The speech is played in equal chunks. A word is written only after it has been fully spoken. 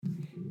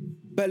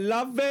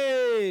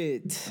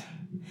Beloved,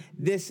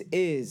 this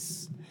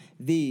is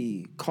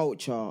the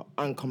Culture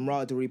and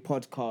Camaraderie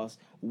podcast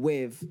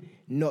with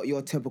not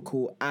your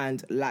typical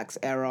and lax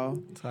error.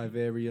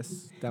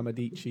 Tiberius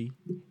Damadici.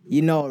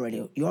 You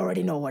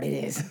already know what it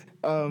is.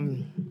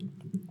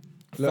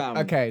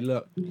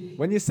 Look.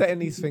 When you're setting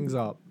these things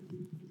up,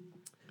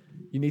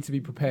 you need to be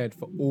prepared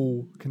for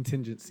all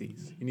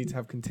contingencies. You need to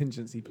have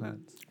contingency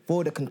plans.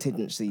 For the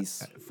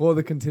contingencies.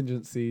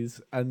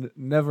 And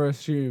never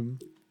assume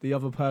the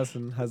other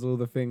person has all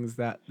the things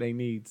that they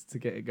need to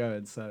get it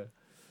going. So,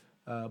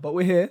 but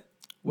we're here.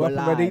 We're up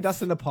and ready.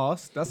 That's in the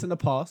past. It's in the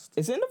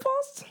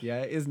past?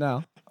 Yeah, it is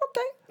now.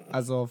 Okay.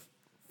 As of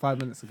 5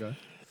 minutes ago.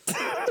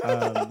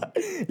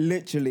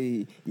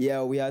 Literally,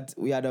 yeah, we had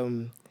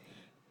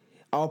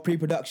our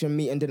pre-production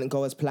meeting didn't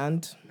go as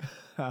planned.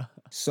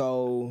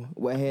 So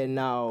we're here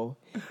now.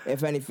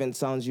 If anything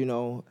sounds, how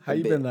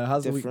you been though?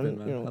 How's the week been,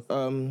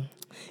 man?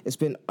 It's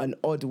been an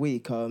odd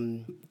week.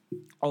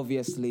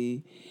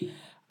 Obviously,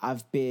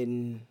 I've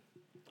been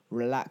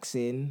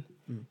relaxing,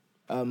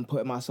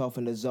 putting myself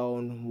in the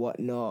zone,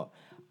 whatnot,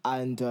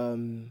 and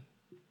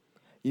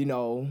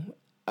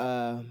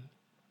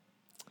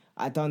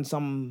I done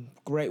some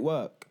great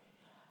work.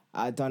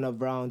 I done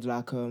around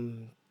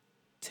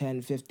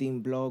 10,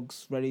 15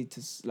 blogs ready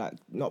to,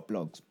 not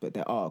blogs, but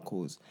they're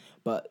articles,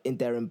 but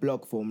they're in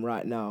blog form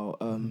right now,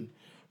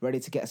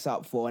 ready to get us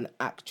up for an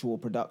actual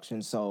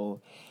production.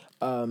 So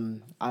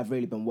I've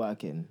really been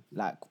working,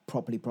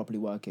 properly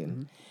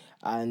working.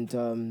 And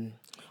a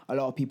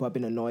lot of people have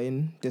been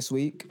annoying this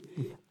week.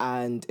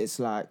 And it's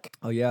like...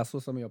 Oh, yeah, I saw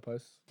some of your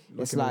posts.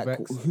 It's like,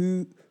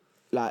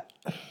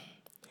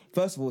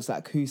 first of all, it's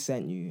like, who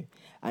sent you?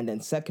 And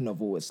then second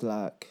of all, it's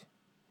like,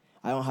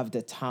 I don't have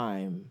the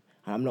time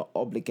and I'm not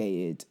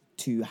obligated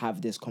to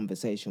have this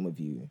conversation with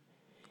you.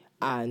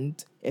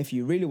 And if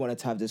you really wanted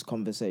to have this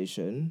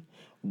conversation,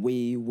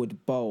 we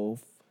would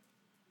both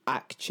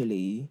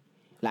actually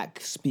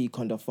speak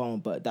on the phone,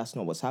 but that's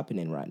not what's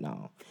happening right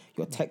now.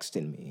 You're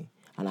texting me,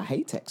 and I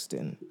hate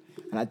texting,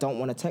 and I don't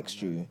want to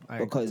text you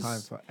because I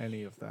ain't got time for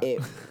any of that.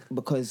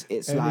 Because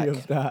it's any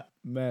of that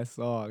mess.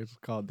 Oh, I just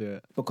can't do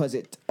it. Because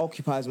it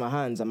occupies my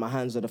hands, and my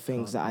hands are the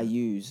things that I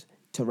use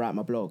to write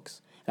my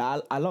blogs.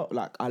 I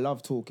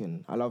love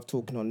talking. I love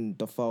talking on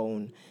the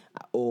phone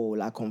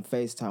or on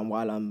FaceTime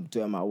while I'm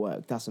doing my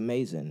work. That's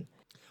amazing.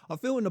 I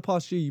feel in the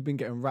past year you've been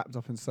getting wrapped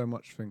up in so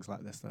much things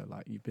like this though.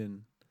 You've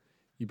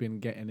been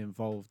getting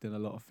involved in a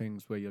lot of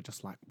things where you're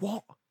just like,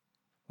 what?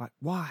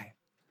 Why?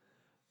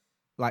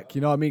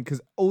 You know what I mean?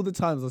 Because all the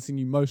times I've seen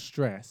you most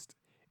stressed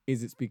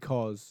it's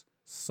because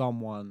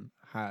someone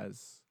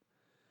has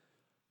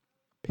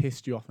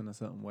pissed you off in a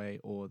certain way,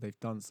 or they've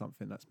done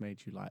something that's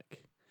made you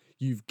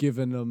you've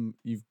given them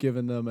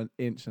an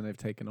inch and they've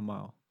taken a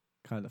mile,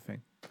 kind of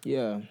thing.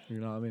 Yeah. You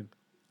know what I mean?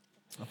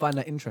 I find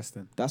that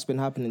interesting. That's been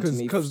happening to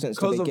me since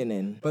the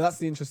beginning. But that's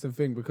the interesting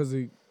thing, because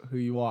of who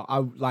you are.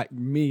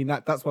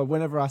 That's why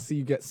whenever I see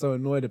you get so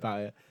annoyed about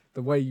it,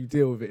 the way you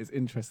deal with it is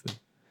interesting.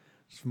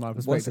 Just from my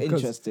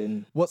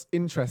perspective. What's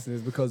interesting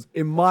is because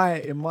in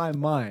my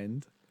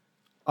mind,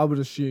 I would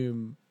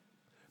assume,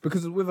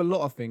 because with a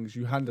lot of things,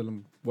 you handle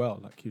them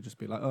well. You just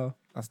be like, oh,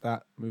 that's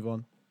that, move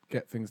on,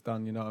 get things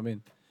done, you know what I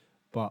mean?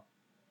 But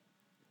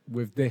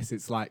with this,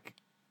 it's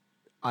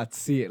I'd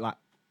see it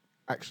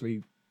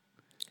actually,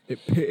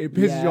 it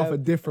pisses you off a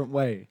different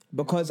way.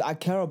 Because I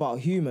care about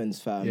humans,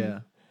 fam. Yeah.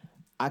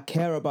 I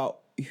care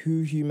about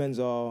who humans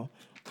are,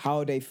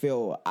 how they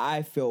feel.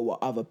 I feel what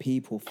other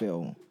people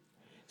feel.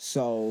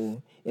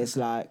 So it's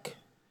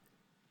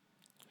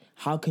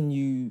how can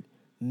you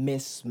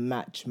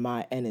mismatch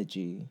my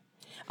energy?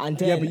 And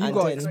then, but you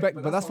gotta expect.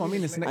 But that's what I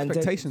mean. It's an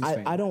expectations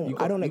thing. I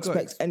don't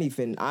expect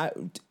anything.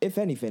 If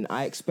anything,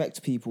 I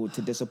expect people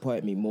to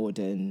disappoint me more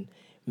than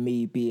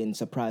me being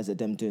surprised at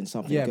them doing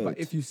something good. Yeah, but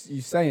if you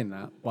saying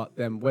that, but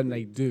then when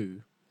they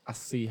do, I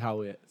see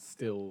how it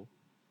still.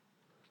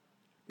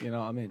 You know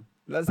what I mean?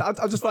 I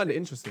just find it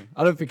interesting.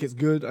 I don't think it's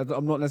good.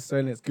 I'm not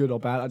necessarily it's good or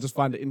bad. I just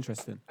find it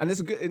interesting, and it's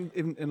a good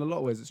in a lot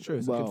of ways. It's true.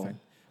 It's a good thing,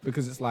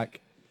 because it's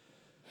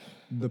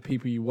the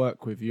people you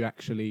work with.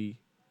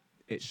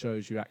 It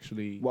shows you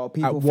actually. Well,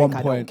 people at think one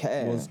I point don't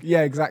care.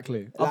 Yeah,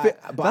 exactly. But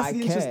that's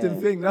the interesting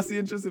thing. That's the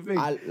interesting thing.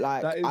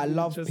 I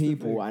love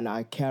people and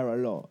I care a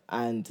lot.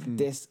 And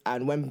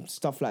and when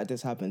stuff like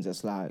this happens,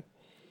 it's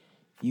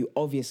you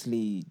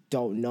obviously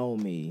don't know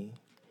me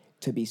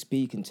to be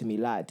speaking to me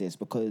like this,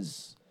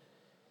 because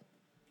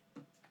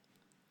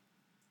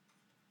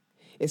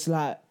it's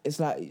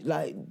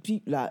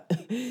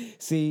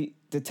see,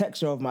 the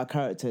texture of my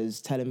character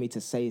is telling me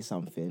to say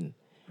something,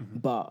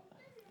 but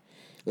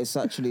it's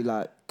actually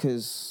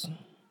because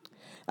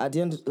at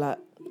the end,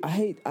 I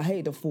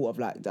hate the thought of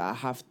that I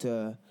have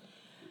to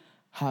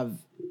have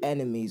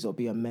enemies or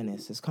be a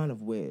menace. It's kind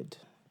of weird,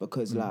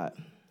 because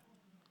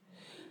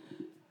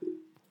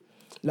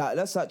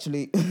let's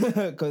actually,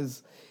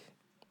 because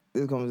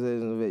this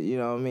conversation is a bit, you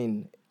know what I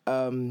mean?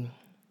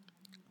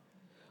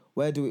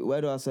 Where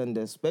do I send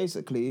this?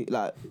 Basically,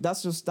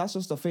 that's just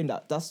the thing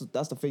that's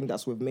the thing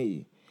that's with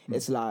me.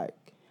 It's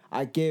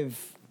I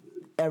give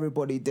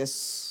everybody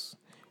this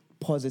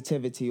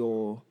positivity,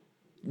 or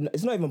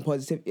it's not even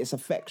positive, it's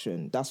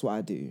affection. That's what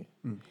I do.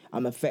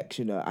 I'm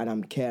affectionate and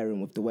I'm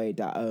caring with the way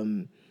that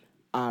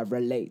I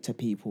relate to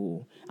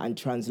people and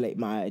translate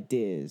my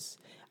ideas,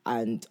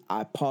 and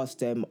I pass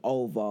them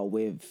over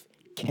with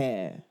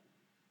care.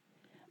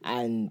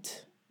 And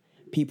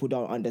people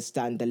don't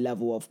understand the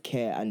level of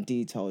care and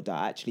detail that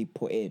I actually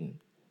put in.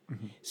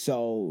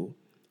 So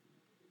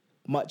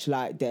much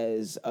like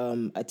there's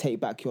a Take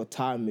Back Your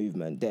Time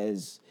movement,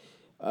 there's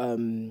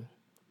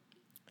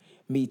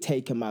me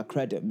taking my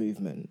credit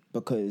movement,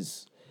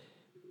 because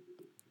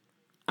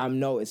I'm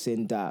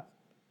noticing that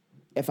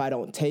if I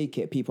don't take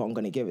it, people aren't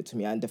going to give it to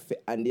me. And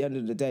the end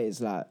of the day,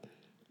 it's like,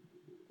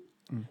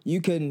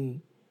 you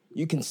can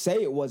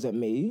say it wasn't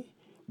me,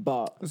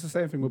 but It's the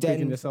same thing with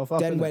picking yourself up.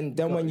 Then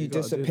innit? when you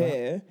gotta do that.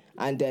 disappear,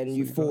 and then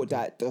you thought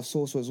that the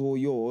source was all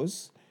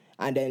yours,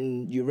 and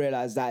then you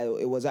realize that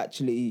it was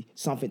actually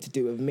something to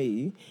do with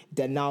me,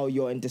 then now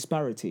you're in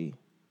disparity.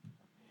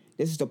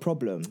 This is the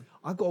problem.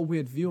 I got a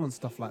weird view on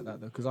stuff like that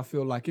though, because I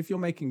feel like if you're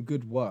making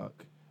good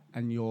work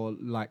and you're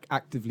like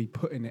actively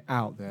putting it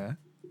out there,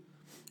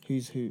 Who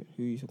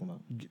are you talking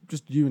about?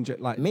 just you and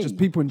Me? just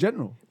people in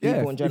general.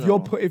 People in If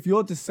general. if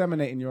you're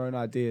disseminating your own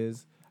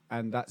ideas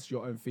and that's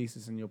your own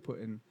thesis and you're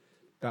putting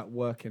that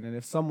work in, and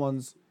if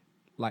someone's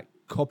like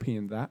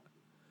copying that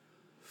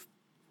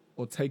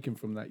or taking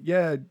from that,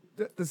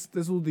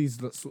 there's all these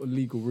sort of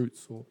legal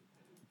routes or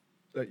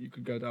that you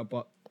could go down,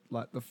 but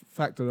like the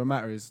fact of the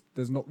matter is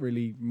there's not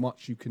really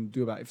much you can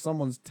do about it. If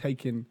someone's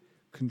taking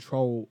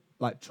control,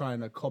 like trying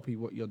to copy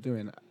what you're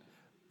doing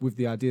with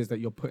the ideas that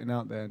you're putting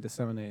out there and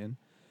disseminating,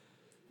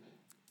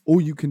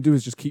 all you can do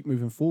is just keep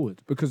moving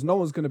forward, because no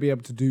one's going to be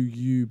able to do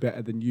you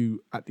better than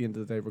you at the end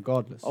of the day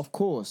regardless. Of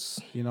course.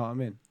 You know what I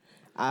mean?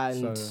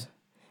 And So-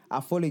 I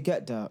fully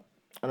get that.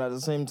 And at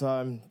the same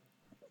time,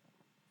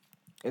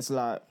 it's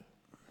like,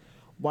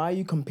 why are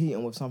you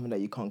competing with something that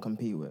you can't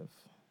compete with?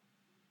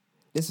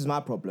 This is my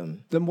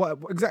problem. Then what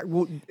exactly?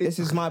 Well, This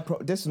is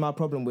my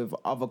problem with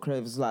other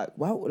creatives. Like,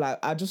 well, like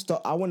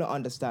I want to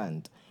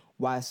understand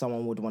why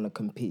someone would want to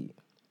compete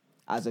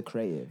as a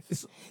creative.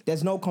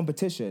 There's no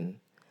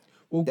competition.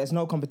 Well, There's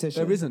no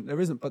competition. There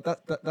isn't. But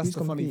that's Who's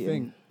the funny competing?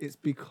 thing. It's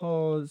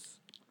because,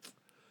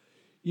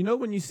 you know,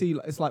 when you see,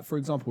 it's like, for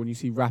example, when you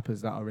see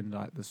rappers that are in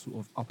like the sort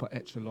of upper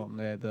echelon,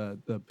 they're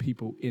the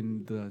people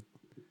in the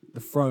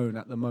throne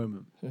at the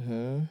moment.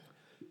 Mm-hmm.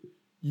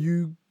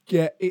 You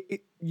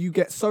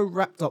get so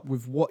wrapped up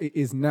with what it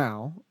is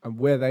now and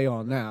where they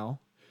are now,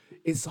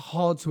 it's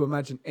hard to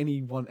imagine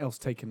anyone else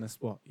taking their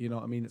spot. You know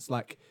what I mean? It's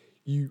like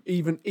you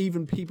even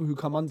people who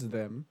come under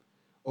them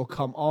or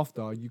come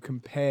after, you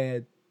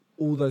compare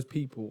all those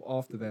people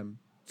after them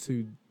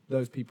to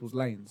those people's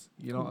lanes.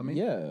 You know what I mean?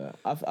 Yeah,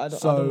 I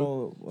don't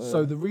know.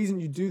 So the reason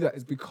you do that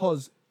is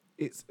because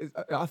it's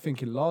I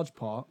think in large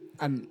part,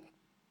 and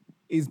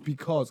is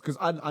because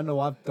I know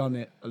I've done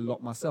it a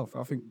lot myself.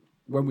 I think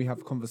when we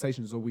have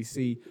conversations or we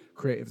see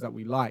creatives that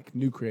we like,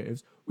 new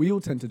creatives, we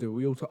all tend to do.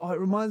 We all talk, it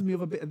reminds me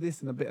of a bit of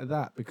this and a bit of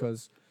that,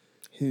 because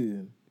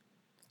Who?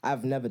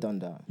 I've never done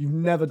that. you've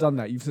never done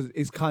that. You've said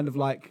it's kind of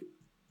like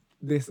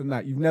this and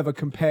that. You've never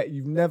compared.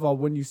 You've never,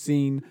 when you've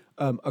seen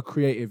a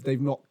creative,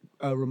 they've not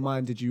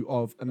reminded you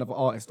of another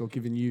artist or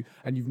given you,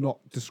 and you've not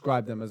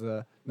described them as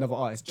another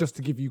artist, just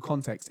to give you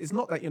context. It's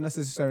not that you're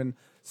necessarily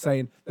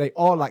saying they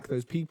are like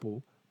those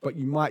people, but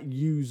you might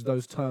use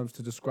those terms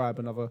to describe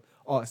another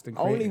artist and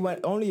creative.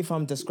 Only if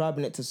I'm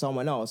describing it to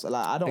someone else.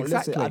 Like I don't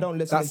Exactly. listen. I don't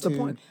listen That's to. the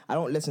point. I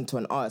don't listen to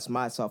an artist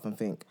myself and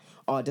think,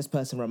 oh, this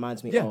person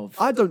reminds me Yeah, of.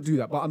 I don't do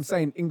that, but I'm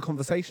saying in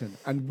conversation.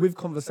 And with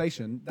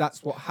conversation,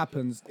 that's what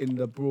happens in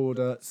the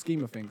broader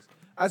scheme of things.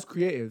 As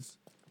creatives,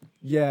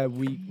 yeah,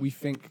 we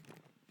think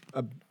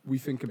a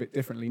bit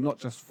differently, not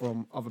just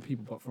from other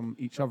people, but from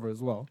each other as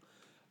well.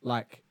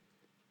 Like,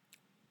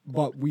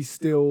 but we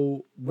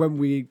still, when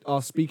we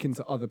are speaking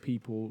to other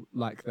people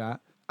like that,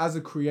 as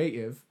a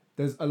creative,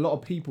 there's a lot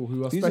of people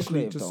who are Who's a especially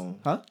creative, just... though?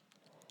 Huh?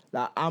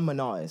 Like I'm an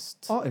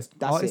artist. Artist.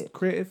 That's Artist, it.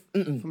 creative. For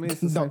me, it's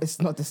the No, same. it's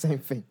not the same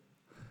thing.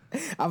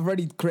 I've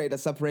already created a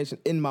separation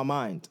in my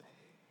mind.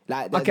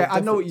 Like there's Okay, a I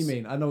know what you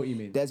difference. mean. I know what you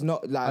mean. There's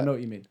not like I know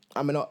what you mean.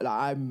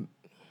 I'm.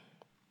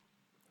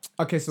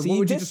 Okay, so See, what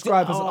would you this-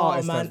 describe as an oh,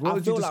 artist man, as? What I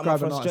would feel you like my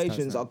describe an artist as?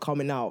 frustrations then? are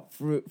coming out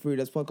through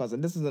this podcast,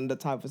 and this isn't the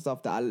type of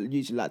stuff that I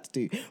usually like to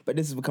do. But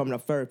this is becoming a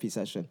therapy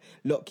session.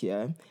 Look,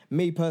 yeah,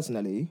 me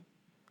personally,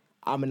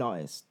 I'm an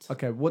artist.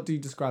 Okay, what do you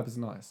describe as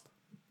an artist?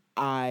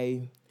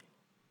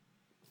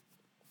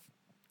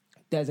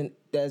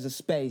 There's a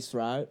space,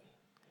 right?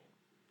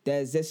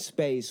 There's this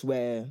space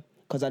where,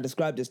 because I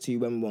described this to you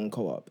when we were on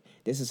co-op.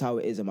 This is how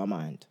it is in my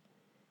mind.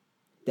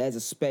 There's a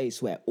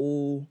space where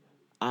all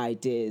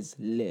ideas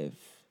live.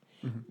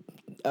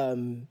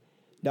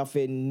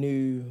 Nothing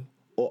new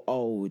or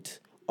old,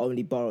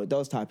 only borrowed,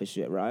 those type of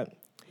shit, right?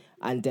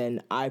 And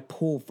then I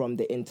pull from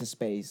the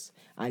interspace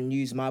and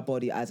use my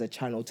body as a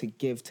channel to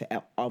give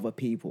to other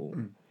people.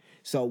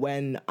 So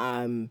when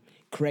I'm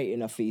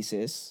creating a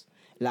thesis,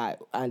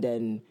 and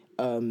then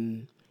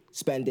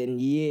spending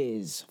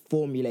years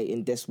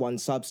formulating this one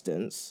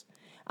substance,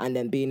 and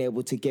then being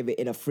able to give it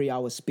in a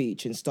 3-hour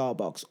speech in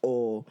Starbucks,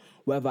 or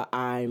whether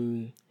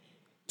I'm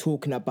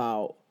talking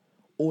about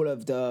all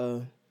of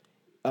the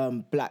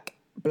black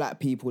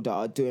people that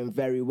are doing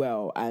very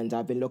well, and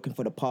I've been looking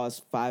for the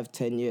past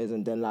 5-10 years,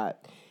 and then like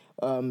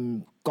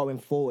going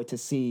forward to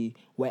see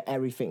where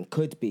everything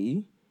could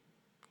be.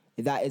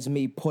 That is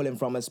me pulling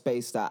from a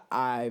space that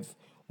I've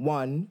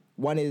one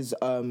is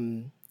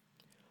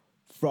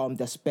from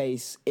the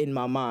space in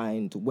my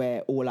mind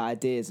where all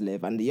ideas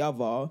live, and the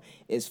other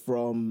is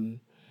from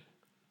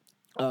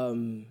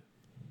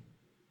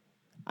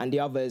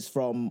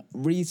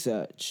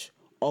research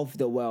of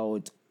the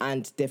world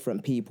and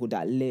different people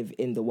that live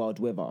in the world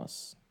with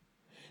us.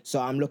 So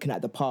I'm looking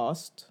at the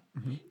past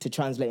to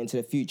translate into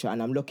the future,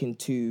 and I'm looking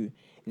to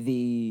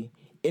the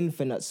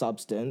infinite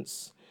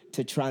substance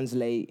to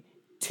translate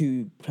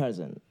to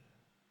present.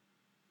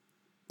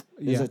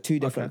 Those are two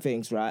different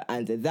things, right?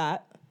 And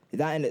that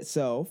in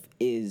itself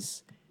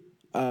is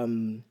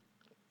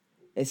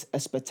it's a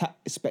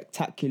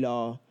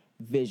spectacular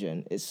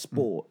vision. It's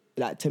sport.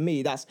 Like, to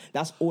me, that's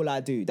all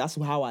I do.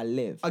 That's how I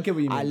live. I get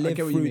what you mean. I live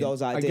through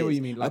those ideas. I get what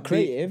you mean. Like a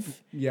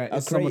creative,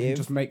 it's someone who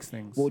just makes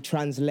things. Will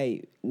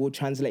translate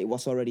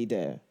what's already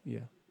there. Yeah.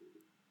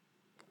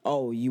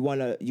 Oh, you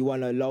want a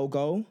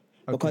logo?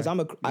 Because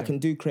I can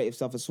do creative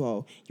stuff as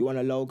well. You want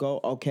a logo?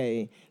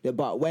 Okay.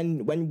 But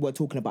when we're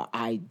talking about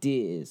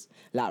ideas,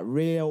 like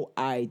real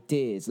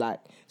ideas, like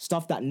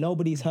stuff that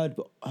nobody's heard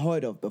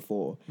of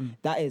before,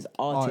 that is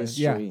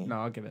artistry. Yeah,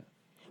 no, I get it.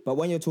 But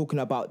when you're talking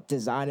about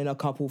designing a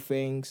couple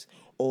things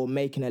or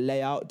making a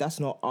layout, that's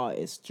not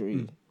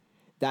artistry.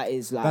 That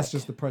is like... That's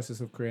just the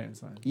process of creating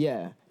something.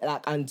 Yeah.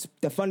 Like, and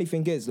the funny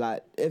thing is,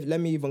 like,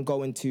 let me even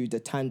go into the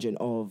tangent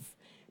of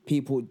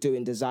people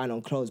doing design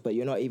on clothes, but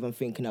you're not even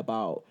thinking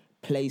about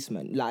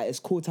placement. Like, it's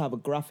cool to have a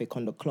graphic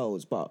on the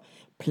clothes, but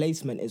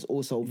placement is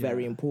also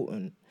very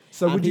important.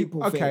 So and would you...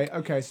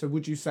 Okay, so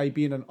would you say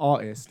being an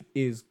artist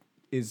is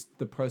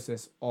the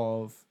process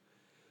of...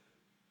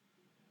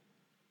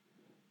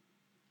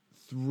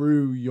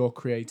 through your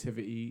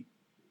creativity,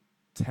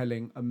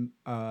 telling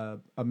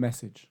a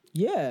message.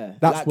 Yeah,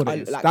 that's like, what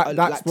it is.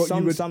 That's what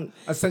you would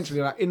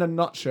essentially, like, in a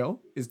nutshell,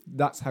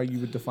 that's how you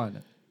would define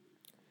it.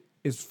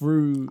 Is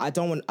through. I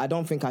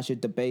don't think I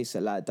should debase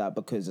it like that,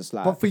 because it's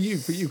like. But for you,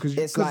 because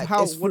it's like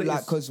how what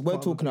like because we're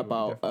talking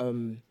about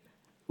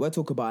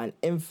an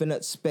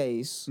infinite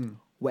space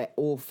where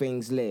all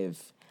things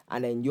live,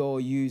 and then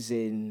you're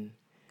using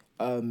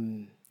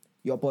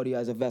your body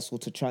as a vessel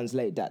to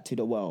translate that to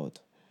the world.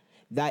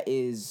 That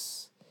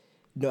is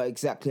not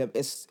exactly.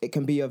 It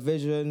can be a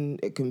vision.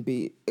 It can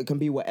be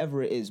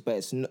whatever it is. But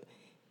it's not.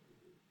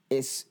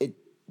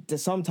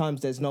 Sometimes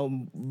there's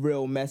no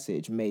real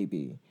message,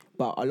 maybe,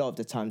 but a lot of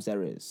the times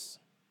there is.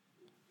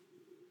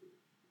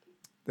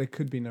 There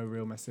could be no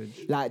real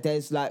message. Like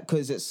there's like,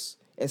 because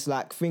it's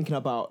like thinking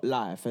about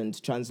life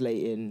and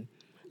translating,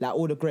 like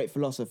all the great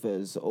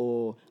philosophers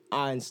or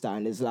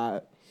Einstein is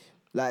like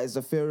is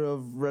the theory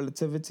of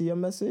relativity a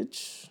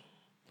message?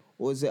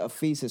 Or is it a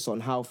thesis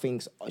on how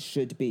things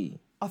should be?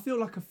 I feel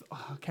like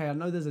I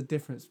know there's a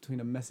difference between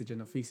a message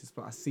and a thesis,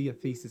 but I see a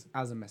thesis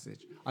as a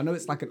message. I know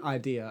it's like an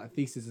idea. A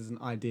thesis is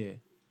an idea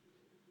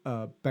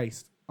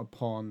based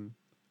upon,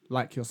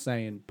 like you're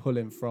saying,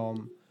 pulling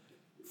from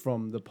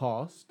the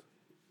past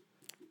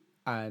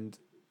and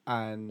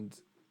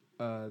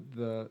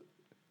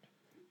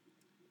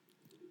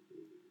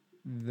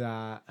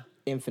that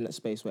infinite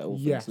space where all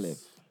things live.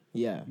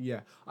 Yeah.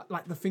 Yeah.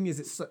 Like, the thing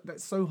is,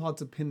 that's so hard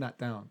to pin that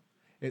down.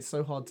 It's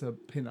so hard to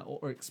pin that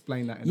or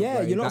explain that in a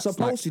way. You're not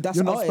supposed to. That's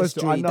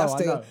artistry.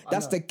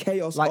 That's the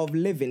chaos of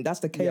living.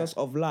 That's the chaos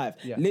of life.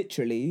 Yeah.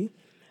 Literally,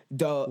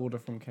 the order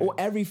from chaos. Or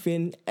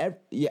everything.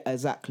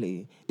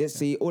 Exactly.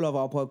 See, all of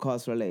our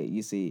podcasts relate.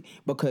 You see,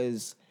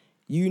 because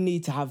you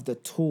need to have the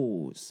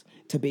tools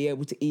to be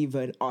able to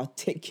even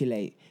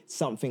articulate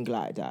something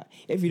like that.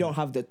 If you don't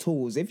have the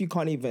tools, if you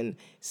can't even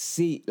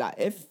see, like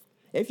if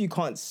you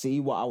can't see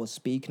what I was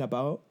speaking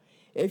about.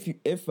 If you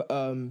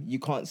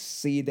can't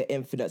see the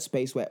infinite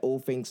space where all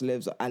things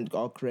live and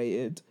are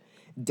created,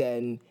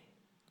 then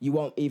you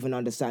won't even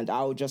understand.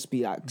 I'll just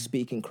be like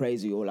speaking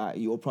crazy, or like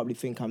you'll probably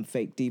think I'm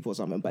fake deep or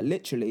something. But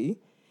literally,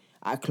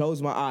 I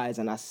close my eyes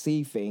and I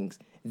see things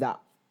that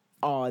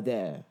are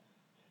there.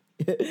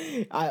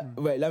 Wait,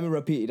 let me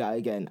repeat that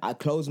again. I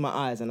close my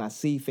eyes and I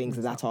see things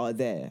that are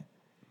there,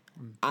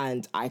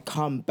 and I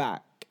come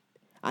back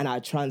and I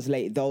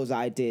translate those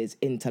ideas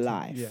into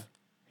life. Yeah.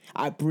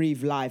 I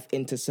breathe life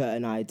into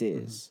certain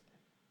ideas.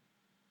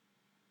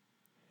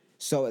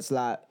 So it's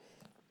like,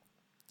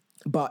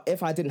 but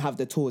if I didn't have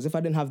the tools, if I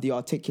didn't have the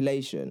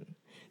articulation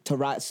to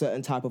write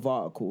certain type of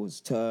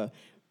articles, to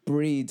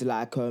breed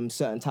like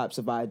certain types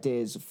of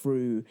ideas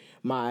through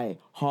my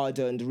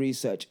hard-earned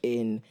research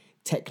in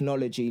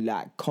technology,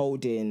 like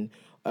coding,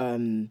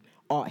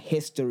 art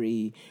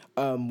history,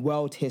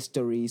 world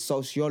history,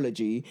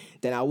 sociology,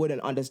 then I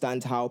wouldn't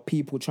understand how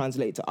people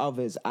translate to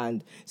others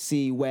and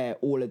see where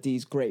all of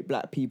these great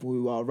black people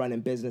who are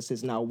running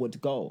businesses now would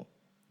go.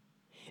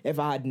 If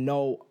I had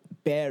no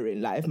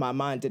bearing, like if my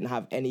mind didn't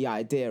have any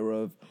idea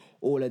of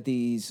all of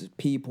these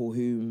people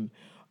who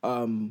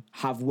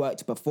have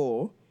worked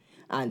before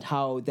and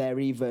how they're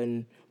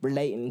even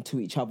relating to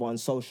each other on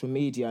social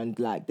media and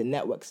like the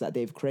networks that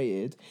they've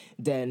created,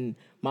 then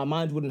my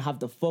mind wouldn't have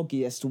the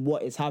foggiest to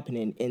what is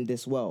happening in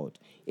this world,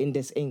 in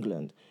this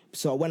England.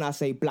 So when I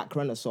say Black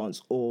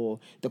Renaissance or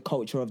the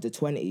culture of the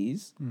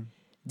 20s,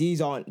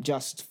 these aren't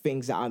just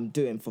things that I'm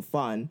doing for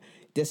fun.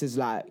 This is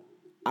like,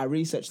 I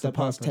researched the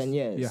past 10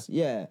 years.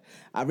 Yeah.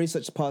 I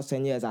researched the past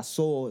 10 years. I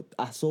saw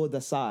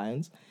the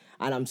signs,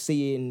 and I'm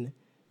seeing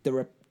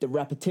the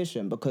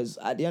repetition, because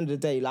at the end of the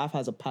day, life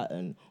has a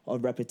pattern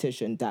of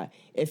repetition that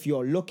if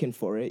you're looking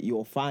for it,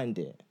 you'll find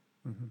it.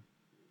 Mm-hmm.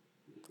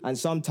 And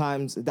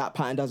sometimes that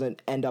pattern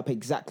doesn't end up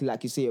exactly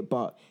like you see it,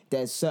 but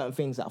there's certain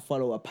things that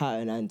follow a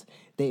pattern and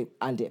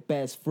it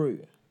bears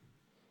fruit.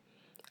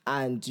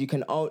 And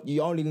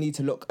you only need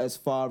to look as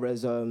far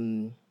as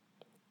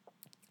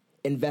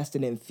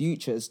investing in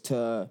futures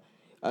to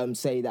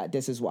say that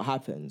this is what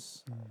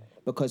happens,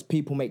 because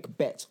people make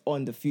bets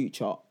on the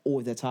future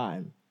all the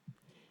time.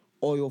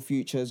 Oil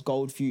futures,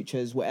 gold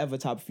futures, whatever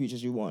type of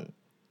futures you want.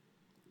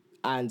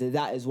 And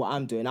that is what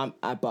I'm doing.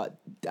 But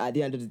at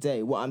the end of the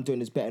day, what I'm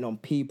doing is betting on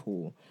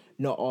people,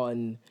 not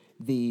on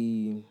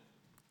the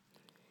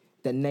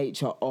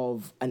nature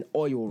of an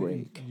oil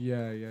rig.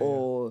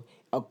 Or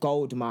a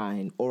gold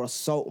mine, or a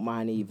salt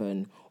mine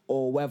even,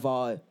 or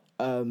whether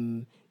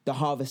the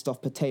harvest of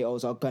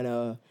potatoes are going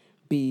to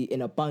be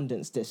in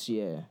abundance this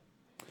year.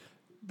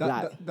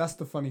 That's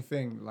the funny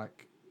thing,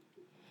 like,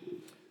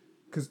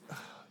 because...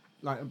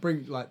 Like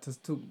bring like to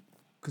talk,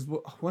 because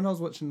when I was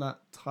watching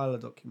that Tyler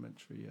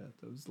documentary,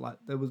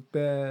 there was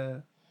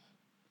bare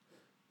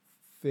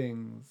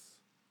things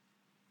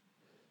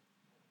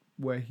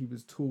where he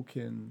was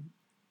talking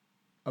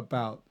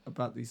about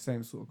these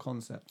same sort of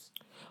concepts.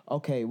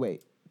 Okay,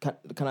 wait.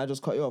 Can I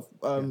just cut you off?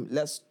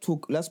 Let's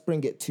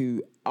bring it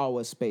to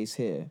our space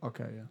here.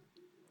 Okay, yeah.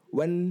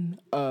 When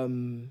I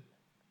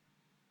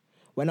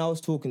was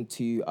talking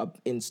to you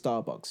in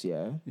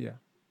Starbucks, yeah.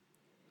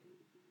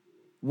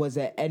 Was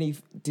there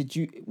anything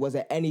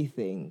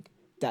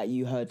that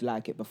you heard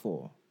like it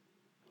before?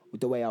 With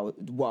the way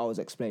what I was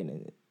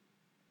explaining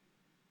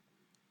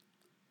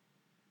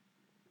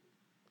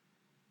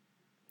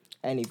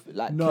it?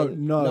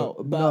 No,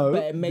 but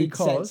it made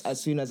sense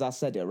as soon as I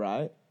said it,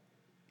 right?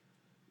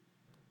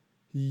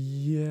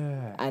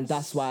 Yeah. And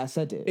that's why I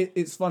said it.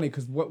 It's funny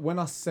because when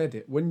I said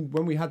it, when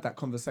we had that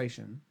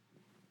conversation,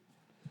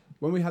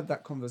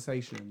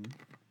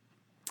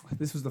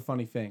 this was the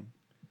funny thing.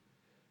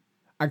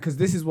 And because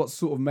this is what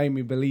sort of made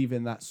me believe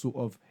in that sort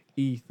of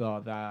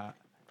ether, that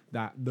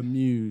the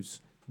muse,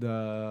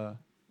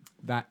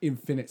 that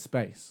infinite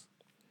space,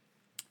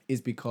 is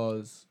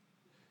because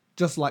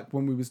just like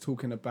when we was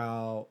talking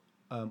about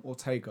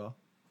Ortega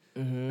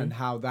and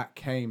how that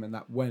came and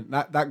that went,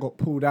 that got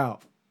pulled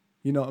out.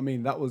 You know what I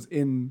mean?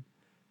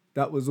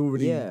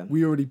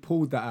 We already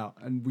pulled that out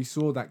and we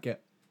saw that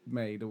get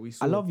made.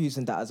 I love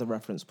using that as a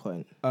reference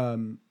point.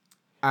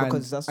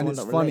 Because that's the one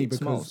that relates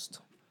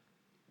most.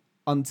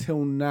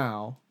 Until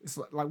now, it's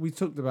like we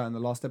talked about in the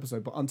last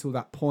episode, but until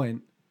that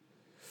point,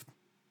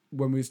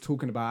 when we was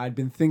talking about, I'd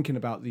been thinking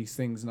about these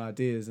things and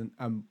ideas,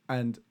 and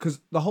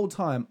because the whole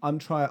time I've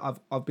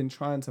been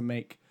trying to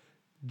make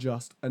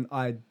just an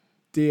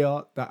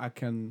idea that I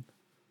can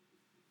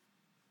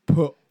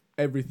put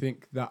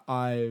everything that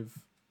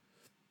I've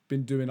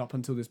been doing up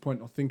until this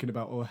point, or thinking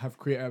about, or have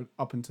created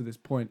up until this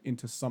point,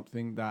 into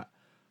something that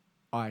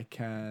I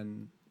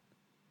can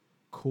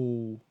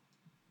call,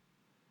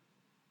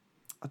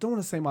 I don't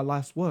want to say my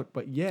life's work,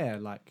 but yeah,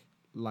 like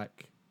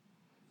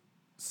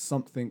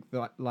something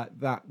like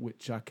that,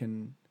 which I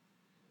can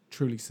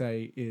truly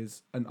say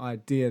is an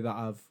idea that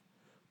I've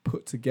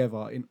put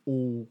together in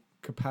all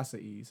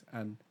capacities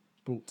and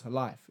brought to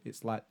life.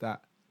 It's like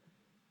that,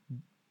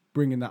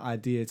 bringing that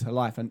idea to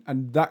life,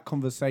 and that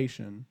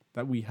conversation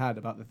that we had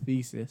about the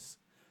thesis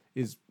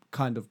is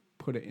kind of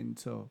put it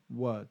into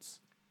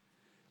words.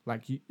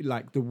 Like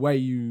the way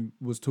you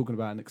was talking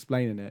about and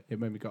explaining it, it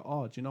made me go,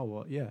 oh, do you know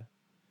what? Yeah.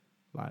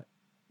 Like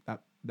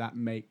that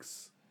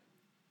makes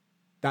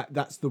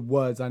that's the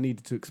words I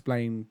needed to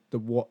explain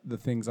the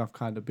things I've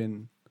kind of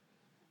been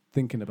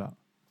thinking about,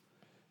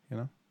 you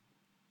know.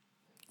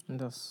 And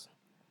that's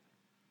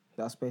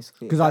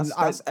basically because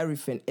that's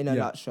everything in a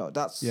nutshell.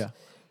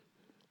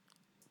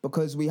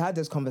 Because we had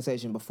this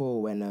conversation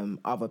before when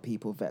other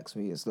people vex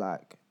me. It's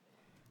like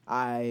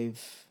I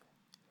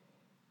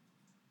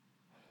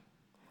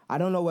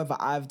don't know whether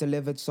I've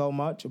delivered so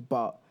much,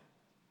 but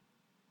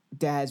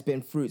there has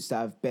been fruits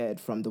that I've bared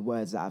from the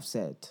words that I've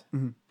said.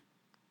 Mm-hmm.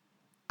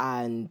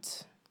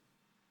 And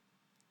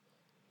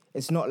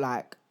it's not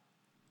like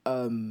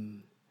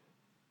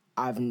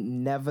I've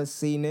never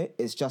seen it.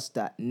 It's just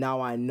that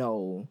now I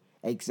know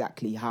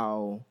exactly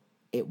how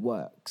it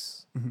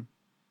works. Mm-hmm.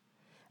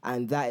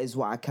 And that is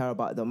what I care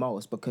about the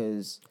most,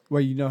 because...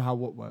 Well, you know how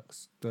what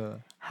works?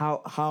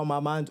 How my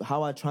mind...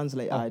 How I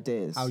translate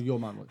ideas. How your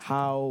mind works.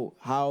 How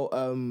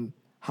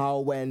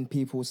when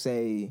people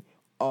say,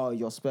 oh,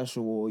 you're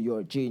special or you're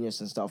a genius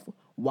and stuff,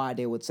 why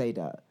they would say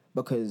that.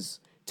 because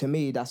to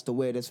me that's the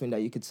weirdest thing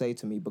that you could say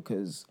to me,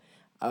 because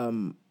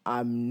I'm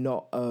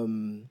not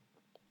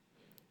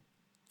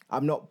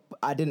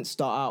I didn't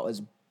start out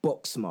as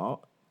book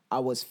smart. I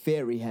was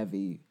theory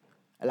heavy.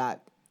 Like,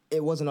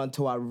 it wasn't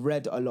until I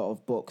read a lot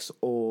of books,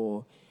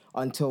 or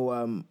until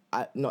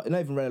I not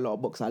even read a lot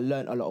of books, I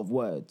learned a lot of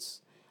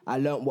words. I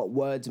learned what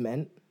words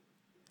meant,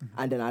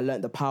 and then I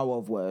learned the power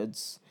of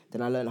words.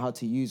 Then I learned how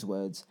to use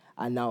words,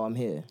 and now I'm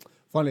here.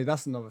 Finally,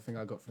 that's another thing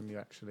I got from you,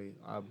 actually.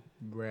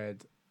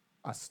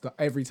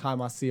 Every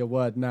time I see a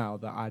word now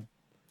that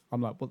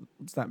I'm like, what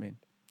does that mean?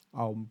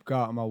 I'll go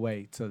out of my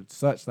way to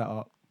search that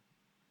up,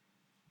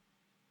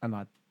 and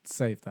I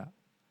save that.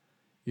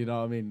 You know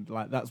what I mean?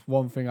 Like, that's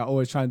one thing I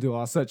always try and do.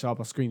 I'll search it up,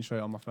 I'll screenshot it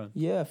on my phone.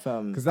 Yeah,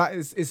 fam.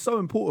 Because it's so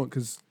important,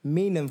 because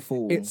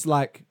Meaningful. it's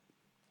like,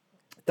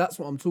 that's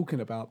what I'm talking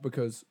about,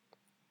 because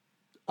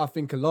I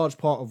think a large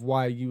part of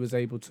why you was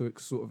able to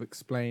sort of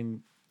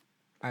explain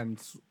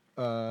and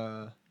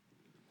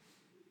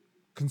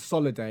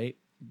consolidate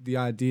the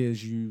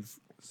ideas you've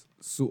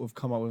sort of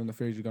come up with in the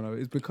theories you're gonna,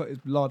 is because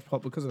it's large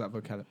part because of that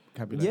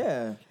vocabulary.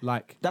 Yeah.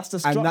 Like, That's the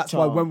structure. and that's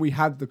why when we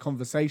have the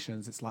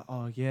conversations, it's like,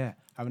 oh yeah,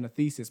 having a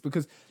thesis,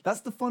 because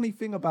that's the funny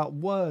thing about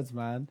words,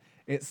 man.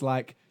 It's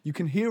like, you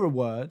can hear a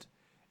word.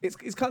 It's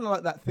kind of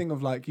like that thing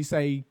of, like, you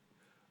say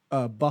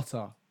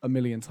butter a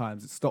million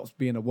times, it stops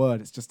being a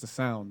word, it's just a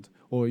sound.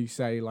 Or you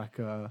say, like,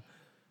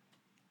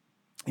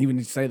 even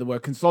if you say the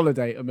word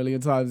consolidate a million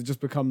times, it just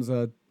becomes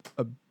a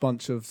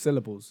bunch of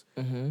syllables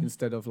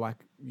instead of,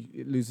 like,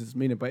 it loses its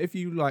meaning. But if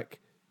you, like,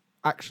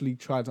 actually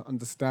try to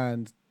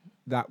understand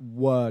that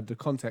word, the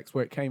context,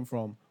 where it came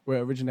from, where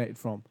it originated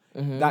from,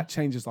 that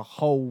changes the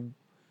whole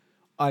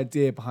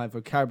idea behind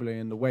vocabulary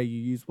and the way you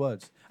use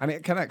words. And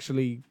it can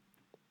actually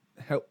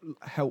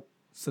help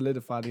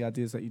solidify the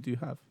ideas that you do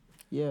have.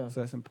 Yeah.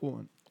 So that's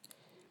important.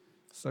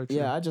 So true.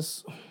 Yeah, I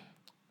just...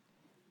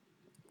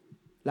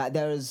 Like,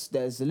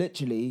 there's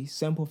literally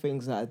simple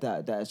things like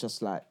that is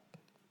just, like,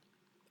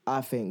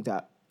 I think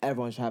that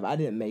everyone should have. I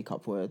didn't make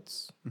up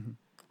words.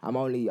 I'm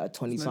only a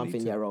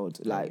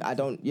 20-something-year-old. Like, I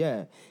don't...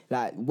 Yeah.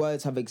 Like,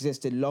 words have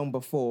existed long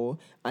before,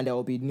 and there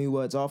will be new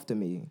words after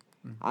me.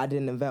 I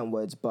didn't invent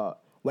words, but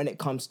when it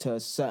comes to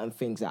certain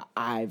things that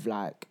I've,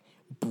 like,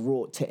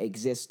 brought to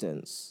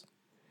existence,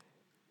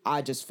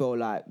 I just feel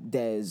like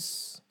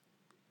there's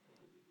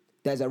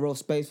a real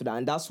space for that.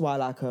 And that's why,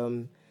 like,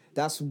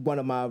 that's one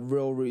of my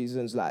real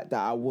reasons, like, that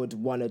I would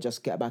want to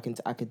just get back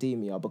into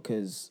academia,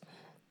 because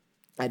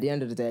at the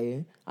end of the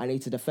day, I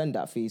need to defend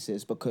that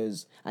thesis,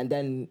 and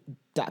then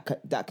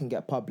that can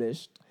get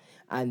published,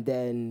 and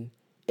then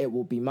it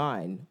will be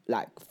mine,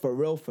 like, for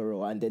real,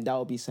 and then that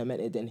will be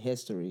cemented in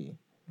history.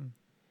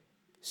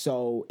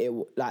 So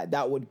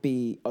that would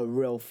be a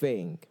real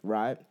thing,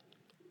 right?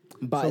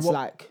 But so it's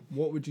like,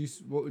 what would you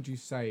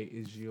say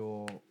is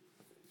your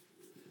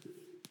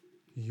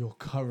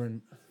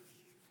current?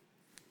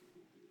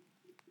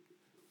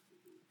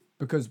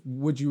 Because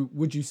would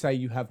you say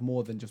you have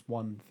more than just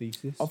one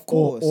thesis? Of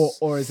course.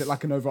 Or is it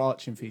like an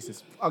overarching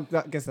thesis? I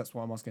guess that's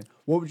what I'm asking.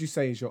 What would you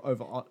say is your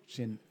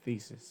overarching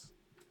thesis?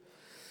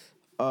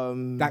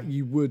 That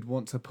you would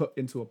want to put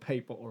into a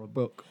paper or a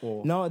book,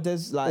 or no,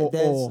 there's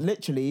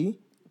literally,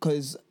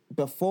 because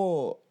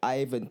before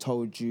I even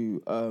told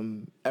you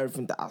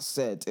everything that I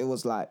said, it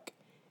was like,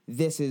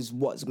 this is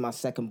what my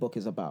second book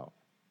is about.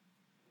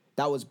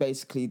 That was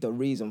basically the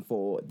reason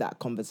for that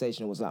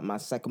conversation. It was like my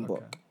second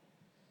book.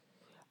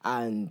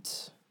 And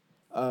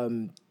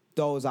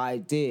those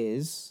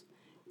ideas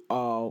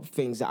are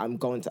things that I'm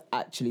going to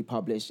actually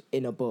publish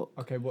in a book.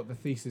 Okay, what, the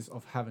thesis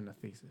of having a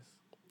thesis?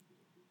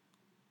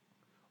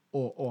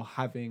 Or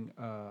having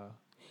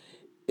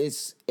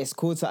It's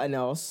called something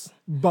else.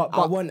 But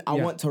I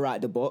want to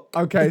write the book.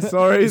 Okay,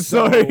 sorry.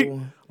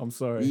 I'm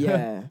sorry.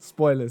 Yeah.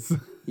 Spoilers.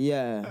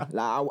 Yeah.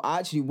 Like, I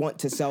actually want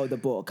to sell the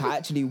book.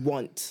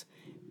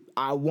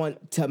 I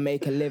want to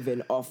make a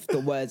living off the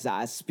words that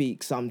I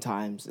speak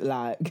sometimes.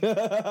 Like,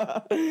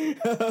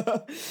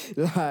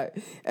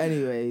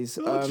 anyways.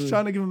 Just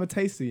trying to give him a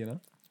taster, you know?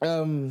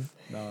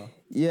 No.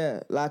 Yeah,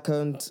 like,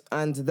 because,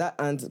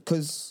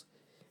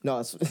 no,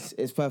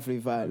 it's perfectly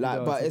fine.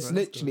 Like, but it's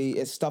literally,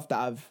 it's stuff that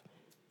I've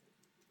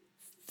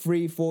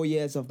 3-4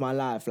 years of my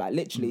life. Like,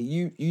 literally,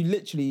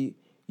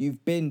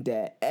 you've been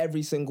there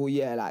every single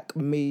year. Like,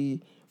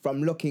 me,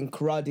 from looking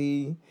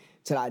cruddy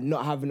to, like,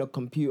 not having a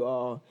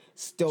computer,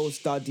 still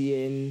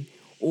studying,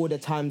 all the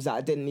times that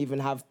I didn't even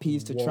have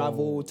peas to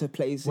travel to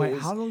places. Wait,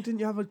 how long didn't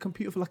you have a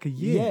computer for? Like a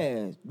year?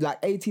 Yeah, like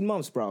 18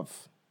 months, bruv.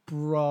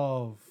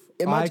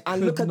 Imagine,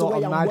 and look at the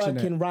way I'm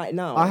working right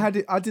now. I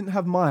didn't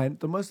have mine.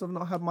 The most I've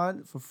not had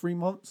mine for 3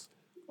 months.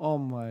 Oh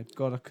my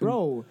God, I couldn't.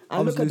 Bro,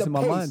 and look at the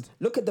pace.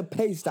 Look at the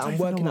pace that I'm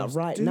working at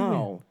right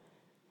now.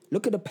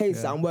 Look at the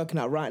pace that I'm working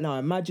at right now.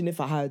 Imagine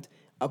if I had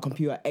a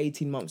computer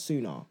 18 months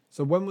sooner.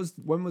 So when was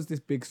this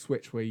big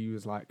switch where you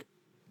was like,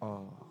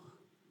 oh,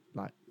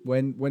 like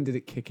when did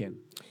it kick in?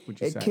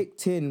 Would you say it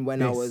kicked in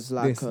when I was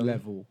like this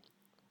level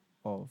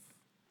of?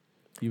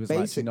 You was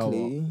basically, like,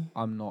 you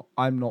know what?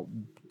 I'm not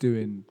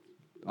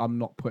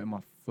putting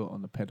my foot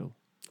on the pedal.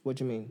 What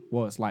do you mean?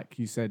 Well, it's like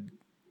you said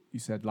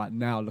like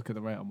now look at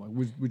the rate I'm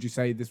working. Would you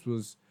say this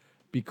was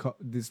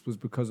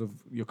because of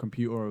your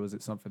computer, or was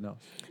it something else?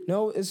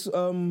 No, it's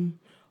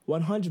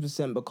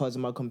 100% because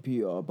of my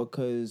computer,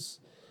 because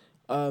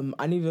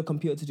I needed a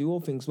computer to do all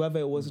things, whether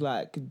it was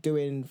like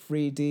doing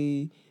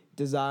 3D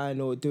design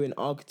or doing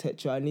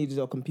architecture. I needed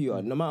a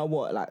computer. No matter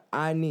what, like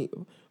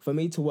for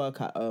me to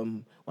work at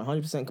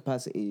 100%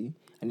 capacity,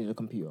 I need a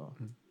computer.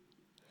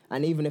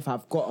 And even if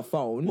I've got a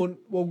phone,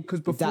 well, because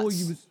before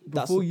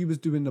you was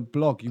doing the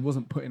blog, you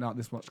wasn't putting out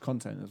this much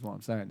content. Is what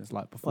I'm saying. It's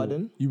like before.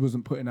 Pardon? You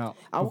wasn't putting out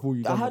before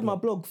you. I had my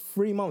blog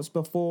 3 months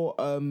before.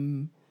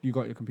 You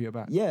got your computer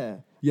back. Yeah.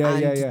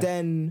 Yeah.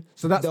 Then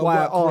so that's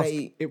why I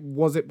asked.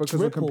 Was it because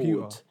of tripled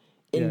computer?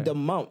 In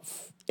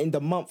the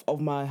month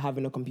of my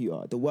having a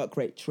computer, the work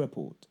rate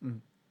tripled.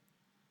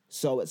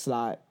 So it's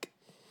like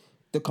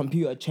the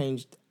computer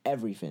changed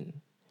everything.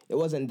 It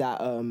wasn't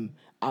that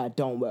I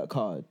don't work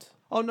hard.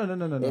 Oh no!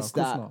 It's of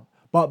course not.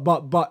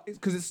 But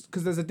because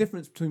there's a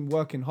difference between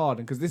working hard,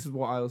 and because this is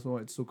what I also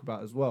wanted to talk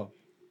about as well.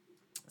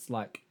 It's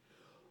like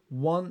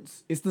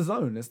it's the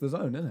zone, isn't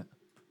it?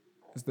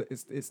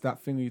 It's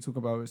that thing you talk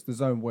about. It's the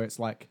zone where it's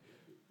like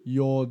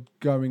you're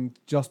going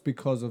just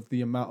because of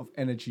the amount of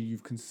energy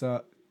you've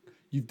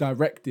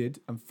directed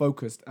and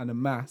focused and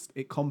amassed.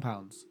 It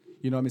compounds.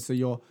 You know what I mean?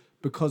 So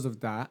because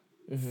of that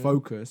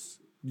focus,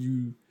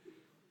 you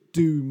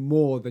do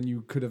more than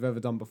you could have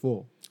ever done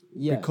before.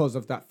 Yeah. Because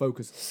of that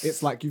focus.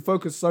 It's like you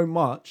focus so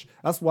much.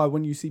 That's why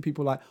when you see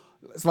people like,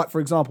 it's like,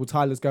 for example,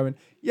 Tyler's going,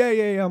 yeah,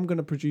 I'm going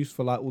to produce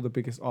for like all the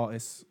biggest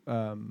artists.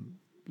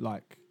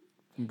 Like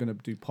I'm going to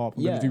do pop,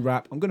 I'm going to do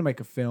rap, I'm going to make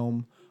a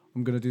film,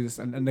 I'm going to do this.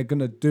 And they're going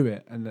to do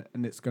it. And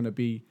it's going to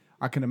be,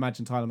 I can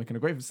imagine Tyler making a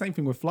great, same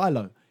thing with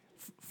Flylo.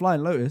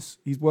 Flying Lotus,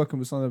 he's working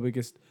with some of the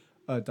biggest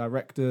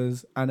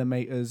directors,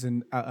 animators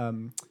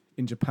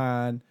in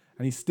Japan.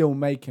 And he's still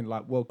making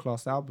like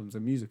world-class albums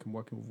and music and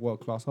working with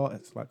world-class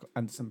artists like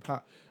Anderson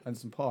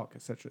Park,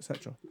 etc.,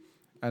 etc.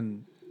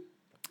 And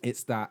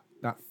it's that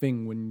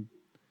thing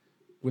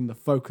when the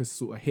focus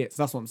sort of hits.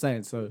 That's what I'm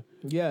saying. So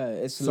yeah,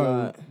 it's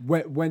so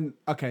like when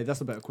okay,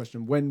 that's a better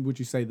question. When would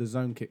you say the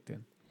zone kicked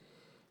in?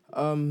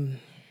 I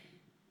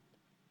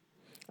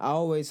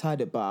always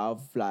had it, but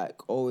I've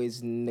like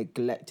always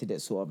neglected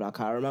it. Sort of like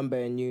I remember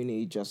in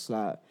uni, just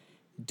like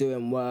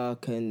doing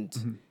work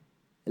and.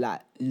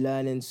 Like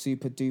learning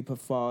super duper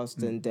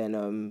fast and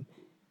then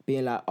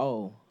being like,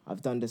 oh,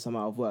 I've done this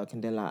amount of work,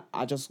 and then like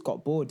I just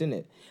got bored, didn't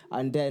it?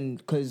 And then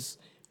because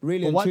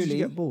really and why truly, did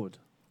you get bored?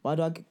 Why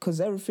do I? Because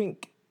everything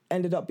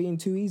ended up being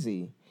too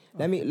easy.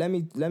 Okay. Let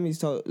me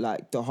tell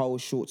like the whole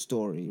short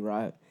story.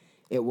 Right,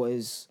 it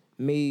was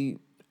me.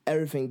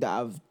 Everything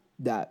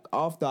that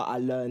after I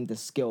learned the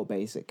skill,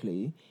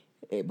 basically,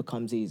 it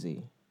becomes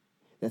easy.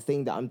 The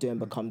thing that I'm doing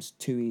becomes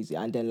too easy,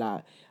 and then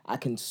like I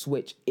can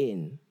switch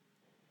in.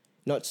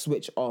 Not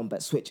switch on,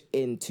 but switch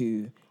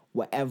into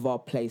whatever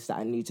place that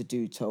I need to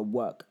do to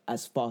work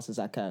as fast as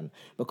I can.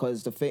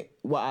 Because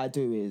what I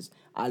do is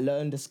I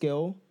learn the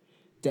skill,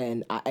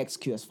 then I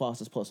execute as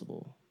fast as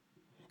possible.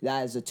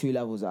 That is the 2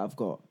 levels that I've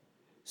got.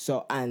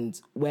 So, and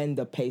when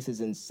the pace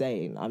is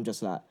insane, I'm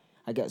just like,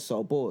 I get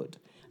so bored.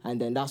 And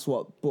then that's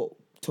what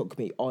took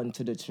me on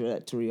to the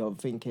trajectory of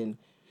thinking,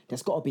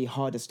 there's got to be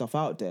harder stuff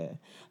out there.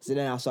 So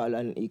then I started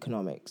learning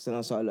economics. Then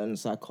I started learning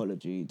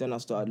psychology. Then I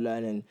started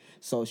learning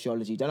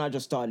sociology. Then I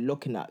just started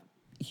looking at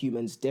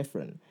humans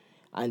different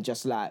and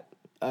just like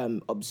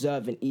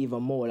observing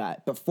even more.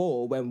 Like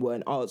before, when we were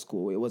in art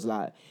school, it was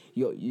like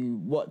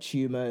you watch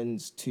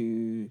humans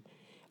to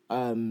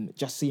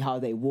just see how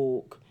they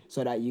walk,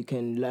 so that you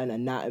can learn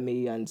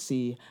anatomy and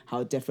see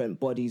how different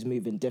bodies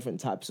move in different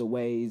types of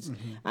ways.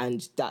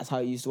 And that's how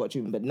I used to watch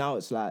it. But now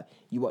it's like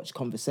you watch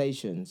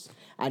conversations.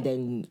 And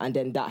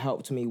then that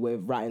helped me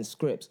with writing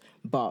scripts.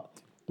 But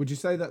would you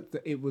say that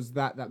it was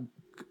that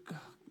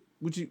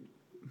would you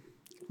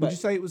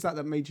say it was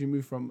that made you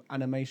move from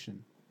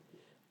animation,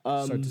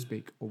 so to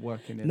speak, or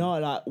working in? No,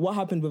 like what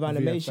happened with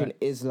animation VFX?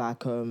 is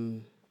like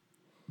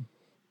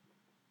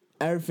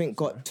everything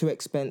got too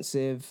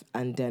expensive,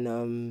 and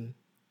then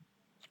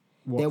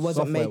they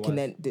wasn't making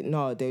it.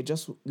 No, they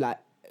just like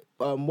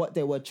what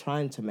they were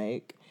trying to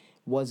make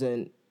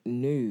wasn't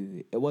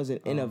new. It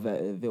wasn't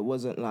innovative. It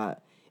wasn't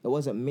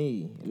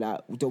me. Like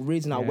the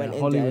reason I went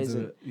in there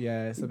isn't.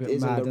 It's a bit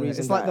mad.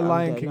 It's like the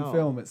Lion King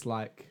film. It's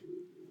like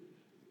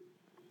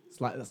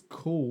that's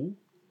cool,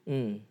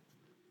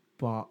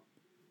 but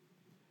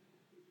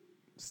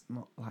it's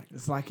not like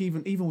it's like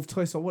even with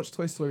Toy Story. I watched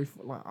Toy Story.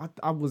 Like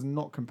I was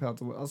not compelled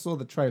to. I saw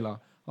the trailer.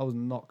 I was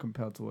not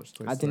compelled to watch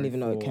Toy Story. I didn't even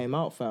know it came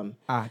out, fam.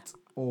 At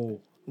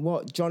all.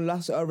 What? John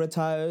Lasseter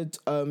retired.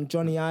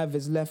 Johnny Ive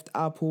has left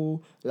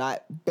Apple.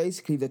 Like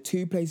basically the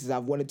 2 places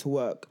I've wanted to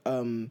work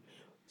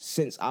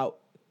since out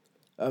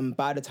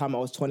by the time I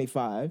was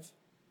 25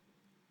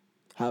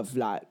 have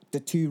like the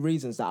 2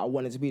 reasons that I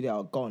wanted to be there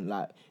are gone.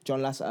 Like John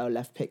Lasseter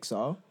left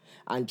Pixar,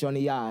 and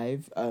Johnny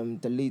Ive,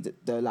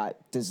 the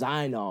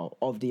designer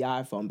of the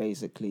iPhone,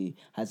 basically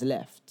has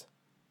left.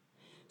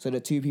 So the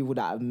two people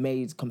that have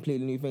made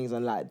completely new things,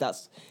 and like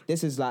this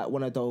is like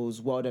one of those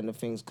world-ending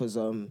things, because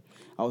I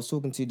was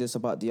talking to you this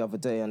about the other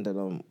day, and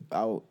then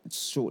I'll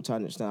short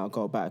tangents now. I'll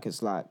go back.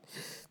 It's like,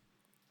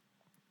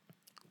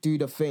 do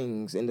the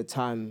things in the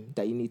time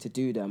that you need to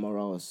do them, or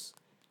else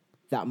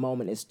that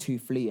moment is too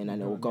fleeting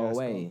and it will go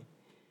away.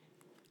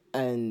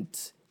 And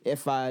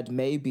if I'd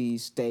maybe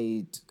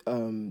stayed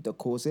the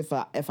course, if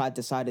I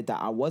decided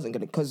that I wasn't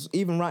gonna, because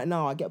even right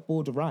now I get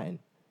bored of writing.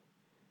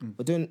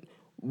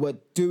 We're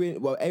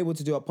able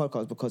to do a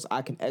podcast because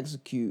I can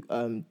execute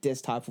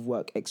this type of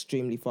work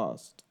extremely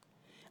fast,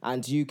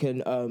 and you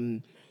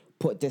can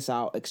put this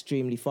out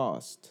extremely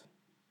fast.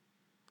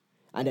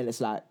 And then it's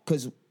like,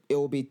 because it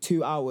will be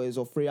 2 hours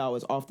or 3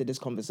 hours after this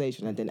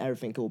conversation, and then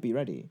everything will be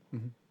ready.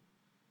 Mm-hmm.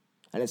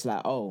 And it's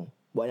like, oh,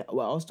 what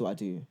else do I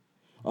do?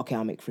 Okay,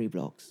 I'll make 3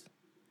 blogs.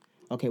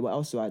 Okay, what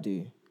else do I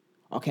do?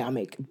 Okay, I'll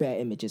make bare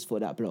images for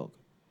that blog.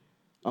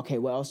 Okay,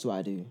 what else do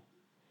I do?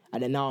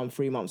 And then now I'm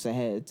 3 months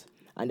ahead,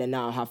 and then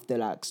now I have to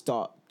like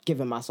start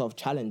giving myself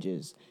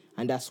challenges.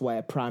 And that's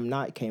where Prime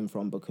Night came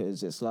from,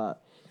 because it's like,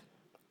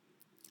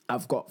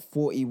 I've got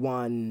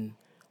 41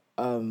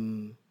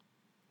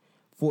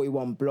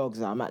 blogs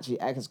that I'm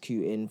actually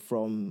executing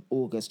from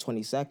August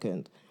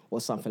 22nd or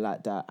something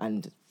like that.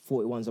 And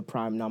 41's a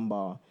prime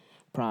number.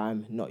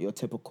 Prime, not your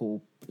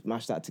typical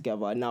mash that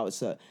together. And now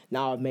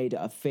now I've made it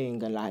a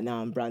thing, and like now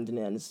I'm branding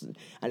it,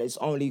 and it's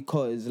only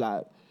because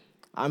like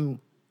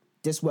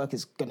this work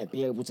is gonna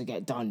be able to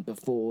get done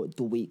before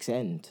the week's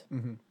end.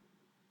 Mm-hmm.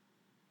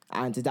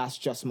 And that's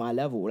just my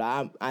level.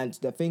 Like, and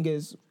the thing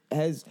is,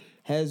 here's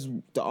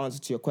the answer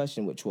to your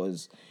question, which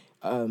was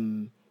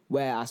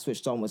where I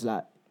switched on was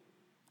like,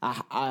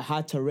 I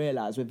had to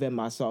realize within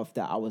myself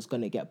that I was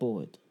going to get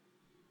bored,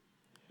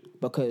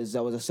 because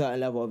there was a certain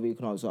level of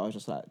economics where I was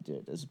just like,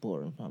 dude, this is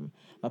boring, fam.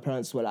 My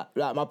parents were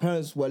my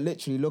parents were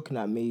literally looking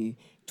at me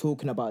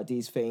talking about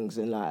these things,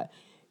 and like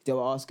they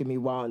were asking me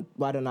why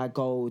don't I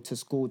go to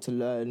school to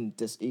learn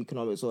this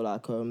economics or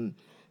like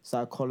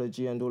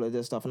psychology and all of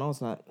this stuff, and I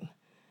was like,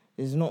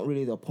 it's not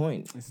really the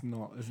point. It's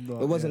not.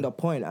 It wasn't the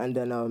point, and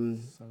then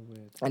so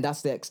weird. And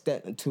that's the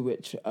extent to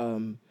which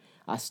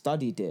I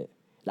studied it,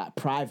 like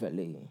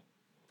privately.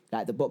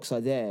 Like the books are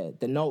there,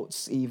 the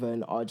notes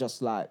even are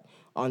just like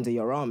under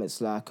your arm.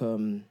 It's like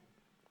the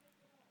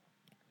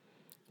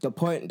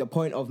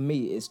point of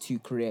me is to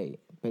create,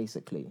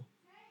 basically.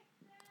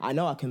 I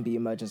know I can be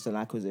mergers and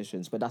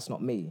acquisitions, but that's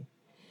not me.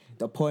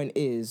 The point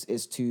is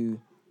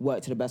to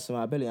work to the best of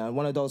my ability. And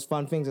one of those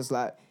fun things is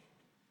like,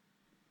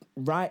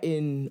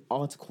 writing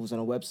articles on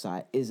a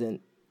website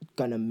isn't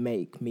gonna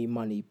make me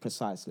money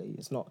precisely.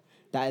 It's not.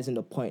 That isn't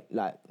the point.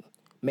 Like,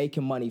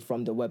 making money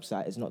from the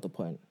website is not the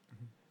point.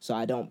 Mm-hmm. So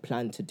I don't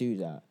plan to do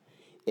that.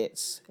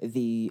 It's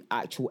the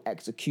actual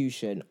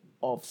execution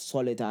of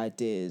solid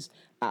ideas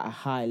at a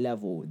high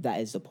level that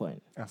is the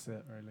point. That's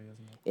it, really,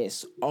 isn't it?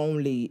 It's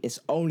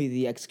only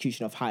the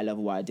execution of high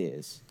level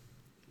ideas,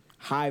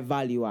 high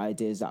value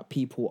ideas that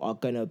people are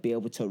gonna be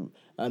able to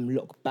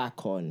look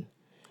back on,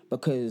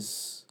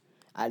 because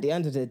at the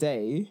end of the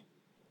day,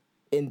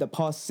 in the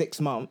past 6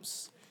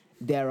 months,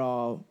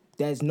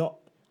 there's not,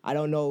 I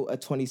don't know, a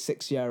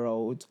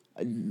 26-year-old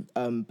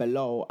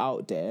below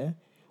out there,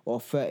 or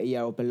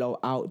 30-year-old below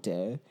out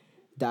there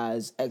that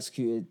has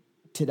executed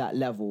to that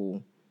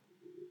level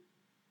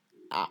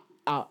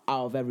out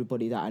of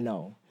everybody that I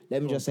know.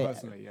 Let me just say,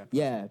 personally,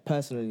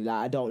 personally,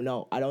 like I don't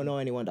know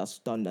anyone that's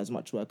done as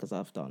much work as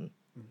I've done.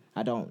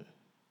 I don't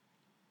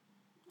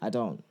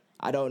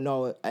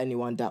know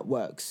anyone that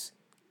works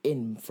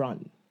in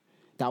front,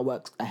 that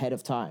works ahead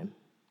of time.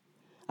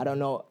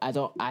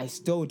 I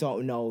still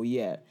don't know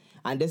yet.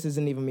 And this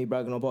isn't even me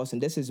bragging on Boston.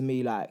 This is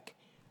me like,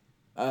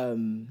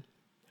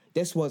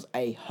 this was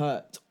a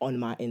hurt on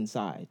my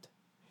inside.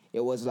 It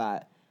was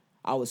like,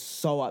 I was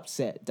so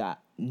upset that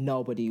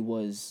nobody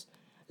was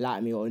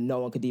like me, or no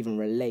one could even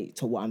relate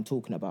to what I'm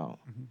talking about.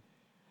 Mm-hmm.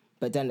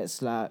 But then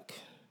it's like,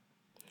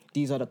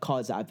 these are the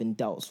cards that I've been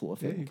dealt, sort of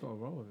thing. Yeah, you gotta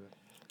roll with it.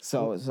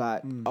 So it's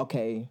like,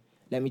 okay,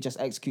 let me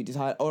just execute this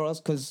high, or else,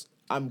 because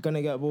I'm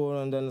gonna get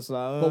bored, and then it's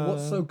like. But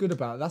what's so good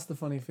about, that's the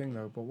funny thing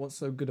though. But what's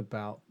so good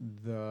about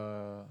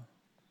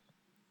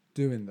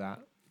doing that,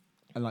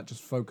 and like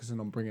just focusing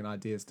on bringing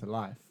ideas to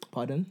life?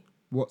 Pardon?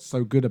 What's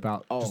so good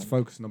about just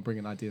focusing on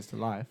bringing ideas to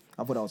life?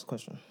 I thought that was a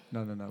question.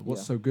 No.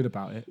 What's so good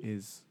about it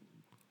is,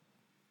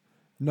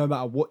 no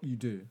matter what you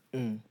do,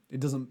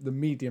 the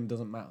medium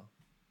doesn't matter.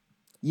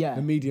 Yeah.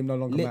 The medium no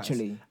longer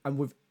literally matters. And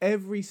with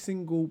every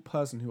single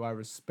person who I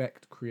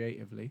respect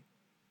creatively,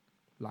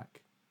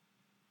 like,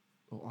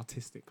 or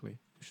artistically,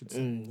 I should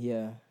say.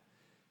 Yeah.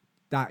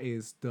 That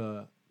is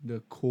the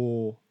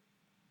core.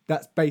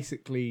 That's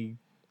basically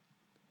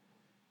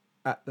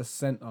at the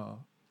center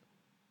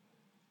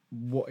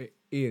what it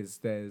is.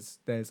 There's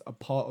a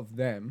part of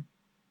them.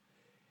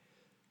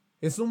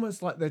 It's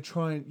almost like they're just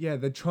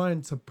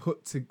trying to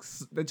put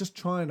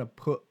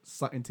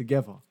something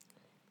together.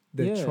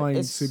 They're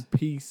trying to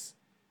piece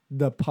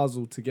the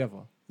puzzle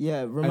together.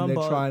 Yeah, remember. And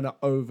they're trying to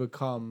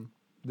overcome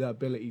the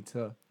ability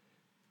to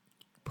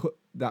put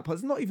that puzzle.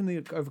 It's not even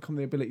the overcome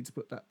the ability to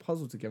put that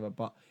puzzle together,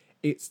 but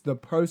it's the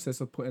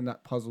process of putting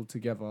that puzzle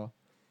together,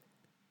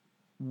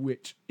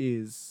 which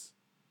is,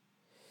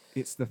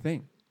 it's the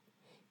thing.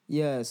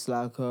 Yeah, it's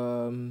like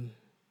a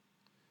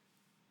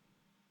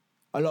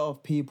lot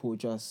of people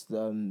just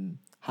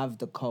have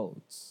the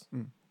codes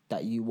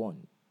that you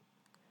want,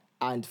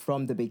 and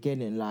from the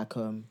beginning, like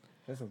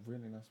That's a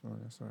really nice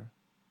one. Sorry.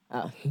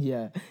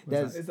 yeah,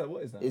 there's Is that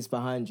what is that? it's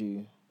behind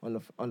you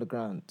on the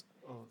ground.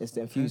 Oh, It's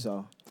the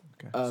infuser.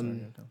 Okay.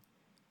 Sorry.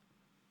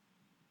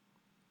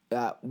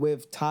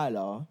 With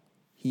Tyler,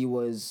 he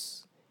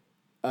was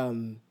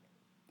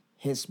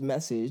his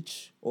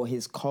message or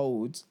his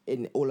code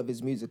in all of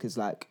his music is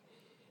like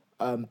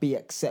be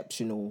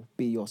exceptional,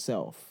 be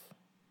yourself.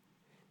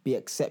 Be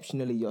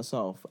exceptionally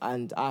yourself.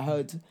 And I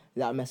heard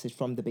that message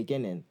from the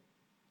beginning.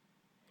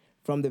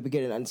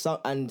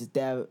 And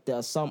there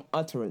are some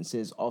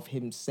utterances of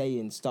him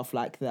saying stuff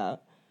like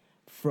that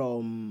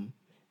from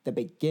the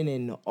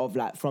beginning of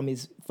like from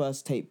his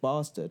first tape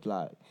Bastard,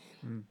 like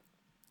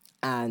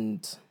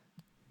and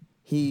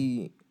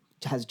he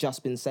has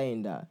just been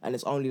saying that, and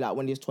it's only like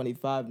when he's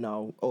 25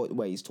 now, or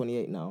wait, he's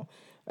 28 now,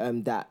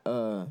 that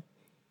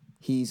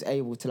he's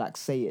able to like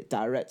say it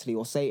directly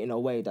or say it in a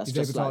way that's He's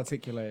just able to like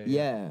articulate it.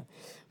 yeah.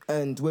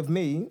 And with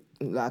me,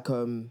 like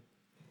that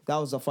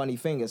was a funny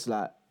thing. It's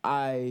like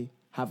I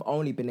have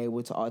only been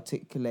able to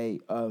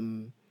articulate a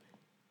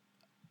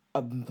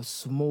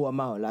small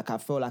amount. Like I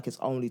feel like it's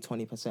only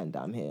 20%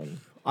 that I'm hitting.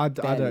 I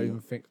don't even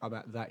think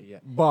about that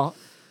yet. But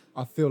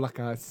I feel like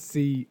it's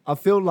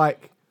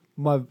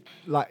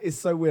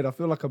so weird. I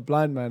feel like a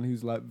blind man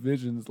who's like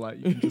visions, like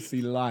you can just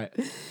see light.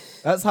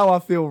 That's how I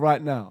feel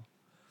right now.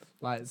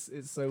 Like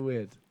it's so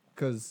weird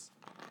because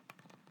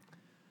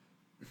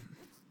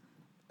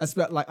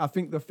like I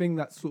think the thing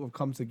that's sort of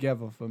come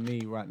together for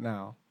me right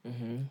now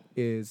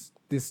is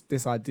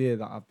this idea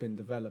that I've been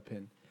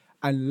developing,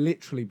 and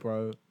literally,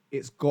 bro,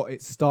 it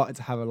started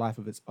to have a life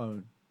of its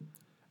own.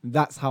 And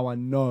that's how I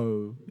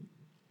know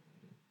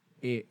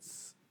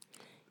it's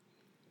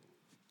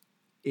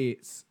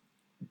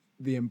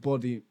the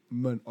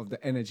embodiment of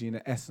the energy and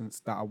the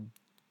essence that I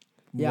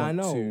I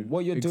know.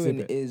 What you're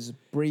doing exhibit. is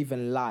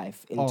breathing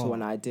life into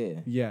an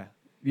idea. Yeah.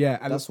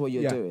 And That's what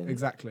you're doing.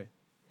 Exactly.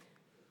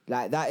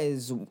 Like, that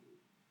is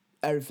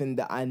everything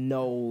that I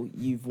know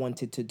you've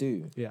wanted to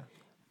do. Yeah.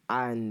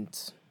 And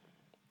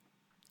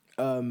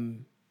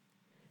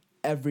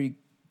every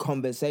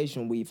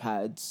conversation we've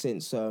had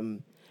since, for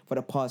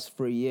the past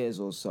 3 years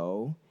or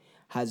so,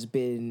 has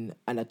been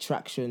an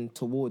attraction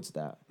towards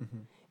that. Mm-hmm.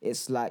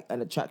 It's like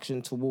an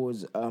attraction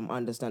towards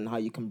understanding how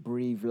you can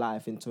breathe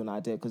life into an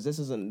idea. Because this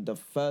isn't the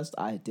first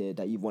idea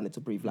that you've wanted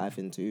to breathe life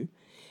into.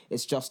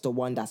 It's just the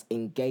one that's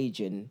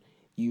engaging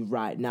you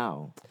right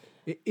now.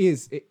 It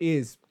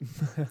is.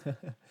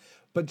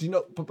 But do you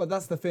know? But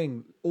that's the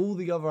thing. All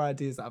the other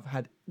ideas that I've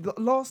had. The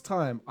last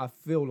time I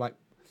feel like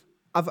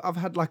I've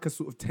had like a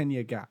sort of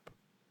 10-year gap.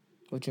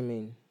 What do you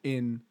mean?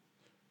 In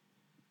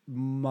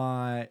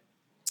my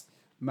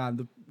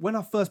when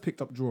I first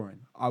picked up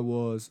drawing, I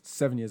was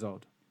 7 years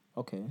old.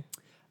 Okay.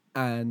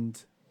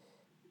 And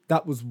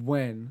that was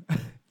when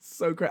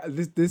so great.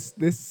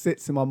 This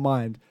sits in my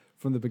mind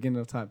from the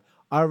beginning of time.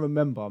 I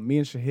remember me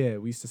and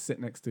Shahir, we used to sit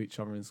next to each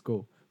other in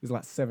school. He was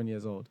like 7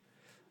 years old.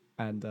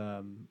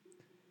 And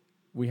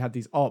we had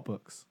these art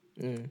books.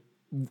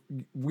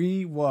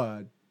 We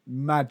were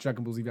mad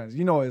Dragon Ball Z fans.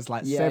 You know, it's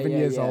like 7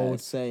 years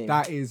old. Same.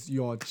 That is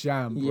your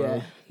jam, bro.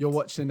 Yeah. You're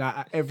watching that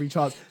at every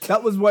chance.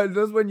 That was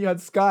when you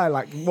had Sky.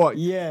 Like what?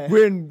 Yeah.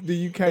 We're in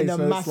the UK, in a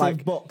so massive it's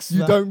like box.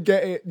 you don't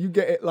get it. You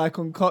get it like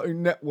on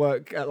Cartoon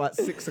Network at like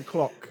 6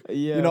 o'clock.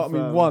 Yeah, you know what I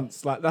mean?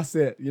 Once, like that's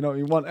it. You know what I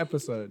mean? One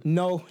episode.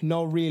 No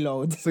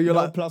reload. So you're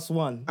no like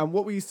 +1. And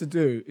what we used to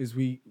do is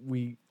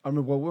I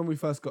remember when we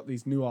first got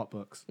these new art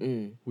books,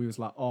 we was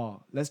like,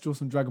 let's draw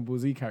some Dragon Ball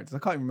Z characters. I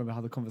can't even remember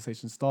how the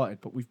conversation started,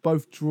 but we've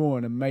both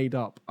drawn and made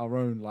up our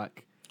own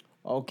like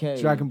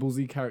Dragon Ball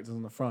Z characters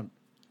on the front.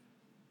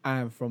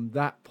 And from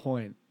that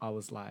point, I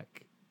was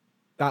like,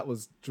 that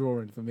was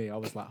drawing for me. I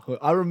was like,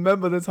 I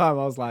remember the time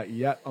I was like,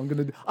 yep, I'm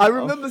going to I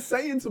remember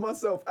saying to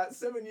myself at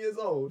 7 years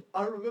old,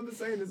 I remember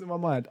saying this in my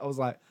mind. I was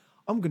like,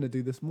 I'm going to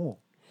do this more.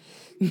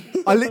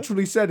 I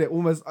literally said it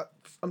almost,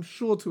 I'm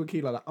sure to a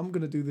key like that, I'm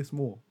going to do this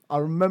more. I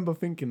remember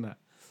thinking that.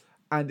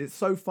 And it's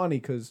so funny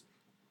because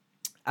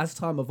as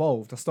time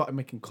evolved, I started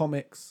making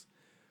comics,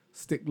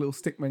 little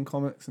stickman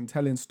comics and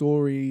telling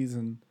stories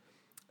and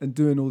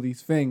doing all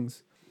these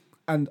things.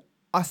 And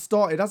I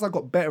started, as I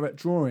got better at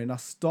drawing, I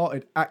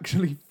started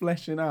actually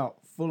fleshing out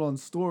full-on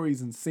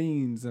stories and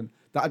scenes and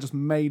that I just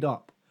made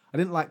up. I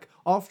didn't like,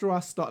 after I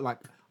started, like,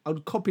 I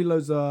would copy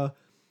loads of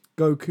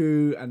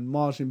Goku and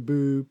Majin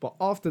Buu, but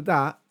after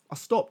that, I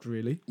stopped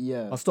really.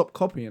 Yeah. I stopped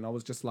copying. I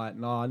was just like,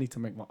 nah, I need to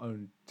make my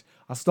own.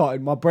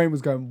 My brain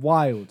was going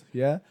wild,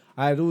 yeah?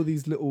 I had all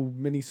these little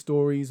mini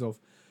stories of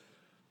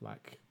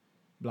like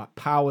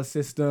power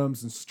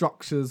systems and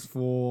structures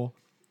for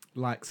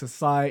like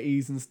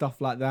societies and stuff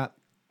like that.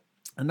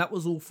 And that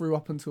was all through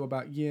up until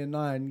about year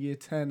 9, year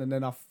 10. And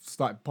then I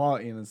started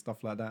partying and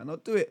stuff like that. And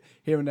I'd do it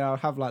here and there. I'd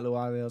have like little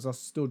ideas. I was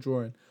still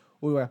drawing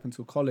all the way up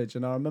until college.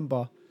 And I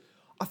remember,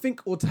 I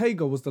think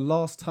Ortega was the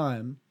last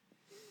time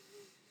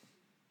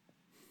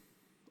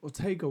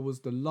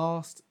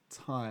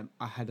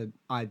I had an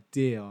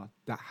idea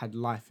that had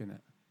life in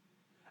it.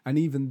 And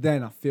even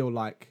then, I feel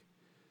like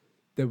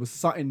there was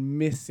something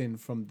missing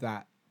from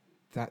that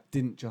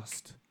didn't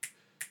just...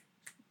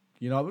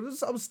 You know,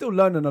 I was still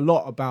learning a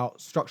lot about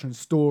structuring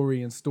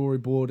story and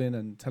storyboarding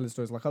and telling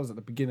stories. Like I was at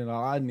the beginning,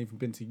 I hadn't even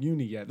been to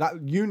uni yet.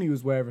 That uni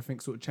was where everything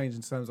sort of changed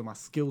in terms of my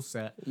skill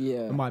set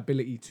and my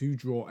ability to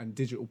draw and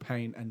digital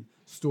paint and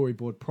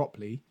storyboard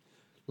properly,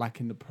 like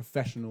in the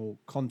professional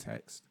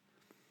context.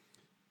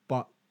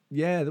 But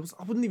yeah,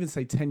 I wouldn't even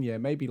say 10 year,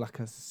 maybe like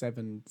a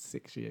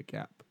 6 year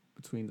gap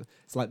between.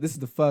 It's like, this is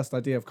the first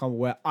idea I've come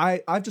where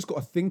I've just got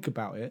to think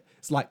about it.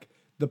 It's like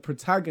the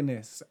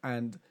protagonists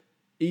and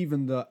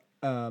even the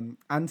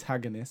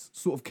antagonists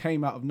sort of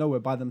came out of nowhere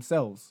by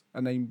themselves,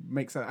 and they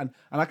make sense, and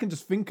I can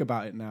just think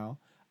about it now,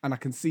 and I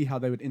can see how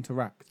they would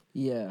interact.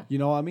 Yeah. You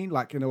know what I mean?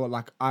 Like, you know what?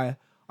 Like I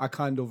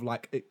kind of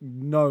like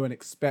know and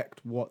expect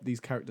what these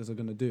characters are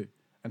gonna do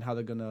and how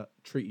they're gonna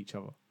treat each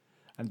other,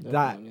 and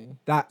Definitely.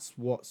 that's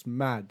what's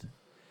mad,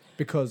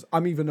 because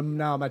I'm even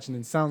now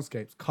imagining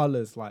soundscapes,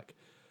 colors, like,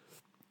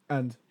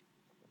 and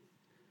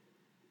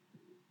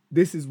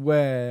this is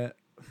where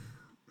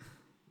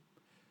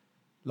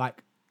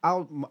like.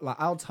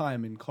 Our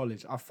time in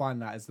college, I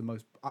find that as the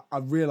most... I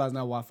realize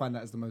now why I find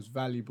that as the most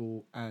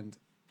valuable and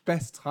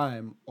best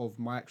time of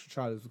my extra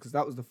childhood, because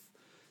that was the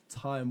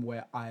time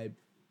where I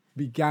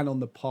began on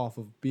the path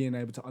of being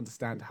able to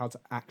understand how to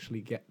actually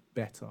get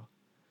better.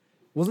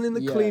 It wasn't in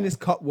the cleanest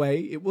cut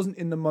way. It wasn't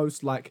in the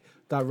most like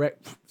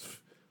direct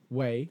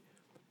way,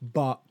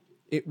 but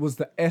it was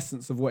the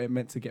essence of what it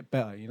meant to get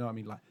better. You know what I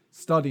mean? Like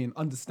studying,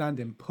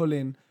 understanding,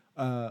 pulling...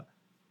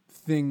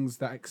 things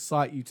that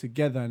excite you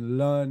together and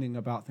learning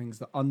about things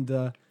that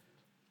under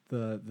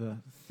the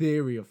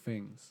theory of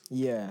things.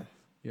 Yeah.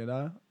 You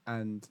know?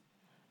 And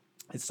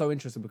it's so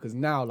interesting because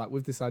now, like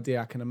with this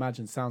idea, I can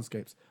imagine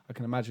soundscapes, I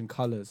can imagine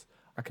colours,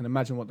 I can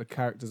imagine what the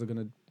characters are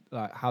gonna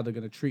like, how they're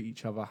gonna treat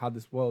each other, how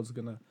this world's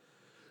gonna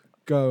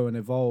go and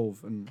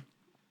evolve, and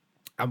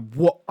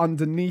what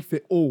underneath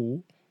it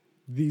all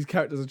these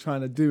characters are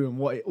trying to do and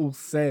what it all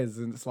says.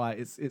 And it's like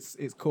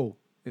it's cool.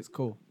 It's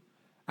cool.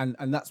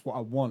 And that's what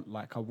I want.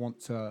 Like, I want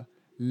to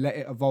let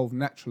it evolve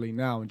naturally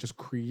now and just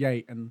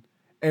create, and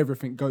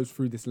everything goes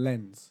through this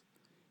lens.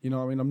 You know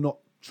what I mean? I'm not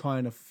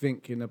trying to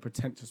think in a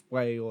pretentious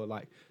way or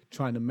like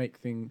trying to make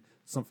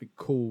something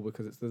cool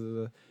because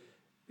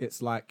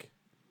it's like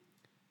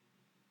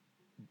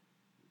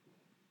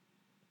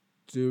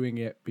doing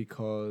it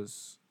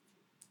because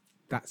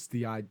that's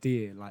the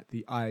idea. Like,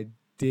 the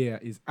idea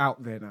is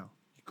out there now.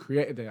 You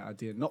created the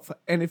idea, not for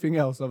anything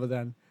else other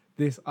than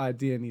this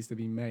idea needs to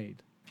be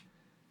made.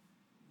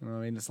 You know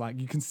what I mean? It's like,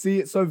 you can see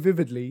it so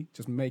vividly,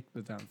 just make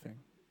the damn thing.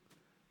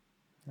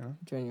 Yeah?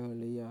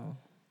 Genuinely, yeah.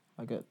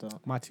 I get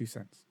that. My 2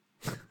 cents.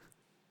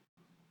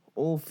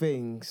 All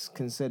things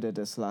considered,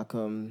 it's like,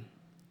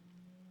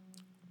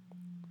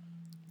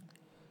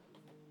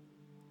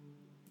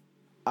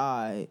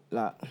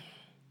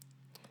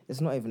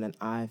 it's not even an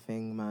I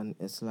thing, man.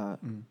 It's like,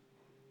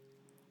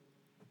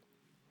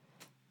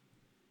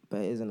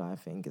 but it is an I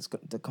thing. It's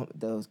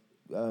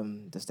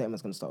the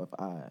statement's gonna start with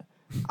I.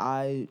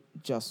 I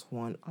just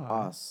want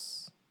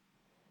us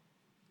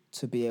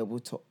to be able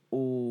to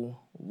all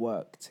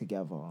work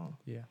together.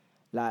 Yeah.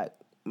 Like,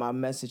 my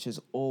message has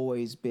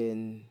always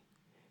been,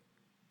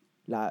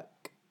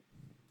 like,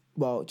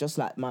 well, just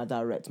like my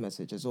direct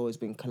message has always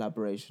been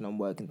collaboration and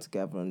working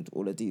together and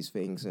all of these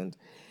things. And,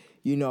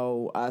 you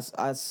know, as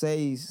I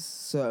say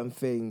certain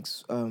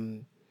things,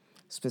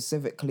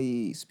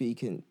 specifically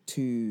speaking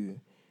to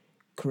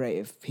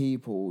creative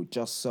people,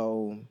 just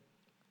so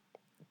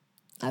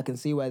I can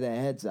see where their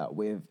head's at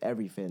with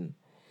everything.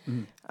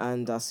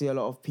 And I see a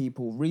lot of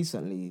people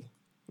recently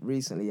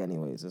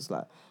anyways, it's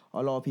like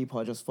a lot of people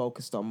are just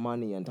focused on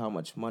money and how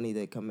much money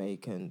they can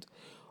make, and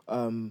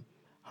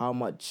how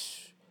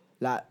much,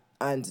 like,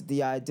 and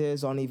the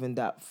ideas aren't even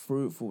that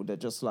fruitful. They're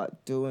just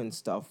like doing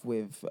stuff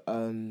with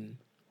the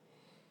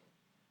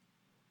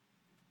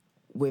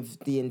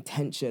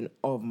intention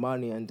of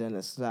money, and then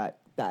it's like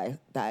that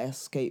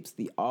escapes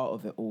the art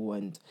of it all.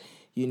 And,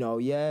 you know,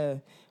 yeah,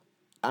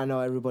 I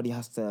know everybody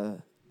has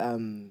to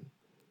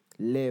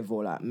live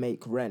or like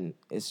make rent.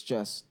 It's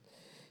just,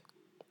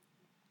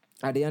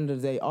 at the end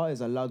of the day, art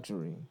is a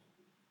luxury.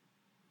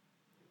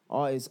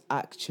 Art is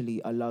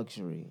actually a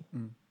luxury.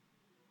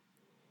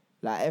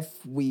 Like,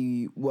 if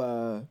we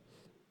were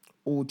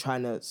all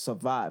trying to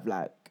survive,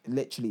 like,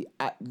 literally,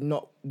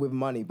 not with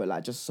money, but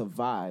like just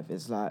survive,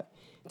 it's like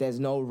there's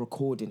no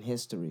recording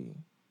history.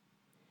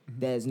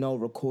 There's no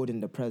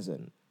recording the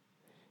present.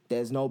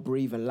 There's no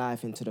breathing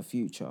life into the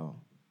future.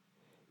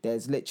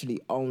 There's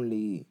literally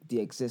only the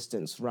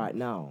existence right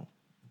now.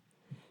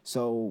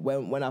 So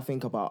when I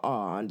think about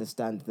art, I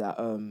understand that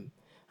I'm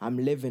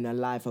living a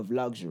life of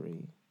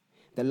luxury.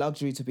 the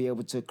luxury to be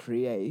able to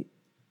create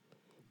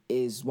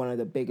is one of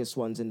the biggest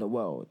ones in the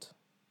world.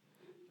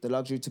 The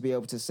luxury to be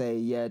able to say,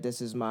 yeah,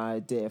 this is my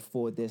idea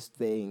for this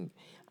thing.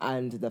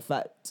 And the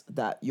fact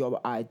that your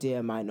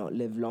idea might not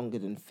live longer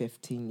than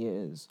 15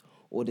 years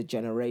or the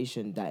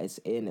generation that it's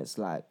in, it's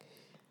like,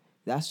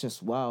 that's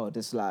just wild.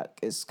 It's like,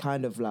 it's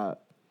kind of like,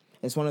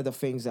 it's one of the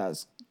things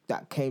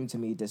that came to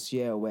me this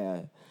year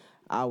where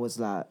I was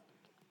like,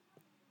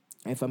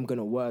 if I'm going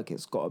to work,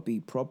 it's got to be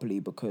properly,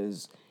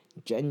 because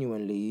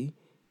genuinely,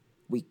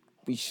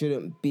 we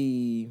shouldn't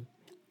be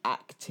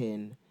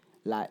acting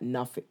like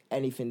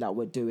anything that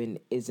we're doing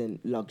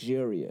isn't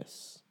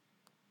luxurious.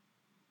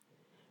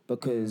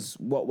 Because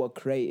what we're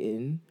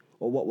creating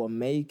or what we're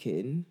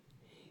making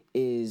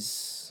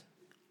is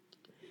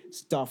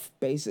stuff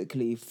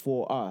basically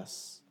for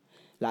us.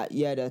 Like,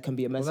 yeah, there can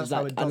be a message. Well, that's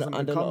how like, it doesn't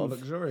and a become lot of,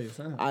 luxurious,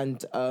 isn't it?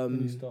 and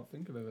When you start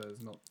thinking of it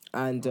as not.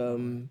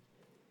 and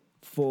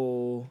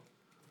for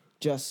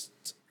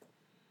just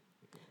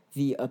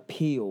the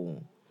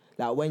appeal.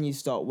 Like, when you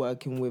start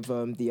working with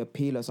the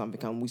appeal or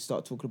something, and we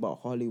start talking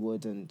about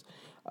Hollywood and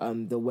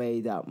the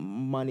way that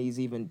money is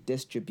even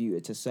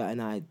distributed to certain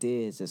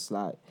ideas, it's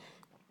like,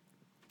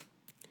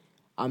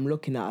 I'm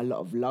looking at a lot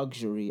of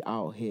luxury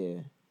out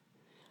here.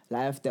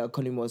 Like, if the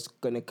economy was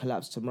going to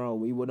collapse tomorrow,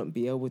 we wouldn't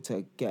be able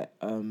to get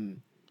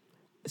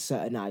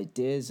certain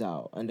ideas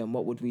out. And then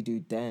what would we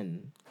do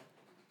then?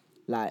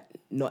 Like,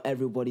 not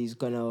everybody's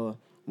going to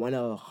want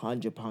a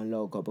 £100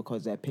 logo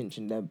because they're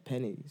pinching their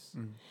pennies.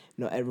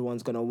 Not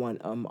everyone's going to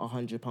want a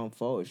 £100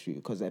 photo shoot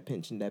because they're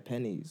pinching their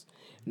pennies.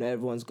 Not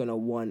everyone's going to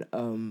want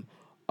a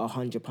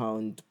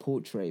 £100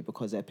 portrait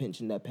because they're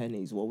pinching their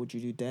pennies. What would you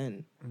do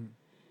then?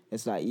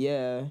 It's like,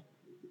 yeah,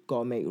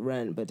 gotta make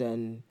rent, but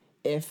then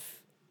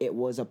if it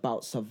was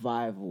about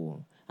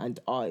survival and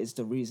art is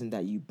the reason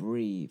that you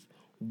breathe,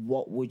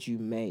 what would you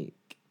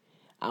make?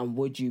 And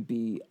would you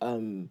be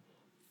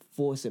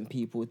forcing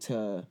people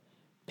to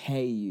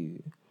pay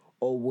you?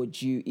 Or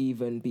would you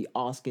even be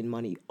asking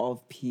money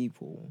of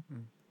people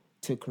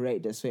to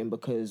create this thing?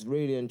 Because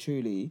really and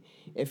truly,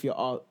 if your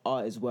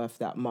art is worth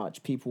that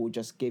much, people will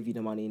just give you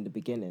the money in the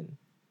beginning.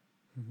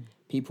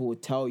 People will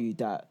tell you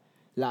that,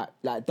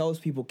 like those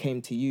people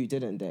came to you,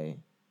 didn't they?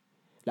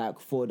 Like,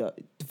 for the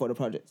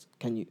project,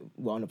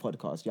 we're on a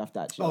podcast, you have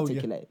to actually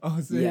articulate. Yeah.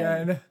 Oh, so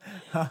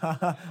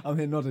yeah. I'm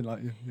here nodding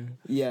like you.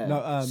 Yeah.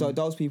 No, so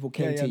those people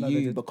came to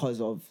you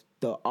because of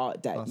the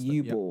art that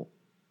you bought.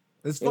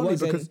 It's funny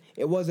because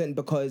it wasn't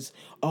because,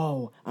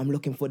 oh, I'm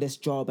looking for this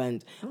job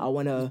and I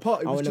wanna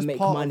make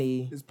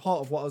money. It's part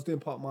of what I was doing,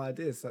 part of my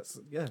ideas.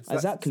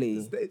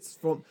 Exactly. It's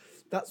from.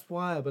 That's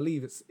why I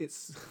believe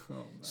it's. Oh,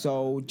 man.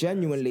 So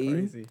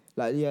genuinely,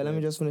 like, yeah, let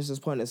me just finish this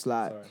point. It's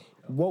like, Sorry.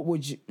 what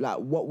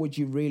would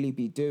you really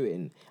be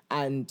doing?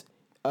 And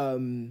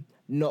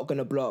not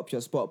gonna blow up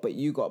your spot, but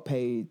you got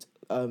paid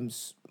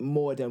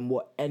more than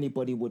what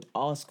anybody would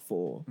ask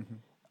for.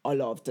 A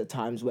lot of the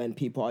times when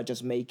people are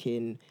just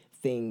making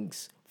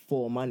things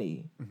for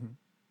money.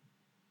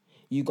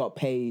 You got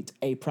paid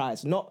a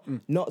price. Not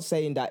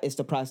saying that it's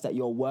the price that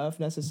you're worth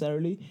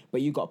necessarily,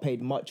 but you got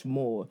paid much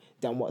more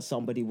than what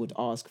somebody would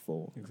ask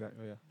for.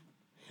 Exactly,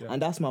 yeah.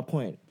 And that's my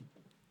point.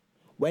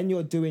 When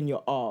you're doing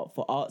your art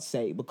for art's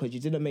sake, because you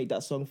didn't make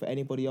that song for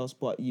anybody else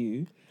but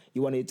you,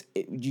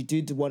 you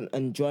did want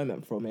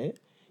enjoyment from it.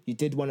 You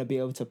did want to be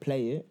able to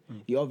play it.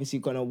 You're obviously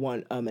going to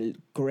want a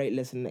great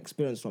listening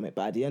experience from it.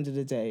 But at the end of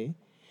the day,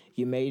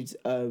 you made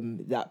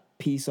that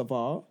piece of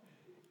art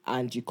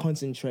and you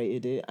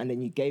concentrated it and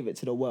then you gave it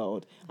to the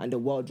world and the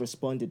world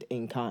responded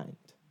in kind.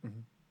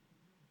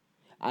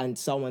 And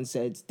someone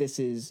said, this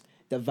is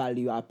the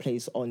value I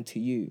place onto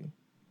you.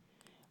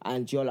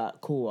 And you're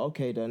like, cool,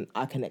 okay, then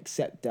I can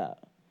accept that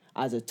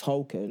as a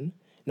token.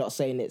 Not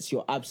saying it's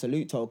your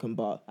absolute token,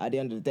 but at the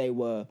end of the day,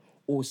 we're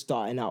all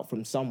starting out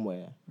from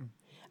somewhere.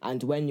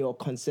 And when you're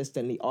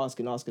consistently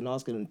asking,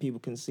 and people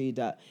can see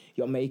that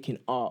you're making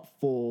art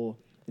for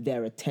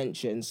their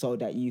attention so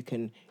that you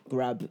can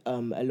grab a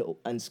little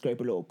and scrape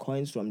a little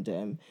coins from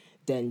them,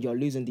 then you're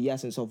losing the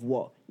essence of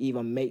what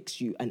even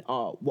makes you an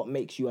art, what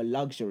makes you a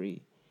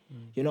luxury.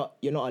 You're not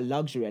a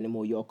luxury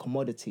anymore, you're a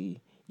commodity.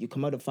 You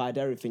commodified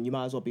everything. You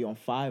might as well be on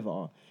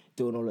Fiverr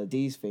doing all of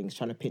these things,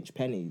 trying to pinch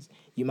pennies.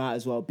 You might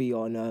as well be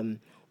on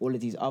all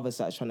of these other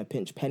sites trying to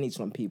pinch pennies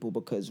from people,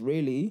 because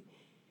really,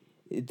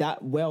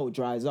 that well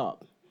dries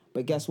up.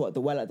 But guess what?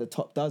 The well at the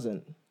top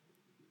doesn't.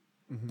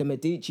 The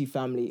Medici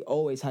family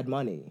always had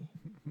money.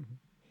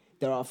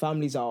 There are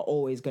families that are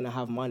always going to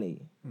have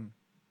money.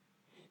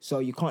 So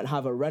you can't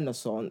have a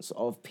renaissance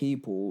of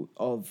people,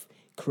 of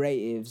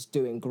creatives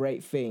doing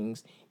great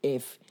things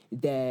if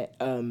they're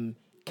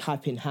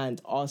cap in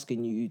hand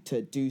asking you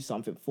to do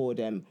something for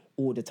them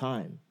all the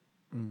time.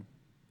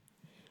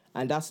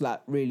 And that's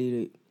like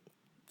really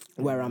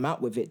where I'm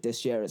at with it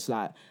this year. It's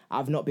like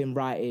I've not been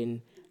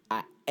writing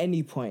at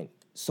any point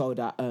so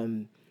that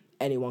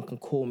anyone can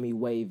call me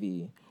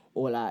wavy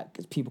or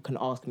like people can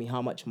ask me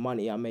how much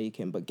money I'm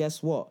making. But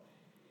guess what?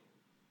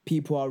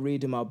 People are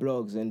reading my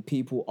blogs and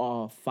people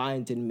are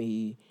finding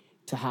me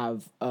to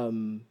have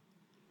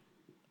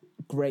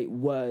great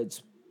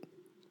words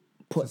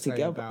put To say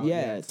together.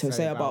 about- To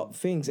say about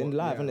things in what-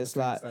 life, yeah, and the it's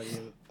things like, that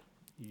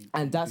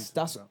and you that's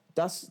do talk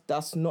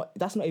about.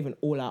 that's not even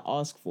all I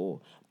ask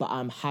for, but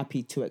I'm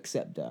happy to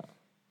accept that.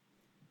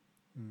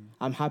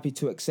 I'm happy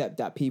to accept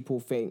that people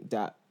think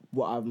that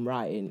what I'm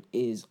writing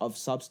is of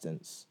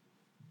substance.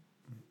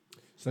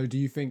 So do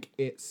you think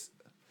it's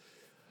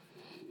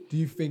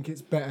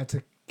better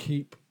to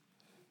keep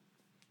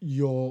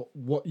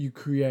what you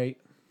create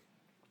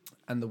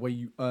and the way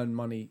you earn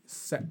money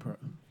separate?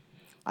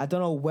 I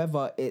don't know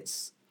whether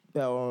it's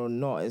better or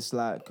not. It's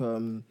like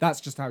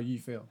That's just how you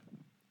feel.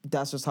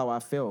 that's just how I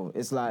feel.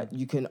 It's like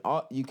you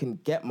can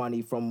get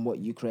money from what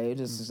you create.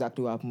 That's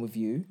exactly what happened with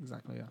you.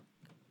 Exactly, yeah.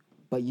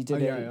 But you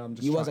didn't. I'm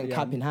just You try- wasn't yeah,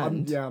 cap in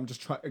hand. I'm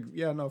just trying.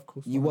 Yeah, no, of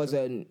course. You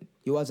 100.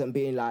 wasn't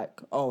being like,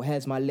 oh,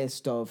 here's my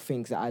list of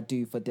things that I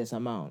do for this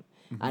amount,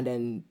 and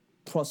then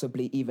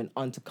possibly even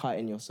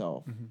undercutting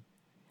yourself,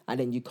 and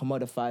then you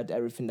commodified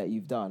everything that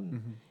you've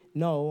done.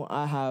 No,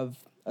 I have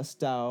a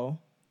style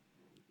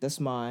that's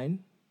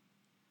mine,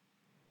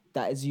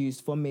 that is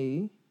used for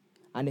me,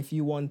 and if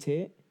you want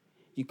it,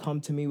 you come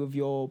to me with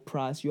your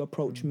price, you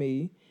approach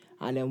me,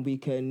 and then we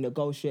can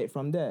negotiate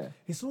from there.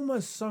 It's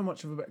almost so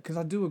much of a because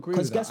I do agree.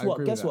 Because with that. I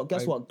agree with that.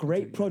 guess what? I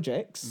Great do, yeah.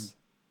 projects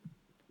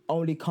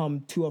only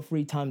come 2 or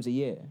 3 times a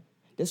year.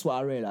 This is what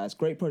I realized.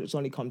 Great projects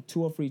only come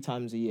 2 or 3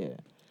 times a year,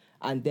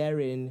 and they're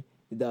in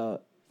the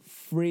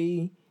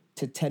 £3,000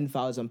 to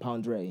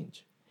 £10,000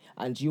 range.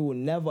 And you will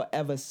never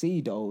ever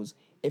see those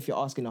if you're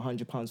asking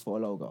 £100 for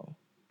a logo.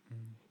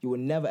 You will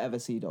never ever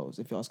see those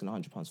if you're asking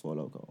 £100 for a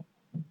logo.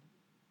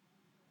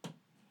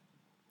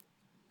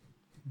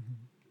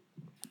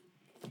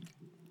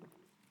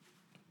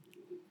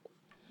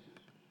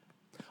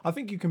 I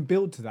think you can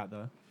build to that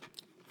though.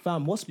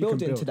 Fam, what's You can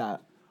building to build.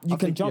 that? You I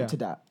can think, jump yeah. to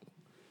that.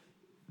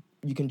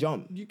 You can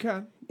jump. You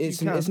can.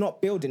 It's you can. it's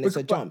not building. It's a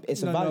But- jump.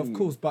 It's a no, value. No, of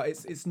course, but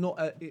it's not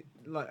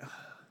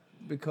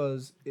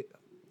because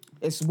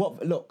It's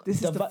what look. this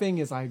is the va- thing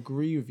is I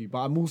agree with you, but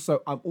I'm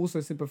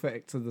also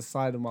sympathetic to the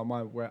side of my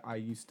mind where I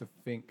used to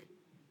think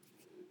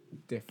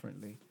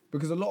differently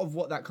because a lot of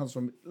what that comes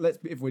from.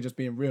 If we're just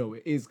being real,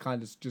 it is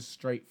kind of just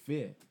straight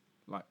fear.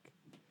 Like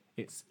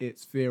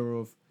it's fear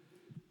of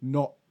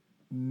not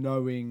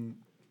knowing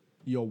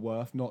your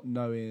worth, not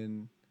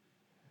knowing.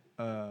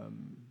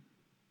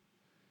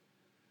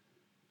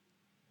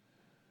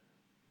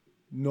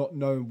 Not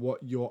knowing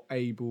what you're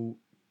able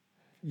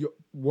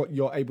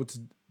to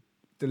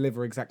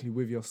deliver exactly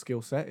with your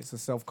skill set. It's a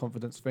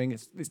self-confidence thing.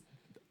 It's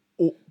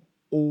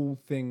all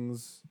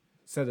things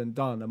said and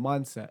done, a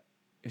mindset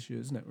issue,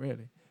 isn't it,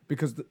 really?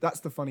 Because that's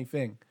the funny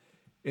thing.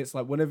 It's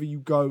like whenever you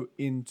go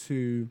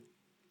into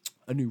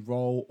a new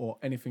role or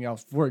anything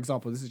else, for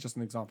example, this is just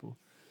an example,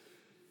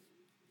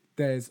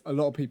 there's a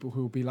lot of people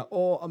who will be like,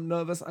 oh, I'm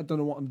nervous, I don't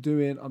know what I'm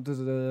doing,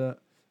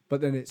 but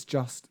then it's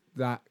just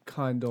that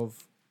kind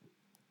of,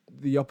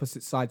 the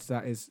opposite side to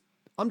that is,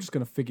 I'm just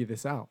going to figure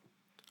this out.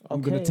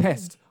 I'm going to Okay.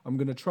 test. I'm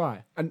going to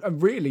try. And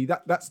really,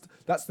 that's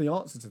the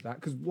answer to that.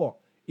 Because what?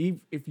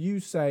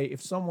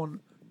 If someone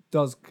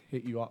does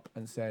hit you up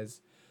and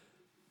says,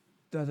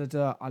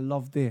 I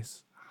love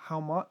this. How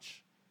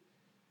much?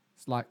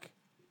 It's like,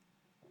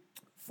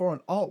 for an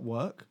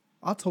artwork,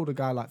 I told a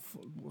guy like,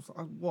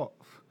 what?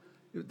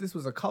 This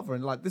was a cover,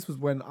 and like this was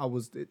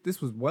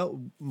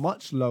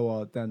much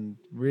lower than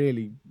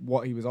really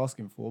what he was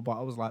asking for, but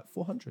I was like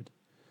 400.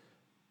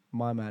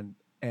 My man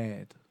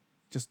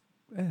just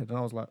aired, and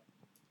I was like,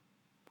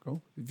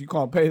 cool. If you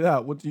can't pay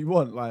that, what do you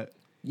want? Like,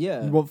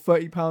 Yeah. you want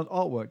 £30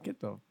 artwork? Get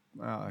the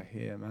out of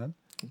here, man.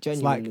 Genuinely.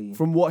 It's like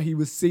from what he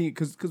was seeing,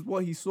 because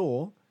what he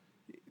saw,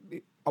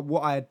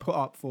 what I had put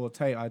up for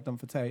Tate, I had done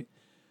for Tate,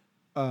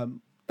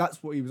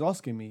 that's what he was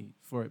asking me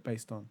for it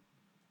based on.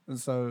 And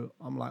so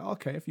I'm like,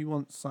 okay, if you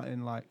want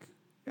something like,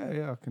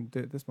 yeah, I can do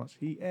it this much.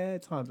 He air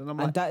times, and I'm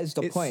like, And that is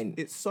the point.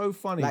 It's so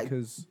funny Like,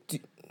 because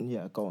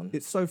Yeah, go on.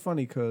 it's so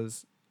funny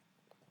because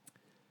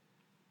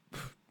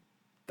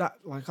that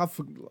like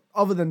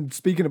other than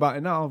speaking about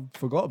it now, I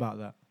forgot about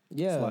that.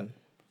 Yeah.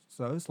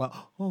 It's like,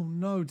 oh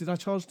no, did I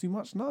charge too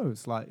much? No,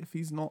 it's like if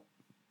he's not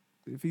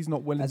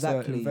willing to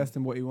Exactly. invest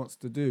in what he wants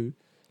to do,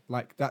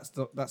 like that's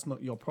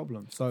not your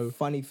problem. So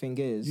Funny thing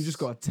is, you just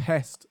got to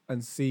test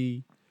and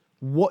see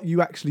what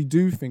you actually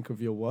do think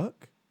of your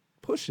work.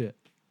 Push it,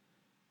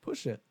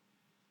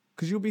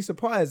 because you'll be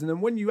surprised. And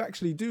then when you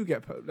actually do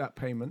get that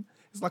payment,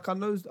 it's like I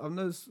know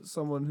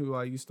someone who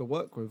I used to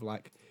work with.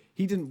 Like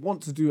he didn't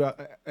want to do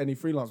any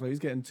freelance work. He's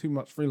getting too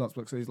much freelance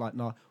work, so he's like,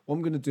 nah. What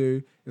I'm gonna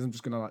do is I'm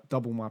just gonna like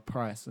double my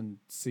price and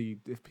see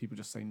if people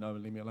just say no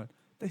and leave me alone.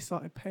 They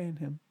started paying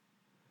him.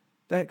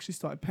 They actually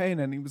started paying,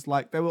 and he was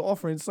like, they were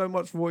offering so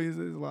much for what he was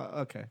like,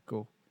 okay,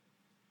 cool.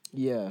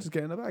 yeah, Just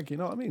get in the bag, you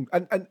know what I mean?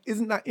 And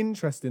isn't that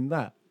interesting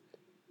that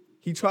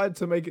he tried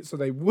to make it so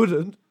they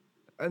wouldn't,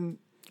 and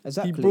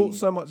exactly. he brought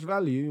so much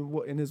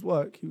value in his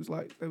work. He was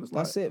like,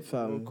 That's it,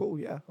 fam. oh, cool,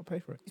 yeah, I'll pay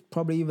for it.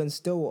 Probably even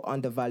still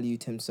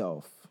undervalued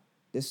himself.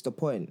 This is the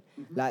point.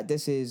 Like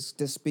this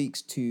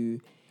speaks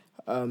to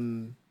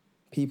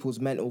people's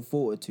mental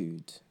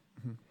fortitude.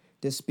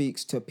 this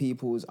speaks to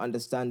people's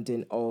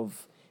understanding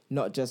of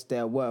not just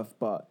their worth,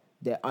 but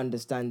their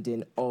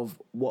understanding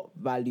of what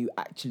value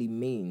actually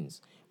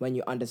means. When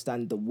you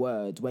understand the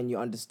word, when you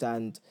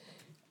understand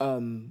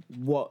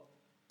what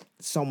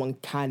someone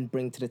can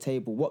bring to the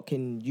table, what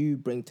can you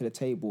bring to the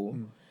table,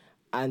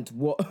 and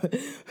what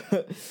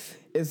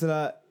it's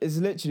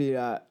literally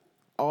like,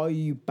 are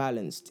you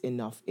balanced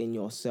enough in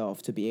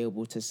yourself to be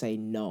able to say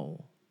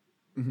no?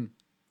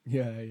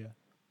 Yeah.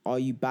 Are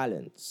you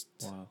balanced?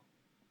 Wow.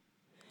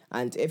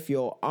 And if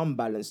you're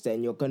unbalanced,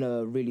 then you're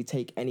gonna really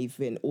take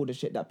anything, all the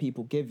shit that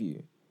people give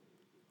you.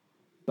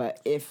 But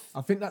if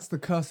I think that's the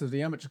curse of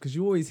the amateur, because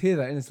you always hear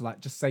that, and it's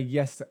like, just say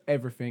yes to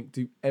everything,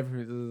 do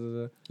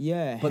everything.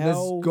 yeah, But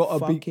hell there's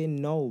gotta be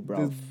fucking no,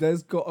 bro.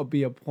 there's got to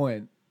be a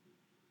point.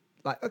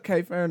 Like,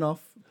 okay, fair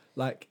enough.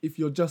 Like, if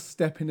you're just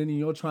stepping in and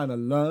you're trying to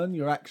learn,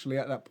 you're actually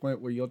at that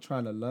point where you're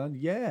trying to learn.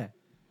 Yeah,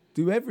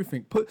 do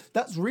everything.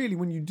 That's really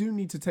when you do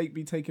need to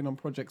be taking on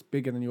projects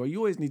bigger than you are. You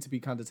always need to be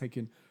kind of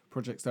taking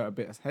projects that are a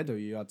bit ahead of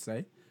you, I'd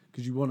say,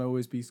 because you want to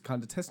always be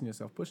kind of testing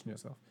yourself, pushing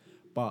yourself.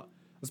 But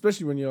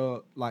especially when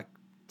you're like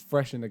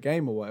fresh in the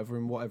game or whatever,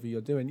 and whatever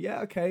you're doing,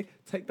 yeah, okay,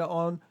 take that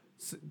on,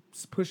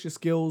 push your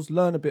skills,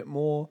 learn a bit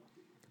more.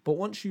 But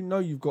once you know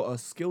you've got a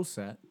skill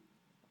set,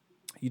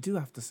 you do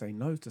have to say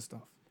no to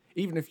stuff,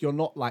 even if you're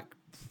not like,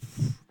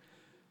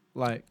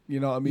 you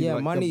know what I mean? Yeah,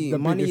 like money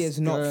biggest is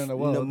not guy in the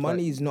world,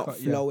 money is not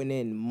yeah. flowing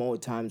in more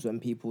times when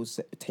people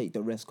take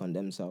the risk on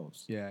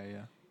themselves. Yeah.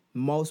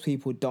 Most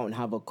people don't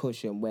have a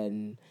cushion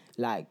when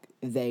like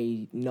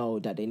they know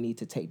that they need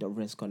to take the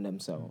risk on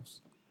themselves.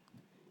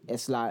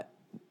 It's like,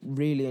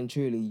 really and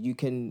truly, you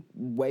can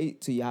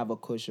wait till you have a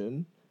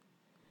cushion.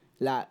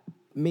 Like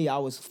me, I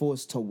was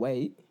forced to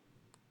wait.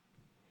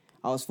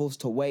 I was forced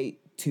to wait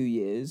 2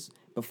 years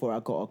before I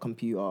got a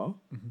computer.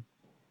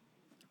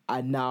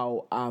 And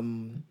now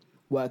I'm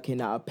working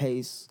at a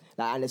pace,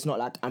 like, and it's not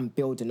like I'm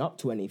building up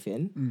to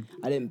anything.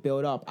 I didn't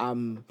build up.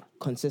 I'm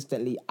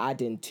consistently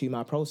adding to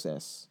my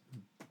process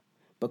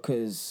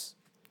because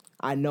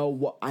I know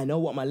what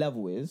my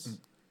level is,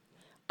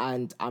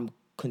 and I'm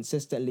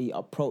consistently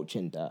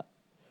approaching that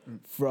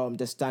from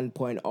the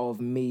standpoint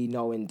of me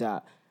knowing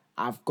that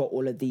I've got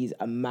all of these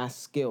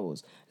amassed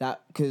skills. Like,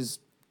 because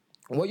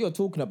what you're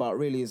talking about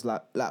really is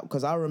like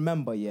because I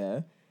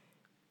remember,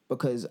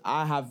 because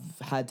I have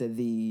had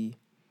the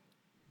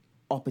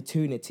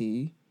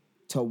opportunity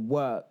to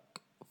work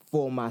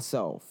for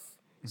myself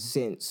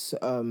since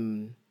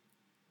I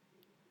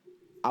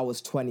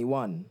was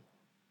 21.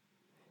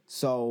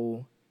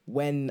 So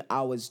when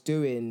I was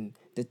doing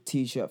the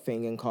T-shirt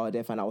thing in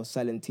Cardiff and I was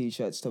selling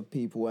T-shirts to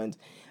people, and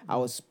I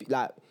was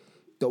like,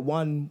 the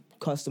one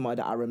customer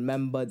that I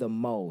remember the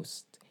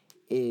most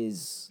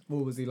is...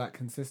 Well, was he like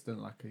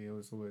consistent, like he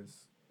was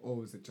always, or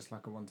was it just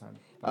like a one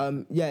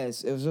time?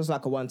 Yes, it was just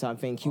like a one-time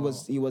thing. He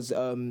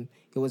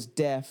was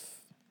deaf,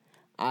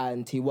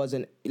 and he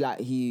wasn't like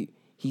he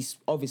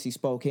obviously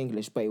spoke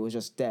English, but he was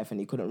just deaf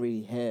and he couldn't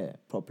really hear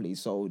properly.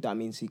 So that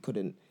means he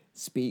couldn't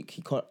speak.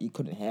 He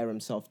couldn't hear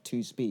himself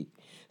to speak.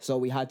 So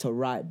we had to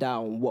write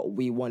down what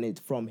we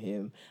wanted from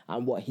him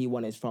and what he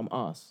wanted from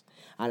us.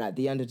 And at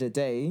the end of the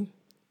day,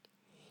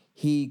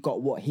 he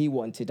got what he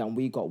wanted and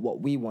we got what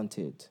we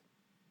wanted.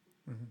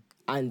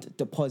 And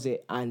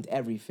deposit and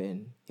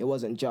everything. It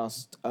wasn't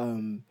just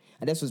and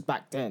this was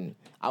back then.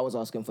 I was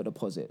asking for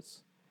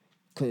deposits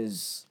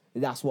because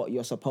that's what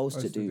you're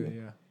supposed to do.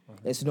 Yeah.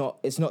 It's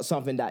not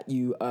something that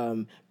you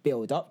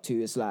build up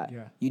to. It's like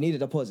you need a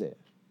deposit,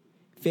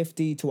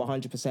 50 to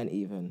 100%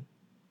 even.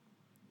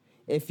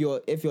 If you're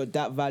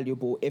that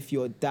valuable, if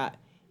you're that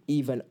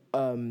even,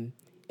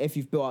 if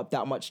you've built up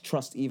that much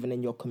trust even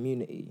in your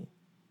community,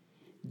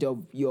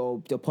 your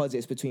deposit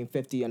is between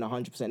 50 and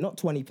 100%, not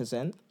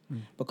 20%,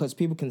 because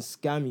people can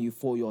scam you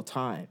for your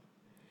time.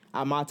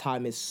 And my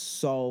time is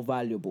so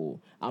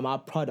valuable, and my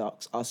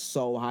products are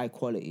so high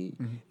quality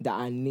that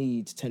I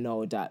need to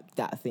know that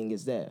that thing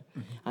is there.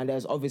 And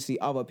there's obviously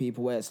other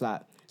people where it's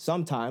like,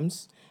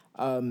 sometimes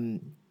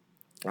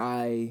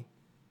I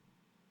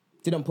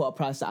didn't put a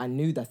price that I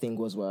knew the thing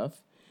was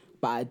worth,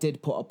 but I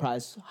did put a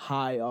price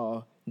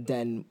higher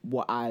than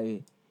what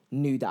I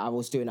knew that I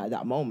was doing at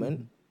that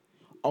moment,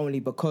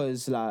 only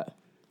because, like,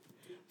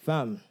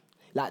 fam,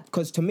 like,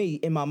 because to me,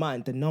 in my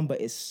mind, the number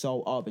is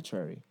so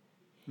arbitrary.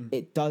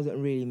 It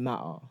doesn't really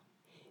matter.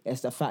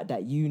 It's the fact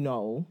that you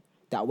know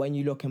that when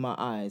you look in my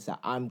eyes, that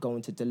I'm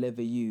going to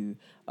deliver you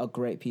a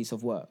great piece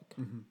of work.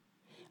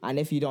 And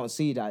if you don't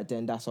see that,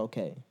 then that's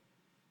okay.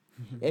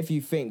 If you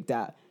think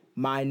that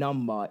my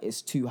number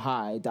is too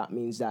high, that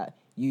means that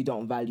you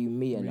don't value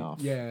me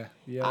enough. Yeah.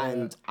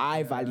 And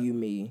I value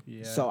me,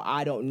 so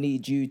I don't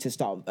need you to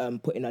start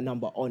putting a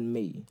number on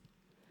me.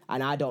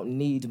 And I don't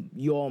need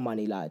your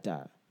money like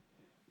that.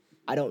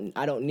 I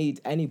don't need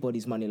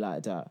anybody's money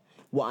like that.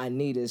 What I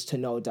need is to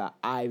know that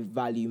I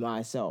value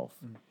myself.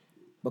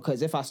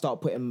 Because if I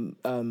start putting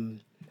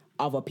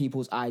other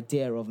people's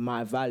idea of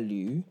my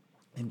value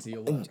into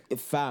your work,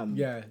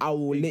 I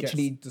will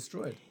literally gets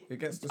destroyed. It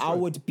gets destroyed. I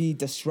would be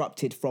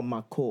disrupted from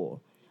my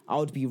core. I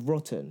would be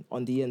rotten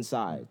on the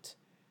inside.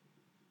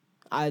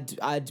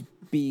 I'd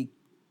be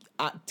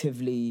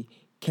actively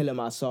killing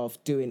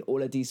myself doing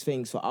all of these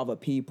things for other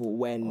people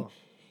when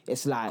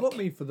it's like got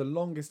me for the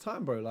longest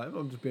time, bro. Like,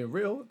 I'm just being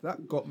real.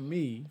 That got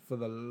me for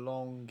the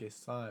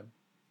longest time.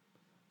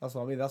 That's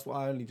what I mean. That's what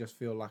I only just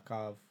feel like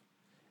I've,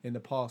 in the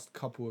past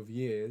couple of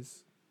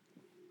years,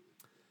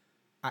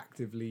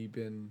 actively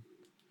been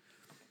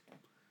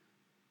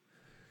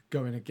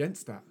going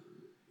against that,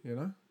 you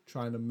know,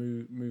 trying to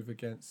move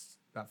against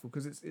that,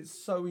 because it's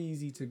so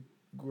easy to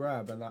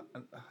grab and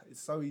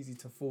it's so easy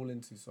to fall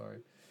into. Sorry,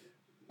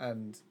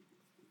 and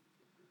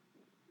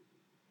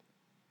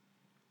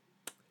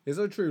it's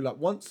so true. Like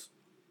once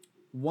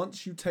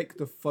you take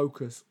the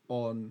focus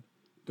on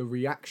the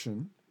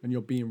reaction and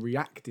you're being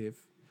reactive,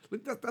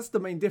 like that's the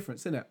main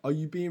difference, isn't it? Are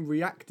you being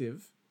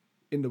reactive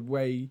in the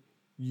way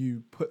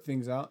you put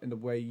things out, in the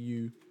way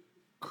you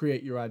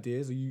create your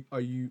ideas? Are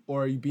you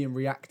being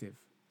reactive?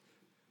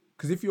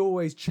 Because if you're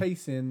always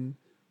chasing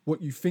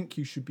what you think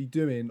you should be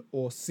doing,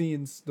 or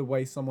seeing the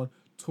way someone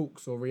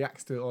talks or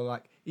reacts to it, or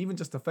like even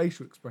just a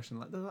facial expression,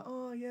 like they're like,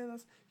 oh yeah,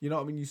 that's, you know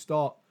what I mean? You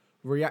start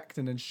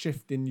reacting and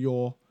shifting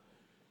your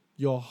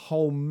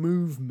whole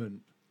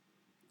movement,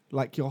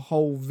 like your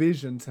whole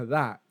vision to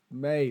that,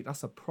 mate.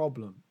 That's a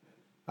problem.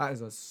 That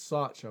is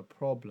such a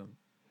problem.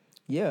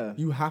 Yeah.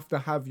 You have to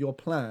have your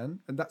plan,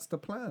 and that's the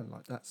plan.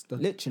 Like that's the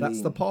Literally.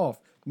 that's the path.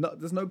 No,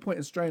 there's no point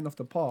in straying off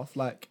the path.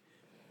 Like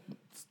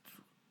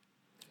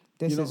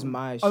this is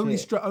my only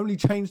shit. only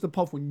change the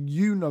path when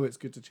you know it's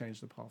good to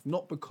change the path,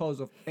 not because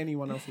of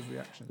anyone else's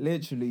reaction.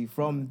 Literally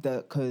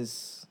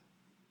because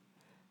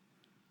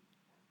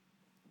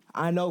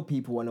I know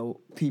people want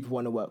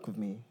to work with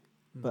me,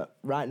 but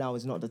right now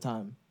is not the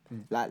time.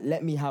 Like,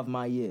 let me have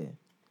my year.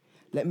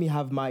 Let me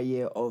have my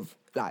year of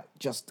like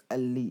just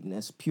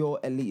eliteness, pure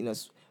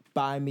eliteness.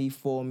 By me,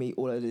 for me,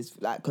 all of this.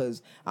 Like,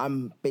 because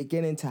I'm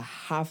beginning to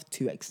have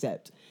to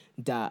accept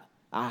that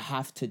I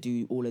have to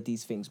do all of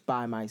these things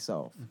by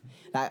myself.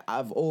 Like,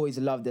 I've always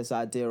loved this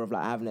idea of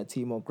like having a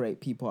team of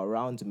great people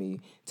around me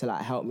to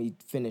like help me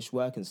finish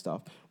work and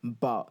stuff.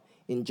 But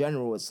in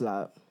general, it's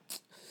like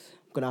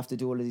I'm gonna have to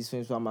do all of these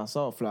things by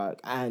myself.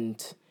 Like,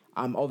 and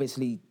I'm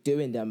obviously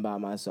doing them by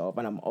myself,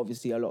 and I'm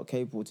obviously a lot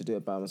capable to do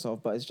it by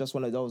myself. But it's just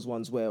one of those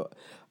ones where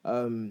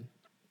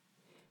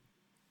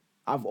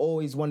I've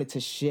always wanted to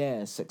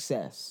share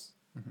success.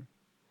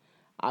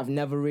 I've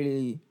never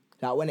really,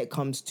 like, when it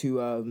comes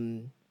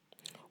to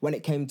when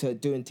it came to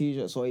doing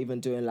t-shirts or even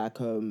doing like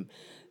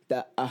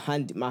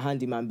my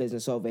handyman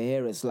business over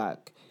here, it's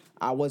like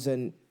I'm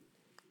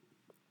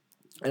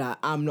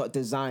not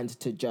designed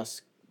to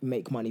just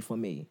make money for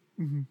me.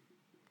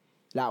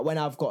 Like, when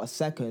I've got a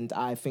second,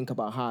 I think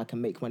about how I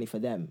can make money for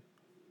them.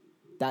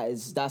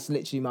 That's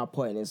literally my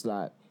point. It's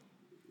like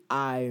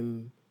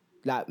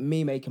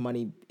me making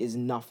money is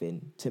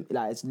nothing to,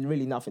 like, it's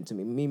really nothing to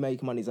me. Me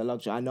making money is a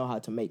luxury. I know how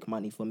to make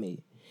money for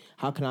me.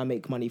 How can I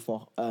make money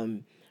for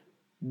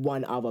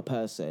one other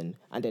person,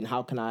 and then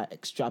how can I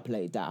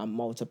extrapolate that and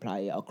multiply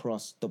it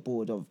across the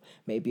board of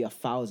maybe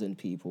 1,000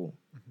 people,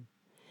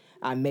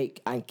 and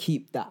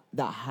keep that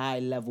high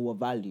level of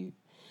value?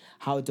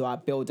 How do I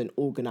build an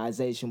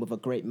organization with a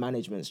great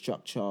management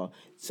structure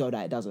so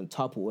that it doesn't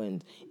topple?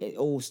 And it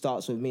all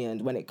starts with me.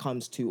 And when it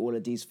comes to all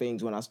of these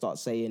things, when I start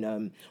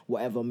saying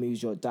whatever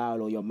moves your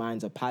dial or your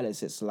mind's a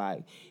palace, it's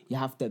like you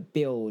have to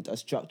build a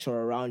structure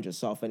around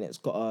yourself, and it's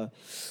got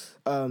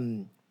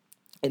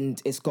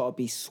to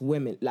be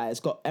swimming. Like,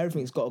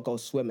 everything's got to go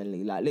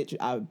swimmingly. Like,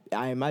 literally,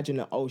 I imagine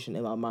an ocean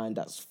in my mind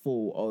that's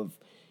full of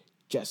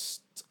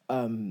just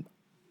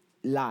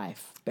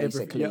life,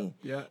 basically.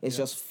 It's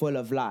just full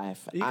of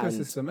life.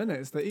 Ecosystem, innit?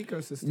 It's the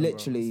ecosystem.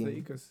 Literally. Bro.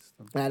 It's the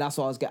ecosystem. And that's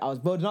what I was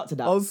building up to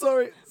that. Oh,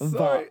 sorry.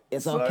 But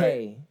it's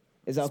okay.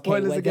 It's okay.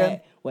 Spoilers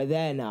again. We're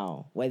there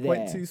now. We're there.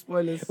 Point 2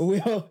 spoilers.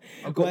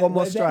 I've got one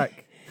more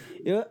strike.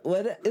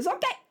 It's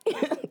okay.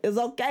 It's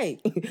okay.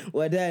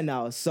 We're there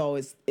now. So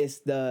it's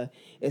the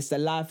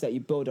life that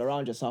you build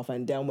around yourself,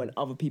 and then when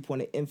other people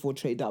want to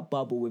infiltrate that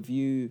bubble with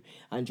you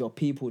and your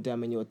people,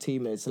 them and your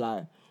team, it's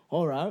like,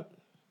 all right,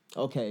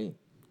 okay,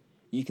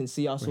 you can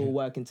see us all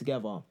working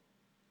together.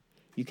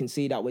 You can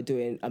see that we're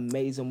doing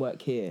amazing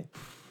work here.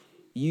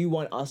 You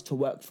want us to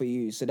work for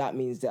you, so that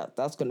means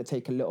that's going to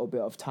take a little bit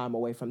of time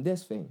away from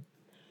this thing.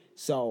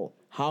 So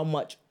how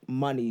much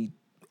money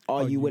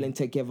are you willing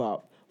to give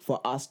up for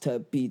us to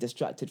be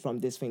distracted from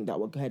this thing that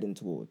we're heading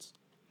towards?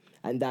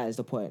 And that is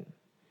the point.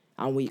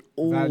 And we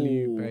all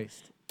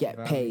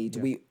get paid.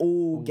 Yeah. We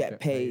all get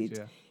paid.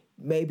 Yeah.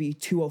 Maybe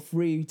 2 or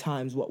 3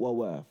 times what we're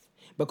worth.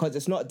 Because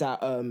it's not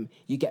that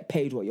you get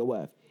paid what you're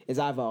worth. It's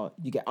either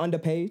you get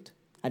underpaid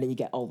and then you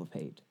get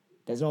overpaid.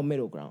 There's no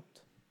middle ground.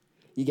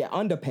 You get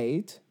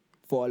underpaid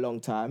for a long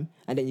time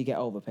and then you get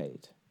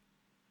overpaid.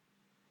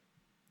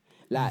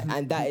 Like,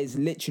 and that is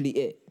literally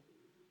it.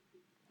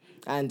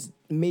 And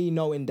me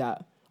knowing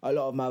that a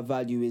lot of my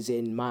value is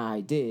in my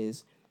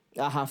ideas,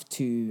 I have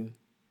to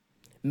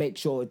make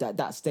sure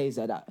that stays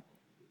there, that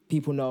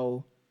people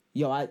know,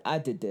 yo, I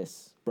did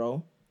this,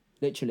 bro.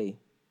 Literally.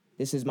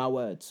 This is my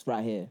words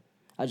right here.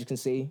 As you can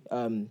see,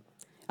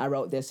 I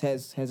wrote this.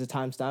 Here's a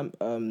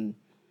timestamp.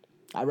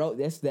 I wrote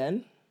this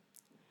then.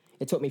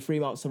 It took me 3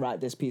 months to write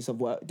this piece of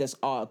work, this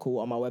article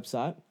on my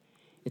website.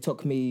 It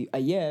took me a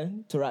year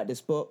to write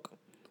this book.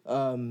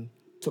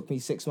 Took me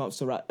 6 months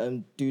to write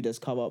do this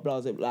cover.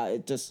 Blah, blah, blah.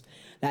 It just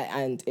like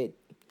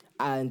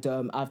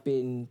I've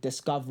been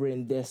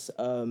discovering this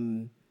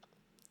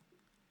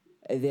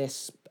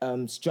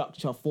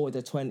structure for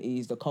the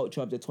 20s, the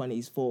culture of the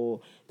 20s for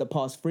the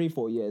past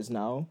 3-4 years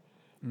now.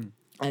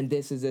 And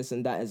this is this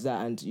and that is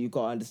that, and you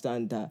got to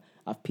understand that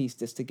I've pieced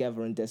this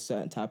together in this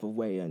certain type of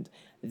way, and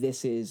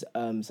this is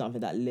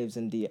something that lives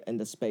in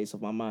the space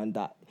of my mind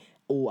that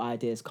all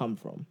ideas come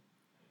from.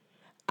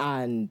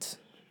 And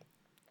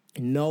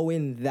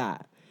knowing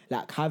that,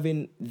 like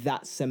having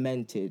that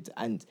cemented,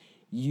 and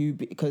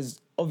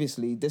because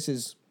obviously this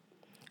is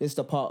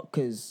the part,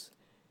 because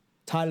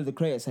Tyler the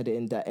Creator said it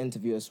in that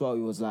interview as well.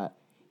 He was like,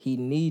 he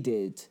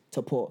needed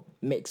to put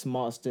mixed,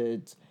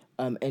 mastered,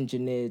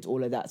 engineered,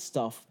 all of that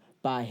stuff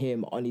by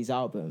him on his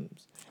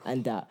albums,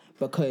 and that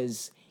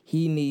because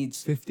he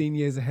needs 15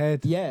 years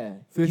ahead. Yeah,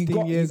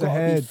 15 years you gotta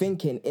ahead. be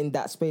thinking in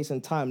that space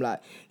and time. Like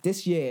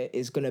this year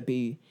is gonna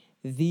be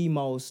the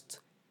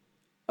most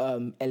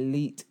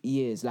elite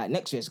years. Like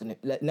next year's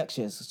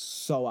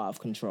so out of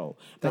control.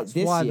 But That's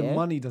this why year, the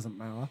money doesn't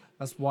matter.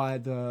 That's why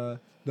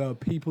the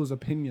people's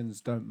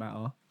opinions don't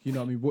matter. You know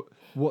what I mean?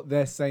 What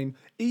they're saying,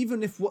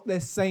 even if what they're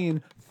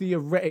saying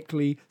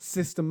theoretically,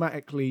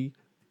 systematically,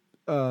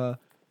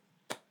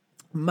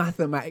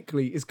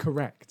 mathematically is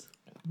correct.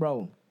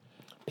 bro.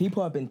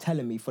 People have been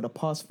telling me for the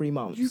past 3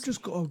 months. You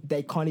just got to.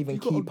 They can't even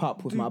keep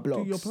up with my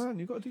blogs. Do your plan.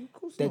 You got to do. Of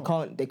course They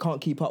not.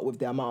 can't keep up with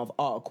the amount of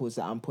articles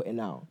that I'm putting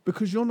out.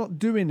 Because you're not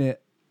doing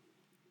it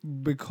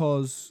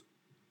because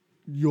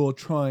you're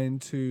trying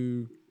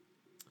to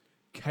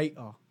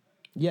cater.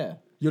 Yeah.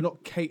 You're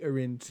not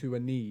catering to a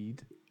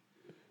need.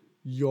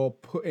 You're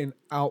putting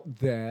out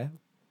there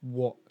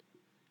what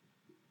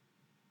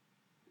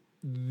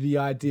the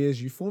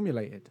ideas you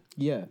formulated.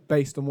 Yeah.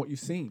 Based on what you've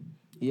seen.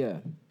 Yeah.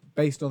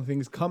 Based on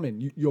things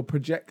coming. You're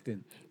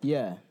projecting.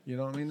 Yeah. You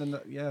know what I mean? And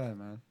yeah,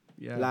 man.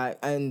 Yeah. Like,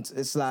 and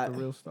it's like the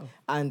real stuff.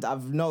 And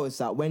I've noticed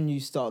that when you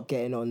start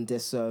getting on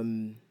this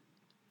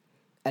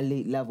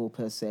elite level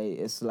per se,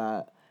 it's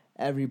like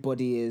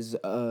everybody is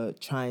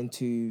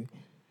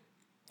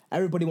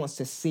everybody wants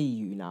to see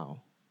you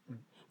now.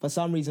 For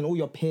some reason, all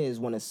your peers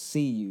want to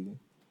see you.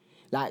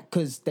 Like,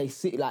 because they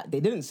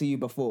didn't see you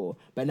before,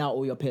 but now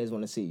all your peers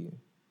want to see you.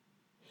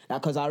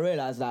 Like, because I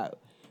realized that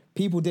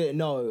people didn't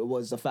know it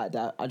was the fact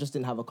that I just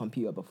didn't have a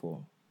computer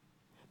before.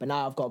 But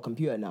now I've got a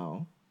computer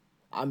now.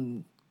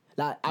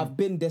 I've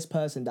been this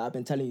person that I've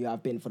been telling you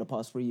I've been for the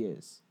past 3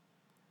 years.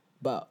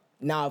 But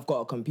now I've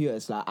got a computer,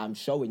 it's like I'm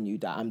showing you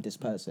that I'm this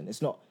person.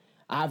 It's not,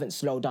 I haven't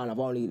slowed down.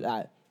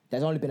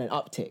 There's only been an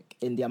uptick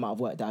in the amount of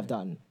work that I've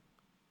done.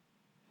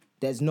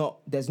 There's not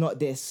this,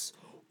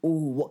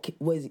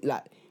 what is it,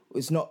 like,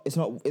 it's not, is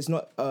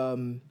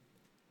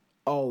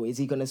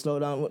he gonna slow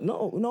down?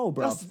 No,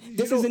 bro.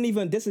 This isn't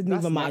even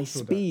my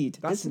speed.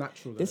 That's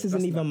natural. This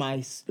isn't even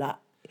my, like,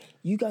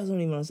 you guys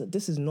don't even understand.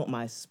 This is not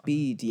my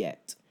speed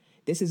yet.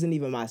 This isn't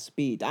even my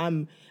speed.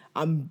 I'm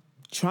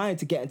trying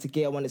to get into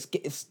gear 1.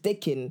 It's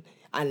sticking,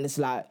 and it's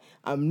like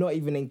I'm not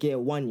even in gear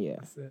 1 yet.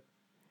 That's it.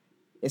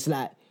 It's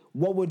like,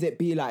 what would it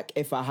be like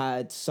if I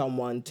had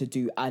someone to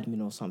do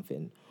admin or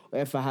something, or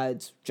if I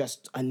had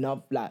just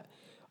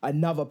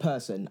another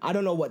person? I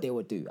don't know what they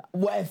would do.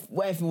 What if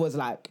it was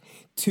like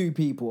 2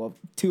 people, or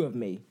 2 of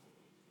me?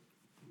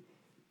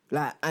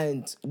 Like,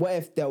 and what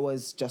if there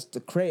was just the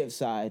creative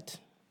side,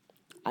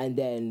 and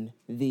then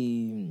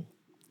the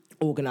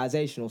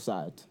organizational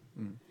side?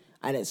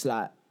 And it's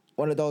like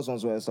one of those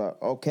ones where it's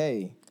like,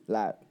 okay,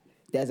 like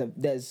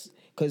there's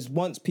because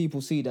once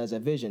people see there's a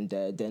vision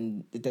there,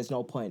 then there's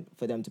no point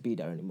for them to be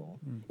there anymore.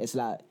 It's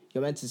like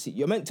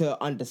you're meant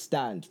to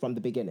understand from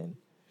the beginning.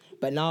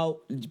 But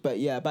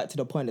back to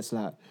the point, it's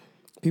like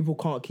people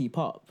can't keep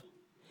up,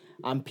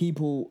 and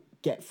people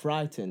get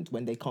frightened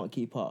when they can't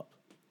keep up.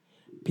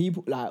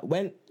 People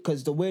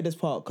because the weirdest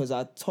part, because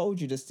I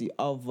told you this the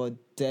other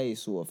day,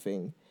 sort of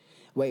thing.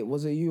 Wait,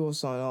 was it you or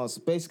someone else?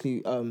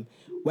 Basically,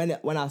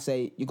 when I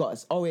say you got,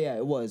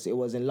 it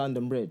was in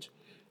London Bridge.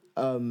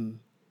 You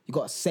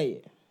got to say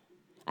it,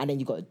 and then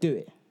you got to do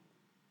it.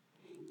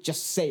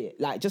 Just say it,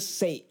 just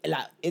say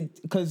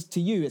it, because to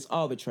you it's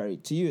arbitrary.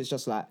 To you it's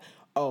just like,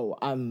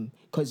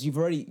 because you've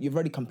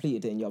already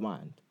completed it in your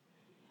mind,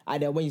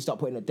 and then when you start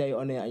putting a date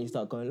on it and you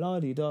start going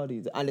la-di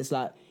da-di, and it's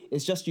like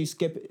it's just you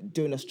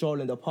doing a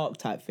stroll in the park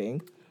type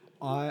thing.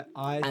 I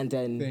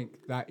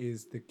think that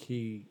is the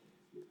key.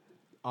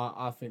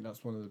 I think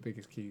that's one of the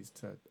biggest keys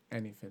to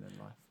anything in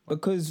life.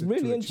 Because to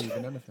really,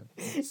 achieving anything.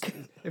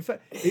 In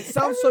fact, it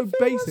sounds so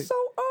basic. So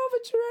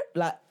arbitrary.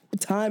 Like,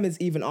 time is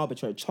even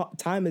arbitrary.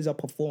 Time is a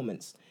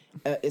performance.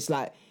 To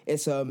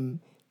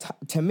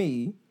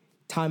me,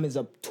 time is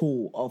a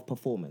tool of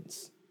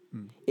performance.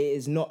 It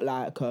is not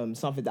like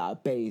something that I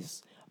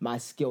base my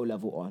skill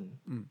level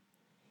on.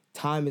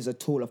 Time is a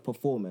tool of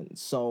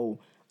performance.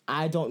 So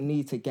I don't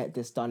need to get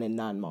this done in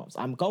 9 months.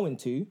 I'm going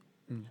to,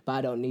 but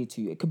I don't need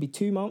to. It could be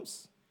 2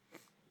 months.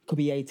 It could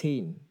be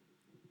 18.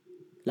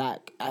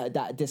 like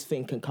that this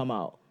thing can come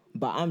out.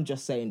 But I'm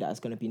just saying that it's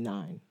gonna be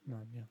 9. No,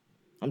 yeah.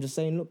 I'm just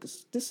saying, look,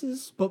 this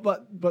is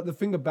But the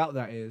thing about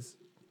that is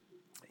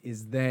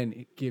then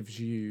it gives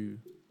you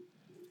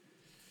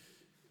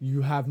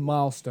have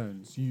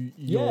milestones.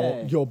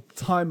 You're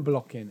time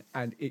blocking,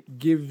 and it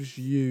gives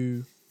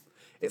you.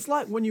 It's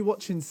like when you're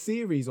watching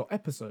series or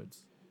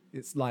episodes.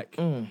 It's like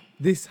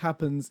this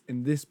happens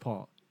in this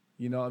part.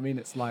 You know what I mean?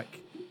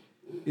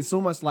 It's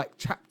almost like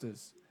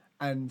chapters,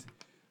 and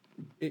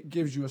it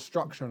gives you a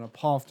structure and a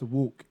path to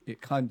walk.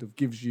 It kind of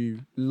gives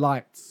you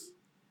lights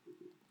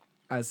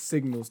as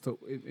signals to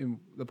in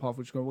the path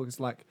which you're going to walk. It's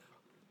like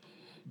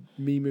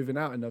me moving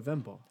out in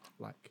November,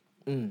 like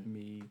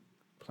me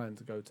planning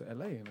to go to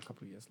LA in a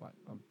couple of years. Like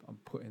I'm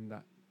putting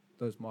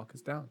those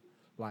markers down.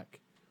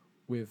 Like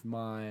with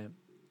my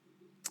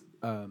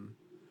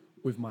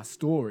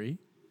story,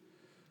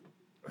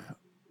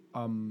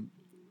 I'm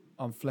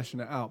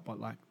fleshing it out. But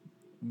like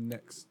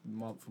next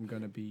month, I'm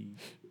going to be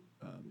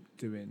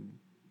doing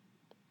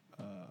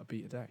a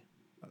beat a day.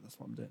 Like that's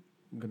what I'm doing.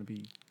 I'm going to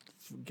be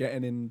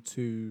getting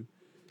into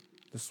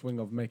the swing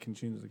of making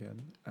tunes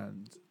again,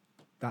 and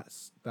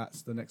that's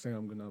the next thing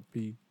I'm going to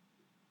be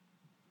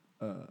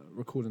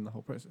recording the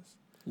whole process.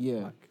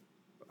 Yeah. Like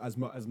as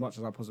much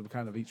as I possibly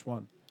can of each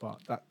one.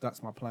 But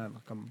that's my plan.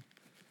 Like I'm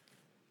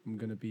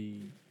going to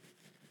be.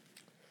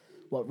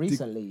 What,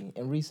 recently?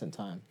 In recent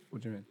time?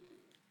 What do you mean?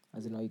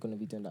 As in, are you going to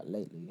be doing that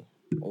lately?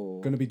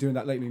 Or Going to be doing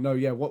that lately? No,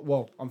 yeah.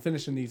 Well, I'm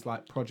finishing these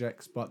like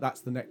projects, but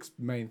that's the next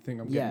main thing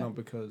I'm getting on,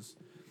 because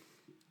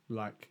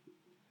like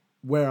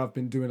where I've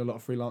been doing a lot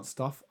of freelance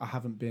stuff, I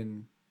haven't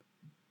been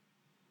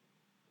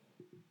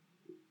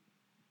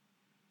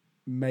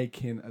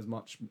making as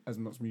much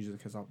music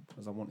as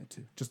I wanted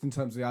to, just in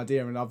terms of the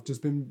idea. And I've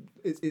just been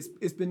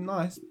it's been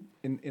nice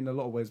in a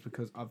lot of ways,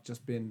 because I've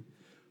just been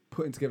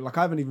putting together, like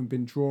I haven't even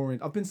been drawing.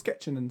 I've been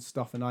sketching and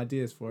stuff and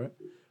ideas for it,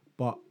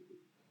 but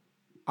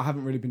I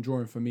haven't really been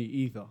drawing for me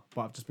either.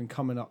 But I've just been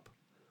coming up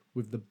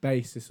with the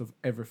basis of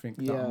everything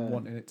that I'm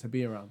wanting it to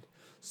be around.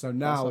 So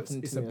now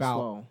it's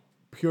about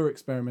pure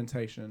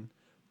experimentation,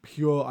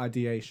 pure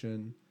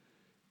ideation,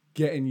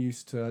 getting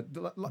used to.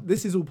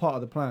 This is all part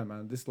of the plan,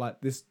 man.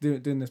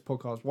 Doing this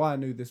podcast. Why I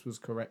knew this was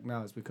correct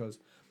now is because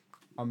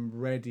I'm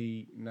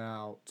ready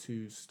now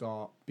to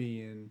start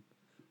being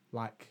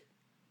like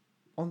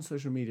on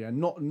social media, and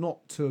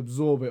not to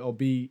absorb it or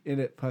be in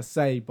it per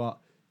se, but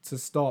to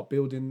start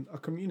building a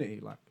community,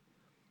 like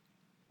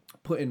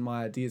putting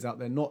my ideas out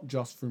there, not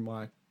just through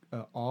my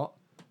art,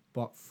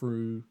 but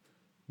through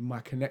my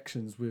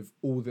connections with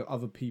all the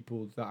other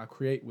people that I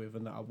create with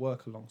and that I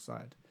work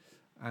alongside.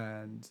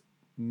 And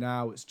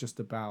now it's just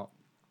about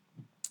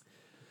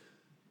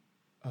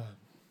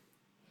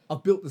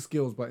I've built the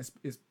skills, but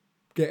it's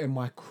getting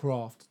my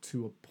craft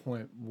to a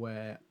point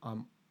where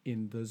I'm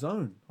in the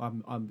zone.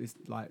 It's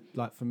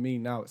like for me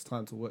now, it's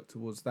time to work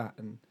towards that.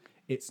 And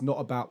it's not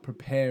about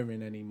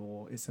preparing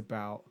anymore. It's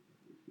about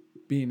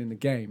being in the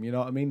game. You know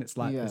what I mean? It's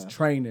like it's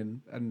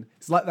training, and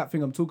it's like that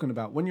thing I'm talking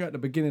about. When you're at the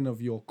beginning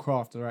of your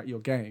craft or at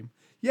your game,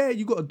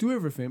 you got to do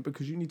everything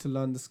because you need to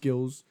learn the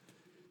skills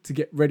to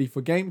get ready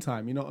for game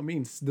time. You know what I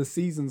mean? The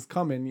season's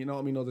coming. You know what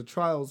I mean? Or the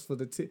trials for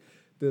the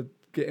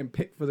getting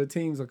picked for the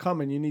teams are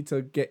coming. You need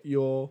to get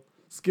your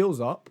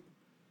skills up.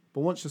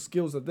 But once your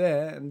skills are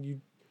there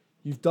and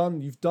you've done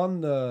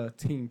the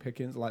team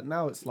pickings, like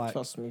now it's like,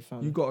 trust me,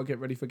 fam, you got to get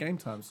ready for game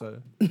time.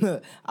 So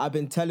I've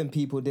been telling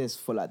people this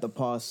for like the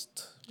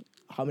past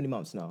how many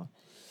months now?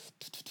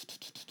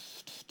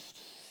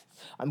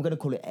 I'm gonna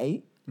call it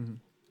 8.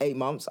 8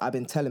 months. I've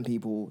been telling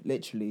people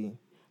literally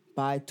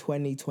by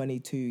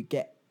 2022,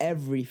 get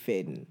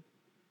everything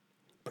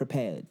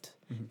prepared.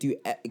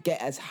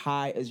 Get as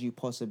high as you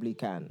possibly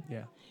can.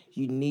 Yeah.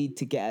 You need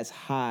to get as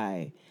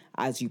high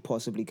as you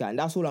possibly can.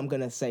 That's all I'm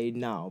gonna say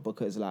now,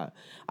 because like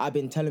I've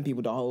been telling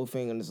people the whole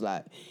thing, and it's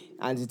like,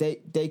 and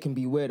they can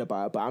be weird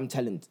about it, but I'm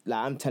telling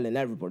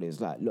everybody, it's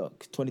like,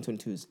 look,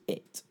 2022 is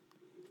it.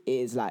 It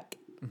is like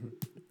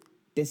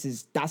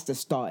that's the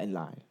starting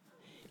line.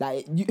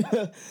 Like you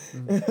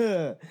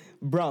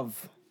bruv,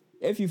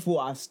 if you thought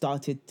I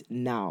started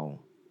now,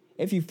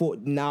 if you thought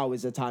now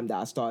is the time that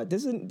I started,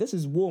 this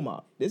is warm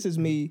up. This is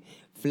me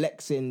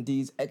flexing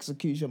these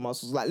execution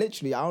muscles. Like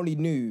literally, I only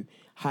knew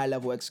high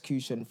level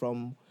execution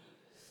from,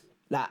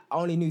 like, I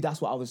only knew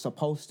that's what I was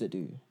supposed to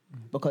do.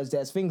 Because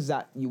there's things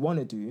that you want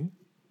to do,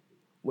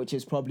 which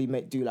is probably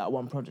do like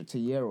one project a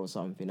year or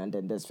something, and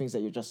then there's things that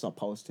you're just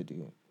supposed to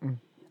do.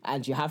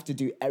 And you have to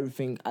do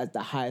everything at the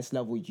highest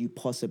level you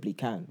possibly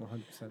can.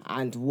 100%.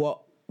 And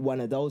what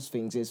one of those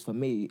things is for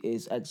me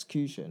is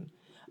execution.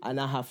 And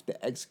I have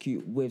to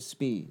execute with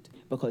speed,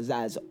 because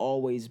that has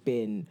always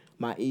been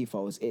my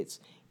ethos. It's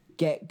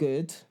get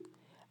good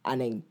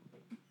and then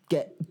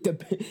get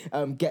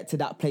to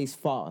that place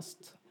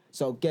fast.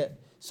 So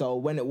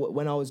when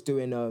I was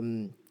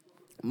doing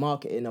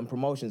marketing and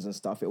promotions and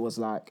stuff, it was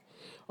like,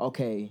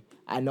 okay,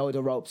 I know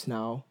the ropes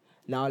now.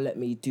 Now let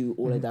me do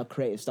all of that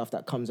creative stuff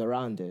that comes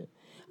around it.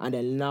 And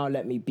then now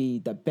let me be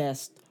the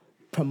best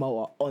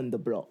promoter on the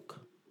block.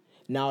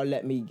 Now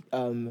let me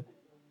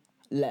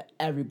let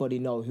everybody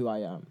know who I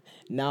am.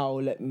 Now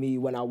let me,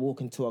 when I walk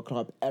into a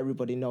club,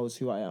 everybody knows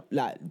who I am.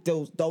 Like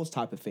those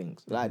type of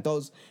things. Like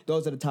those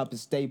are the type of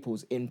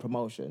staples in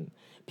promotion.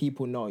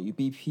 People know you.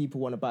 People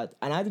want to buy.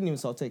 And I didn't even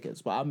sell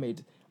tickets, but I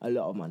made a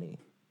lot of money.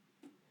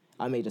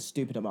 I made a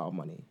stupid amount of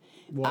money.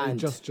 What, and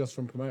just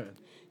from promoting?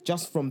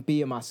 Just from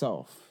being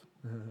myself.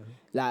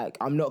 Like,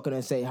 I'm not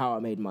gonna say how I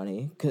made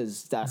money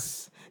because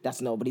that's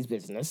nobody's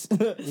business.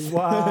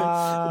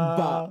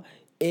 Wow. But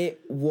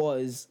it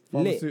was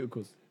lit.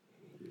 Pharmaceuticals.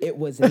 It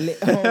was lit.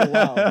 Oh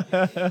wow,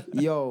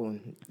 yo!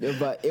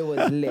 But it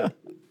was lit.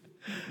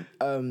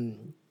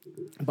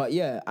 But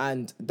yeah,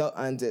 and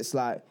it's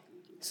like,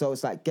 so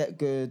it's like get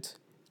good,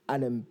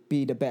 and then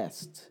be the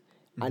best,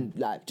 and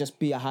like just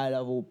be a high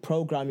level.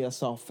 Program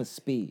yourself for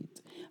speed.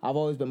 I've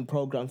always been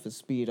programmed for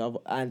speed.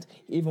 And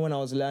even when I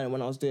was learning,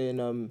 when I was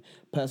doing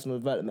personal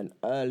development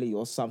early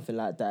or something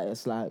like that,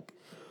 it's like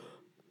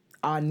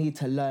I need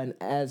to learn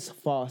as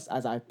fast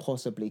as I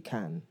possibly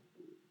can.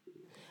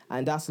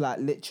 And that's like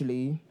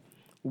literally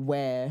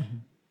where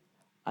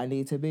I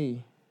need to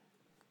be.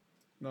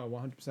 No,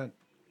 100%.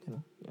 Yeah.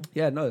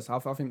 Yeah, no,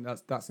 I think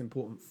that's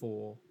important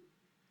for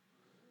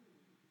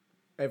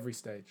every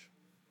stage,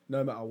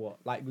 no matter what.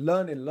 Like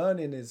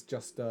learning is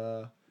just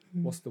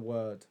what's the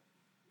word?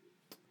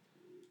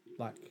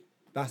 Like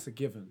that's a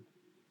given.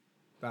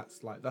 That's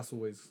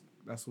always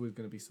going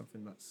to be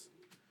something that's.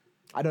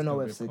 I don't know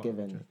gonna if be it's a part of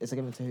given. It's a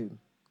given to whom?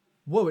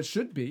 Well, it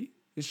should be.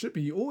 It should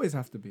be. You always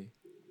have to be.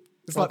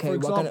 It's like, Okay, for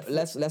example,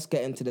 let's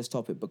get into this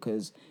topic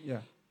because yeah.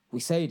 we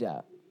say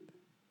that,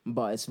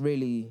 but it's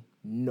really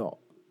not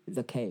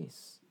the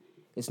case.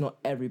 It's not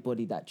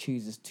everybody that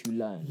chooses to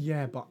learn.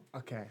 Yeah, but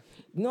okay.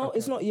 No, Okay.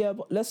 it's not. Yeah,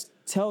 but let's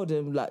tell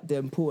them like the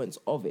importance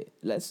of it.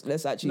 Let's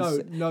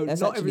actually.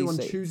 Not everyone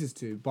chooses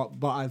to, but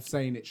I'm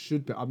saying it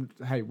should be.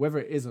 Hey, whether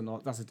it is or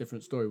not, that's a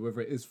different story.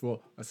 Whether it is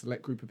for a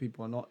select group of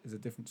people or not is a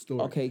different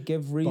story. Okay,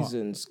 give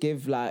reasons.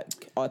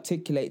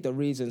 Articulate the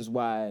reasons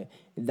why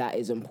that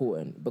is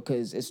important,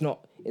 because it's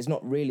not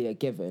really a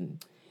given.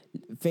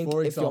 Think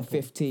For if example,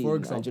 you're 15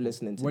 and you're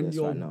listening to this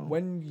right now.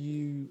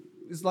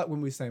 It's like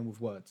when we're saying with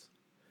words.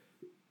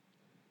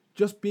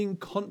 Just being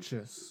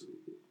conscious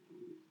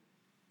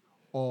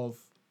of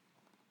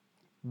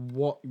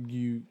what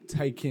you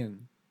take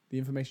in, the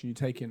information you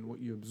take in, what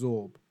you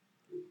absorb.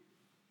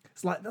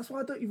 It's like, that's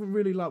why I don't even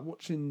really like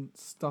watching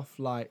stuff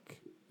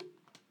like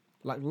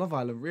Love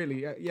Island,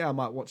 really. Yeah, I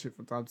might watch it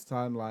from time to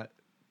time, like,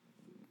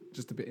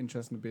 just a bit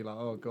interesting to be like,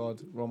 oh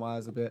God, roll my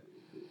eyes a bit.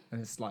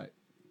 And it's like,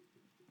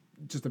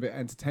 just a bit of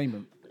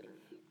entertainment.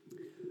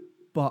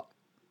 But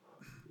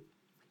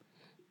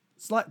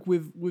it's like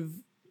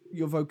with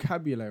your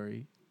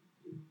vocabulary,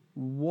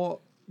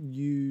 what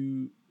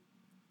you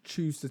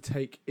choose to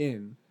take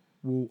in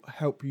will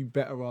help you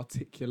better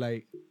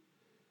articulate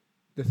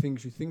the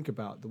things you think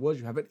about, the words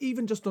you have. And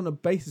even just on a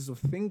basis of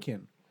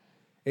thinking,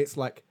 it's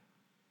like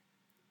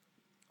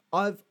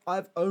I've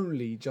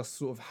only just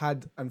sort of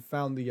had and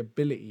found the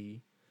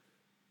ability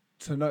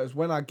to notice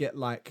when I get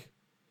like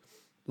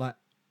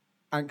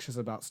anxious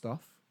about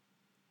stuff,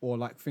 or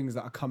like things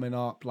that are coming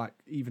up, like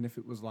even if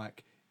it was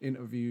like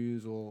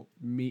interviews or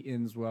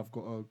meetings where I've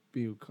got to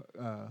be with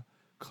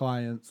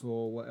clients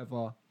or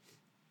whatever,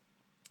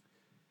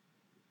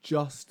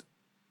 just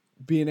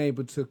being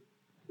able to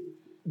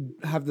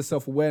have the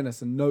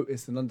self-awareness and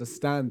notice and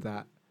understand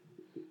that,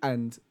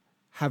 and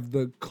have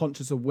the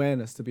conscious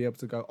awareness to be able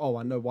to go, oh,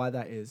 I know why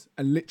that is,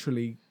 and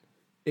literally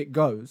it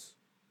goes.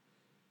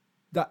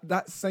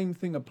 That same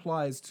thing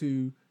applies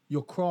to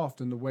your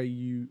craft and the way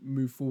you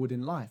move forward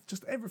in life.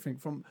 Just everything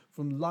from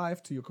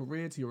life to your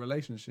career to your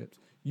relationships.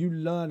 You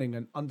learning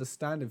and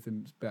understanding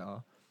things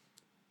better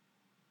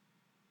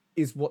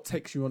is what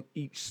takes you on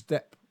each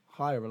step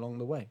higher along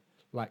the way.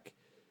 Like,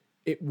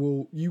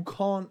 you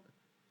can't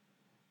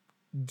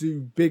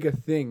do bigger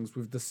things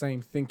with the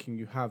same thinking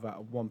you have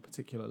at one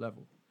particular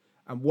level.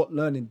 And what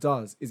learning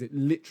does is it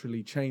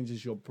literally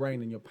changes your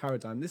brain and your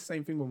paradigm. This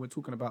same thing when we're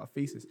talking about a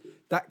thesis,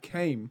 that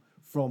came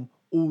from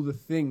all the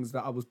things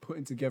that I was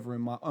putting together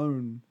in my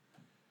own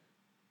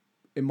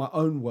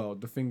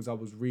world, the things I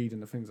was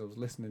reading, the things I was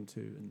listening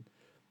to,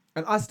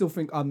 and I still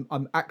think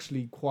I'm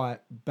actually quite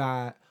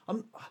bad.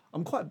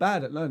 I'm quite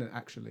bad at learning,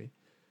 actually,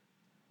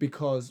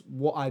 because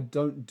what I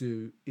don't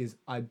do is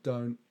I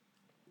don't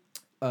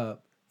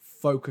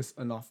focus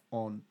enough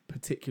on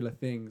particular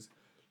things.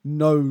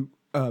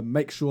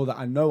 Make sure that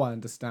I know I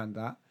understand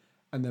that,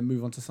 and then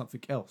move on to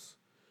something else.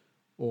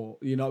 Or,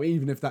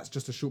 even if that's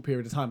just a short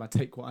period of time, I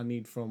take what I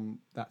need from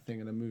that thing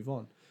and then move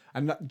on.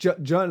 And that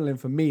journaling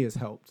for me has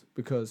helped,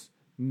 because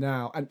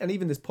now, and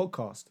even this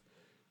podcast,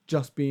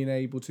 just being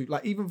able to,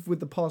 like, even with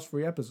the past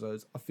 3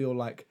 episodes, I feel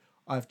like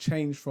I've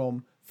changed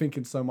from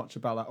thinking so much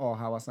about, like, oh,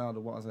 how I sound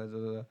or what I said,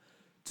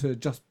 to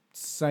just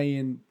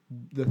saying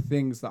the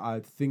things that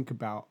I think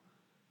about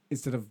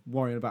instead of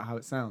worrying about how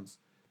it sounds.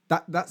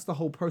 That's the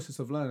whole process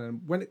of learning.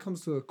 And when it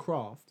comes to a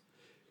craft,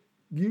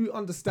 you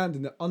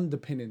understanding the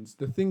underpinnings,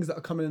 the things that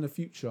are coming in the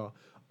future,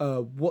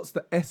 what's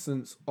the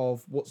essence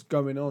of what's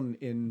going on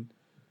in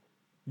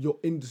your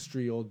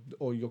industry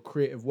or your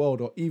creative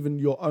world or even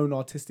your own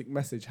artistic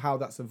message, how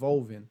that's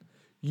evolving,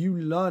 you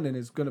learning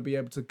is going to be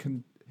able to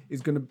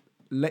is going to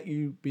let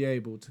you be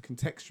able to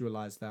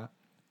contextualize that.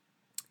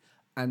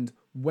 And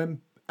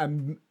when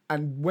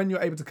when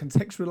you're able to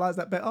contextualize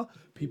that better,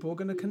 people are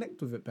going to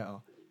connect with it better.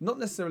 Not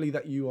necessarily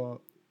that you are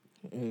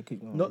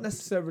not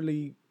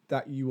necessarily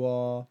that you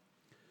are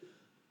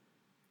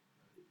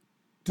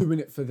doing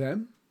it for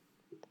them,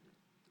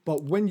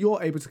 but when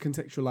you're able to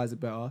contextualize it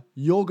better,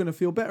 you're going to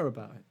feel better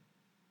about it.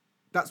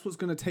 That's what's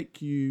going to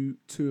take you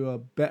to a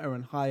better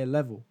and higher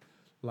level.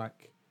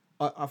 Like,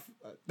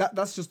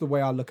 that's just the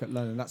way I look at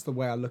learning. That's the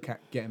way I look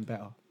at getting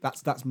better.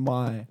 That's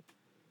my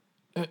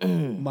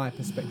my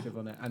perspective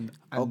on it. And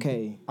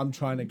okay, I'm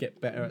trying to get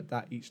better at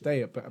that each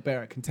day,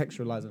 better at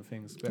contextualizing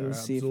things. Better let's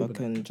at see if I absorbing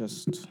it. can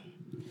just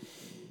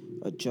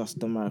adjust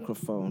the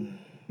microphone.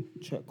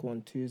 Check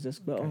 1, 2. Is this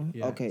better?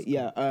 Okay,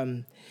 yeah.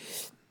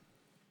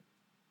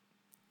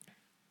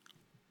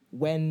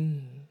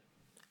 When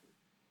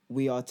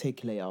we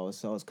articulate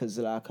ourselves, because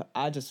like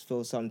I just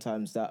feel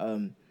sometimes that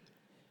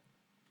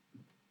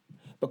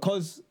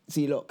because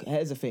see, look,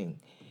 here's the thing.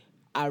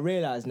 I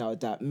realize now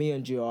that me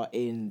and you are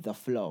in the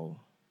flow.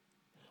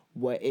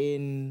 We're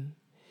in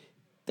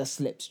the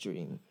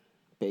slipstream,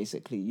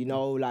 basically. You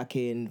know, like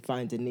in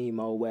Finding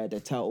Nemo, where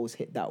the turtles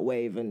hit that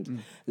wave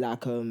and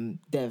like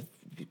they're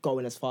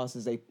going as fast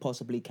as they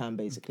possibly can,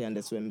 basically, and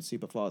they're swimming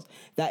super fast.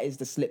 That is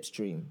the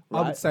slipstream. Right?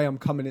 I would say I'm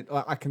coming in.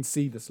 I can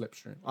see the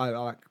slipstream. I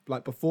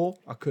like before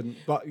I couldn't,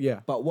 but yeah.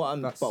 But what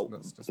I'm there's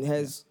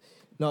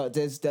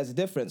a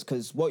difference,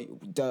 because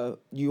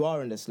you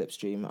are in the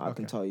slipstream. I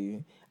can tell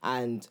you,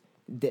 and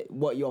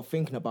what you're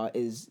thinking about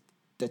is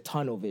the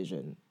tunnel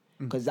vision,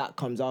 because that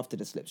comes after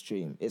the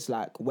slipstream. It's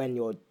like when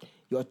you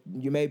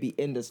may be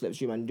in the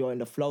slipstream and you're in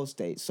the flow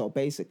state. So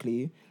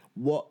basically,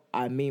 what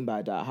I mean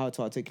by that, how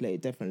to articulate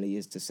it differently,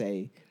 is to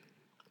say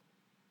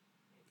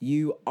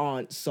you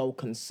aren't so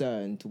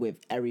concerned with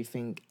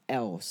everything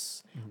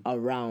else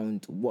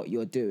around what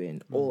you're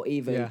doing, or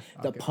even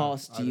the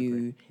past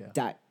you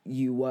that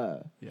you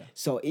were. Yeah.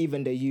 So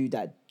even the you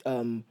that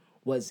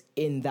was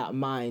in that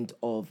mind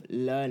of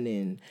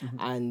learning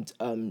and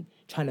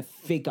trying to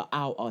figure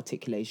out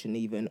articulation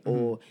even,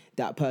 or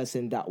that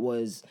person that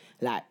was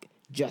like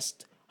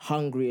just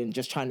hungry and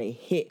just trying to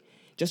hit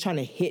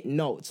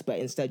notes, but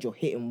instead you're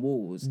hitting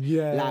walls.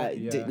 Like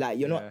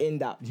you're not in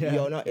that.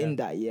 You're not in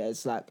that. Yeah,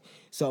 it's like,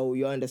 so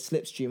you're in the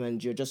slipstream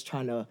and you're just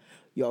trying to.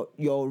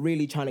 You're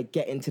really trying to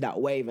get into that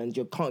wave, and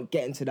you can't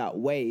get into that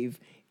wave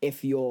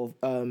if you're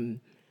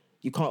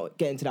you can't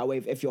get into that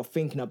wave if you're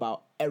thinking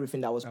about everything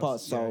that was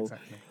past. So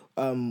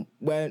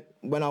when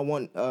I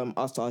want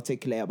us to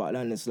articulate about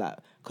learning, it's like,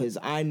 because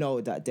I know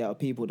that there are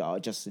people that are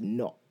just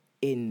not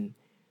in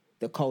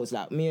the codes.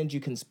 Like me and you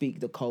can speak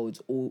the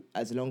codes all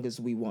as long as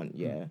we want,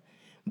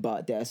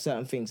 but there are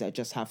certain things that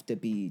just have to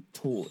be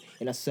taught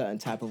in a certain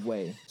type of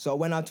way. So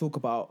when I talk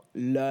about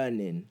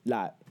learning,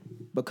 like,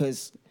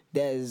 because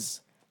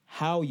there's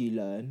how you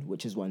learn,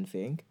 which is one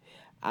thing,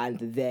 and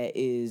there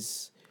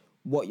is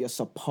what you're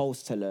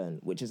supposed to learn,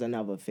 which is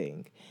another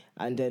thing,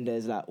 and then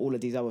there's like all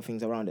of these other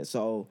things around it.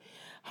 So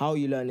how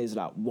you learn is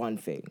like one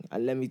thing,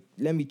 and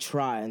let me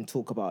try and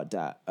talk about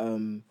that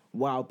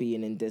while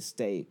being in this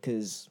state,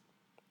 because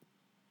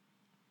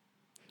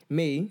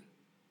me,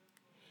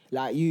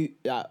 like you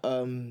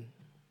learned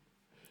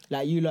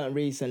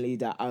recently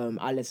that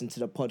I listened to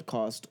the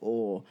podcast,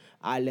 or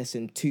I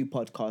listened to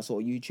podcasts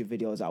or YouTube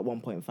videos at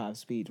 1.5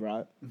 speed,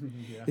 right?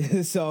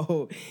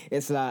 So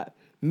it's like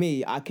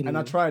me, I can, and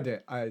I tried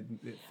it.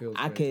 It feels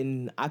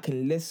weird. I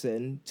can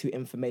listen to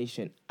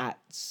information at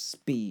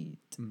speed,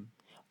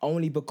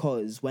 only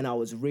because when I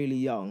was really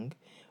young,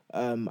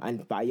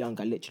 and by young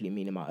I literally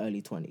mean in my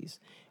early 20s,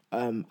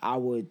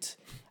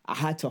 I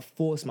had to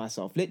force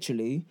myself.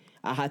 Literally,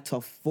 I had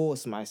to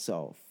force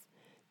myself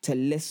to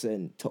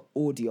listen to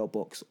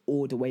audiobooks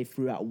all the way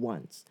through at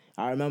once.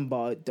 I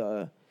remember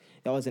there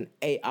was an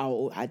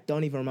 8-hour, I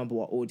don't even remember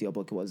what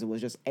audiobook it was. It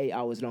was just 8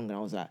 hours long, and I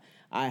was like,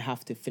 I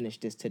have to finish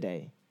this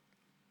today.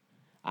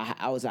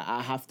 I was like,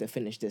 I have to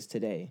finish this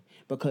today,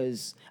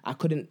 because I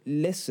couldn't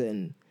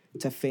listen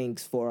to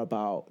things for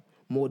about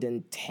more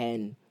than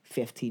 10,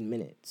 15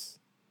 minutes.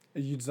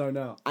 You'd zone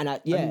out. And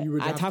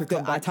I'd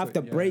have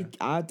to break.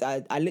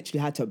 I literally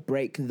had to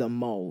break the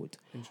mold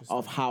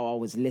of how I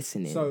was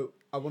listening. So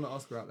I want to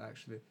ask about that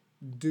actually.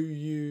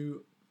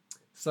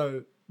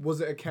 So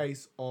was it a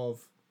case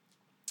of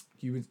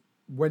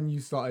when you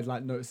started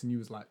like noticing you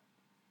was like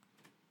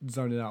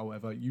zoning out or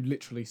whatever, you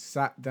literally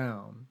sat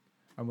down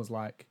and was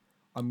like,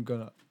 I'm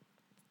gonna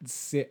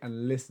sit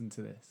and listen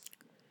to this?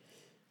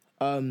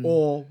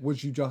 Or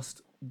was you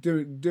just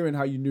doing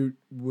how you knew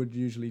would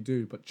usually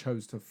do, but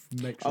chose to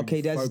make sure?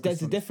 Okay, there's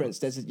a difference.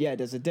 There's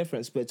a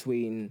difference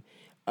between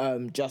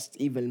just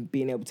even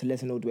being able to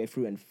listen all the way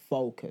through and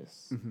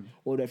focus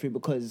all the way through.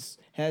 Because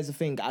here's the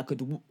thing: I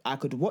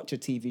could watch a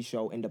TV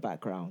show in the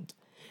background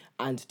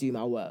and do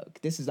my work.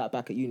 This is like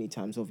back at uni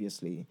times,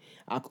 obviously.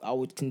 I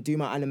can do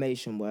my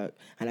animation work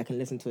and I can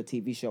listen to a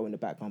TV show in the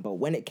background. But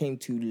when it came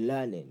to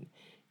learning,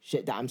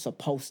 shit that I'm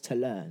supposed to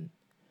learn,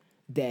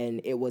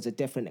 then it was a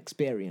different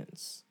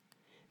experience.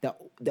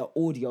 The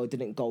audio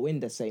didn't go in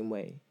the same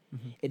way.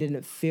 It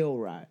didn't feel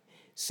right.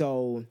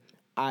 So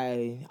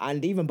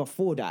and even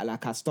before that,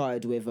 like I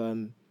started with,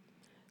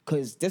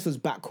 because this was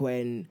back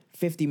when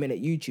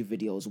 50-minute YouTube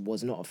videos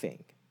was not a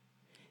thing.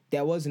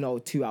 There was no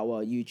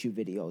 2-hour YouTube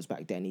videos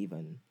back then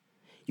even.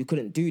 You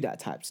couldn't do that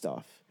type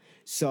stuff.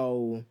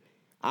 So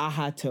I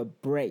had to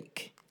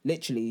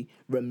literally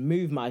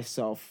remove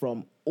myself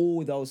from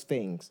all those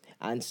things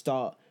and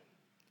start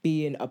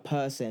being a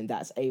person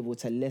that's able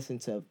to listen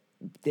to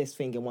this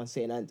thing in one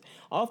sitting. And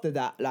after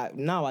that, like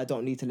now I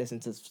don't need to listen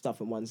to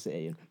stuff in one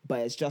sitting, but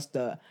it's just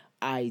the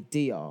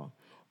idea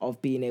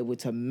of being able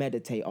to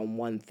meditate on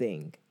one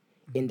thing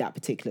in that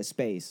particular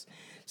space.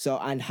 So,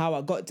 and how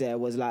I got there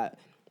was like,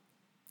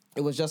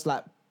 it was just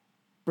like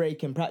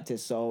breaking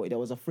practice. So there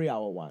was a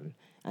 3-hour one,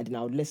 and then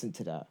I would listen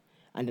to that,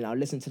 and then I'll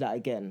listen to that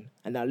again,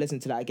 and I'll listen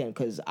to that again,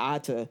 because I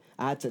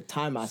had to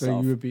time myself.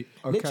 So you would be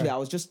okay. Literally, I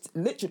was just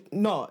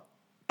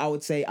I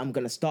would say I'm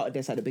gonna start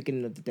this at the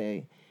beginning of the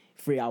day,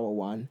 3-hour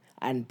one,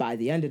 and by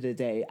the end of the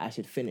day I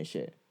should finish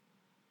it.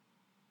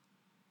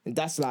 And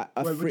that's like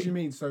Wait, what do you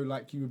mean? So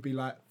like you would be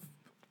like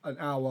an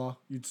hour,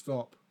 you'd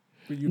stop,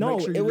 but you no,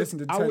 make sure you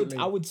listened intently.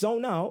 I would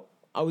zone out.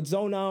 I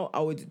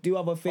would do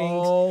other things.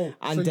 Oh,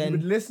 and so then you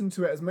would listen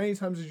to it as many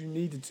times as you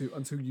needed to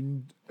until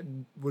you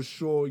was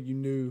sure you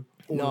knew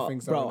all the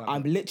things. Bro,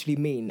 I'm literally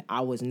mean.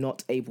 I was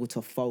not able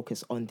to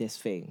focus on this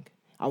thing.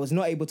 I was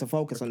not able to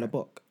focus on the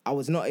book. I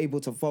was not able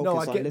to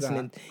focus on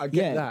listening. I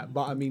get that,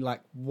 but I mean,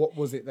 like, what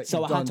was it that you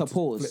done? So I had to flip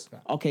pause.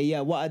 that? Okay,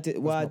 yeah. What I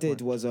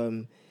did was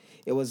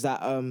it was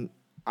that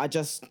I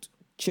just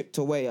chipped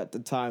away at the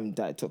time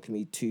that it took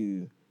me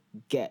to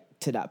get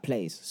to that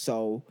place.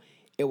 So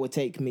it would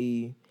take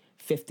me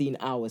 15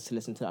 hours to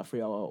listen to that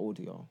 3-hour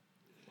audio.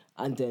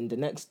 And then the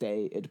next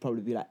day, it'd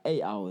probably be like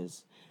 8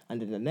 hours.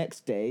 And then the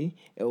next day,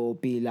 it will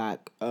be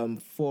like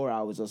 4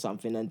 hours or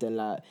something. And then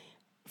like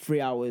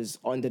 3 hours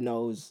on the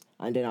nose.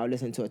 And then I'll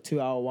listen to a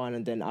 2-hour one.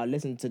 And then I'll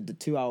listen to the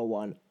 2-hour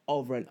one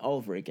over and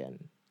over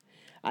again.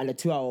 And the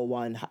 2-hour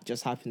one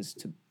just happens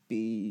to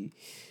be...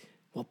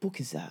 What book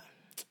is that?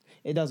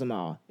 It doesn't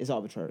matter. It's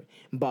arbitrary.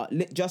 But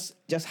just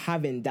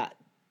having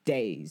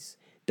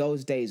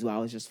those days where I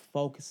was just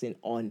focusing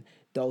on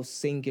those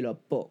singular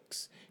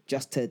books,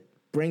 just to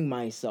bring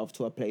myself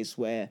to a place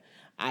where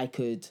I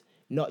could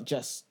not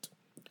just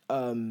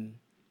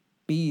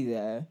be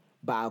there,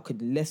 but I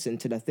could listen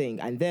to the thing.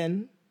 And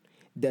then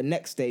the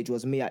next stage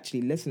was me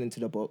actually listening to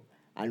the book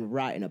and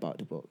writing about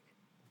the book.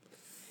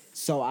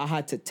 So I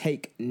had to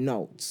take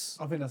notes.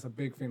 I think that's a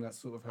big thing that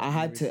sort of... I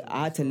had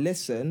to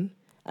listen,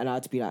 and I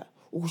had to be like,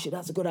 oh shit,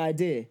 that's a good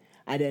idea.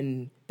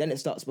 And then it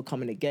starts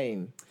becoming a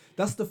game.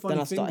 That's the funny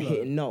thing, Then I start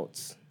hitting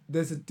notes.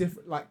 There's a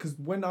different, like, because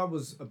when I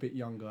was a bit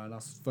younger and I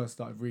first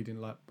started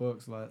reading, like,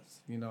 books, like,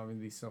 you know, I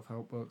mean, these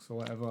self-help books or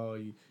whatever, or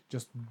you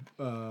just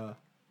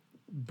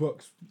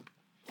books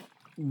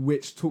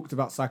which talked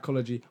about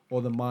psychology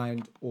or the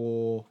mind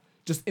or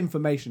just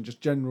information, just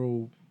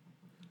general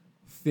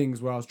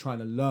things where I was trying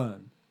to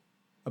learn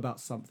about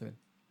something.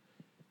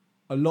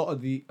 A lot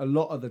of the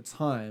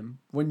time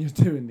when you're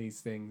doing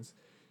these things,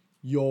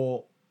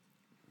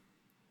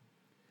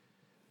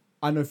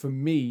 I know for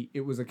me,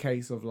 it was a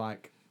case of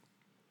like,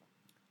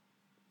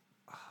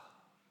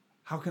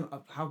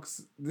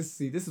 this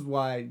is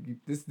why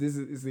this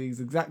is these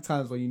exact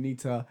times where you need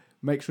to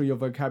make sure your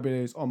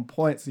vocabulary is on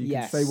point so you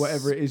can say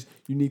whatever it is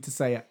you need to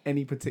say at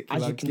any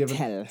particular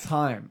given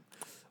time.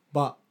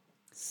 But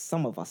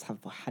some of us have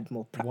had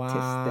more practice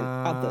than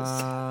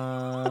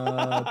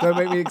others. Don't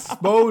make me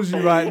expose you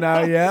right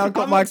now, yeah? I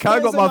got my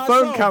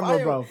phone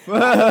camera, bro.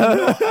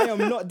 I am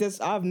not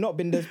this. I've not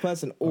been this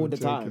person all the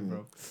time,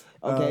 bro.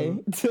 Okay,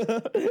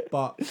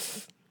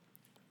 but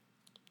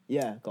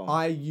yeah, go on.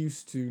 I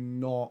used to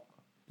not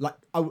like.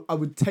 I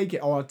would take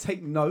it or I'd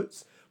take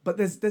notes, but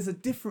there's a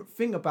different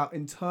thing about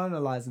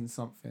internalizing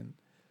something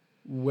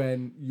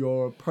when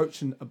you're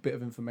approaching a bit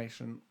of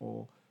information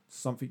or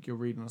something you're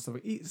reading or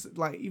something. It's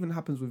like even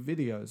happens with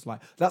videos. Like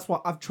that's why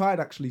I've tried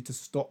actually to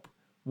stop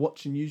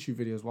watching YouTube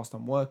videos whilst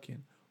I'm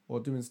working or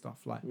doing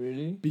stuff. Like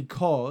really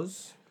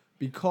because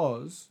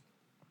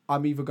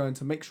I'm either going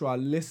to make sure I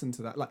listen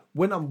to that. Like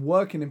when I'm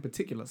working in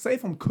particular, say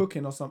if I'm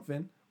cooking or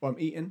something or I'm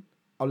eating,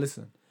 I'll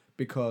listen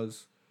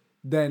because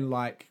then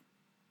like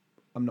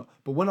I'm not.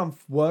 But when I'm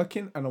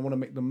working and I want to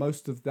make the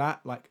most of that,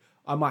 like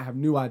I might have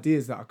new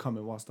ideas that are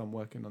coming whilst I'm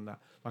working on that.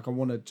 Like I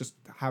want to just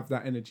have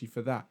that energy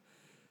for that.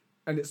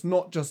 And it's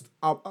not just,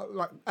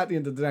 like, at the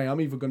end of the day, I'm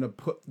either going to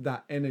put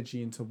that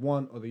energy into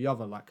one or the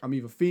other. Like, I'm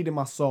either feeding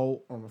my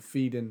soul or I'm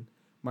feeding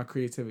my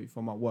creativity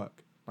for my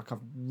work. Like,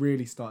 I've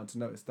really started to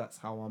notice that's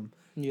how I'm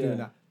doing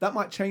that. That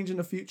might change in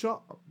the future.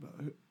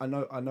 I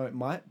know it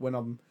might when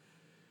I'm,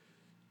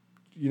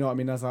 you know what I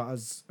mean,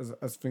 as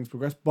things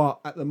progress.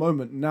 But at the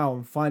moment now,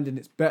 I'm finding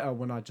it's better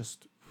when I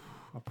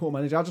put on my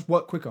energy. I just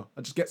work quicker.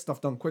 I just get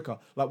stuff done quicker.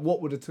 Like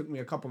what would have took me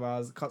a couple of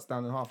hours, it cuts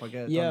down in half. I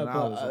get it done in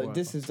hours. But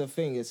this is the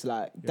thing. It's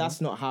like that's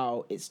not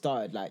how it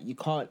started. Like you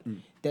can't.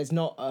 There's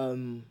not.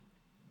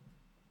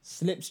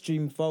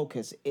 slipstream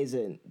focus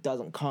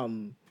doesn't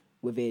come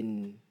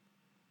within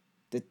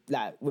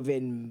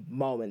within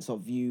moments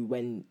of you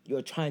when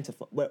you're trying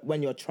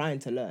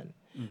to learn,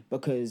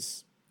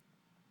 because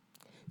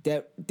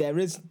there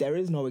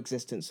is no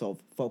existence of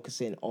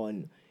focusing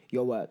on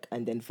your work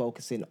and then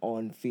focusing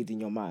on feeding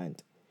your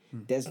mind.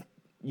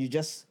 You're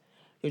just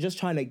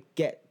trying to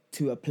get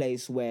to a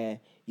place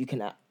where you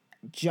can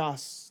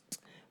just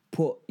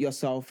put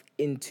yourself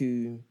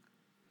into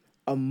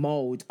a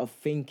mode of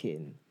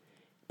thinking,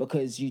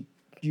 because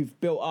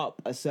you've built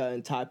up a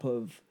certain type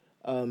of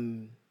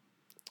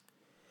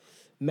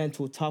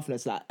mental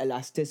toughness, like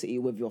elasticity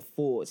with your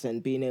thoughts,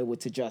 and being able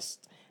to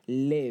just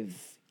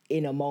live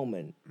in a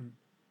moment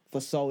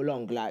for so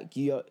long. Like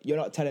you're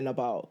not telling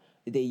about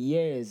the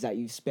years that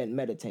you've spent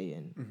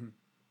meditating.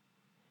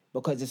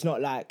 Because it's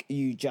not like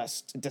you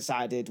just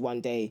decided one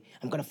day,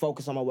 I'm going to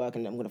focus on my work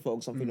and I'm going to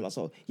focus on feeding my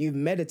soul. You've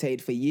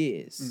meditated for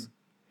years.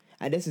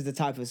 And this is the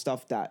type of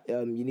stuff that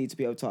you need to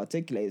be able to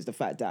articulate, is the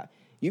fact that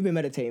you've been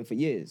meditating for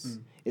years.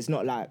 It's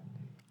not like,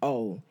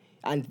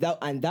 and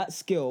that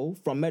skill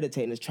from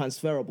meditating is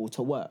transferable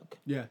to work.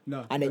 Yeah,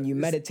 no. And then you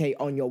meditate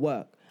on your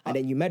work, and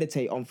then you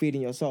meditate on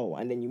feeding your soul,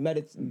 and then you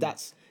meditate.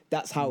 That's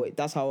how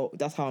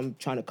I'm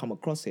trying to come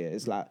across here.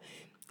 It's like,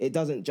 it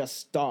doesn't just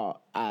start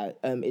at,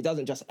 it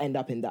doesn't just end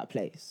up in that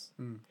place,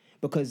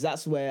 because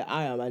that's where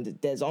I am, and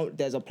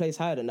there's a place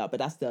higher than that, but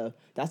that's the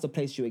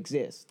place you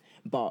exist.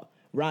 But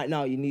right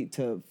now you need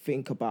to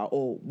think about,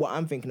 or what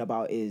I'm thinking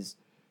about is,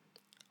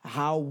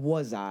 how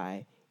was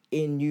I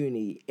in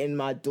uni, in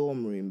my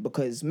dorm room?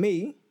 Because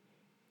I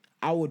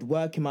would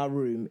work in my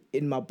room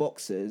in my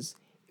boxers,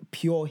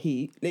 pure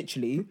heat.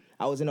 Literally,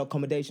 I was in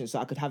accommodation, so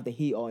I could have the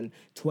heat on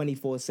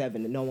 24/7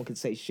 and no one could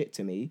say shit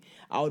to me.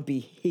 I would be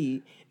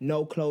heat,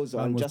 no clothes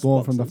on, was just born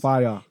boxers. from the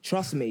fire.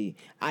 Trust me.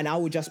 And I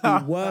would just be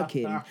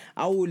working.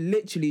 I would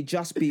literally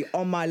just be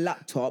on my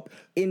laptop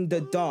in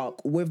the dark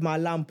with my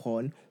lamp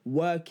on,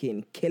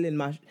 working, killing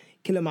my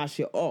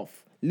shit off.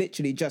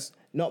 Literally just,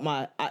 not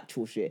my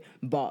actual shit,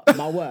 but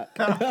my work.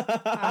 Call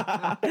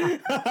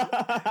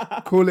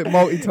it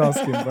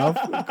multitasking,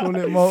 bruv. Call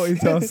it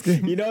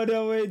multitasking. You know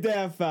the way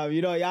there, fam.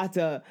 You know, you have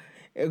to,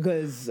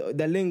 because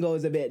the lingo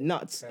is a bit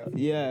nuts.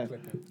 Yeah.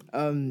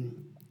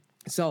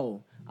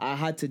 So I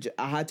had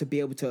to be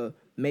able to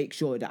make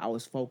sure that I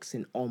was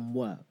focusing on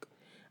work,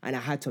 and I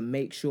had to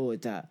make sure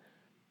that,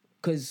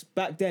 because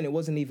back then it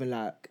wasn't even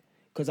like,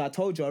 because I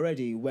told you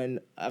already, when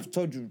I've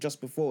told you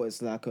just before,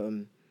 it's like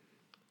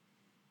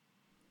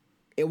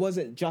it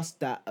wasn't just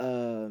that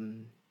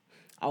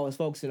I was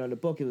focusing on the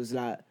book. It was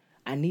like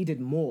I needed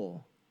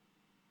more.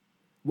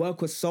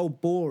 Work was so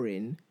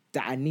boring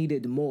that I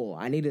needed more.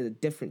 I needed a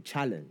different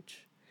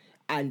challenge.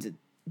 And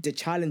the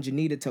challenge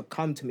needed to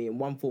come to me in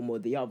one form or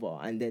the other.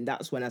 And then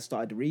that's when I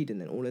started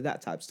reading and all of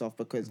that type of stuff,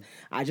 because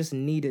I just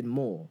needed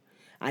more.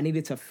 I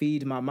needed to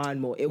feed my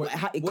mind more. It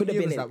could have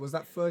been... Was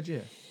that third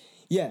year?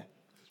 Yeah.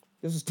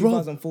 This was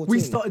 2014. Bro, we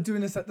started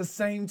doing this at the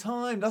same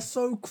time. That's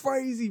so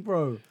crazy,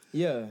 bro.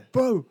 Yeah.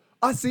 Bro,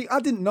 I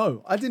didn't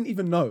know. I didn't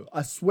even know.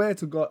 I swear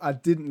to God, I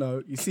didn't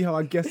know. You see how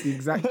I guessed the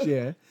exact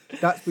year?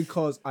 That's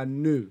because I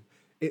knew.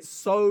 It's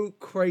so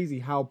crazy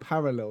how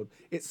paralleled.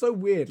 It's so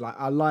weird, like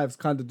our lives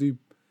kind of do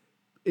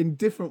in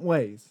different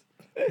ways.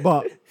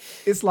 But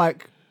it's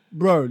like,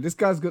 bro, this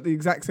guy's got the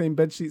exact same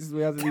bed sheets as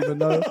we hasn't even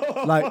know.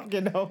 Like,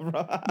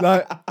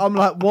 like, I'm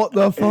like, what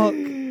the fuck?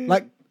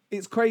 Like,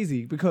 it's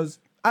crazy because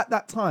at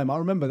that time, I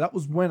remember that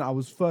was when I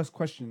was first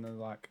questioning, and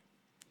like,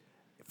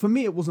 for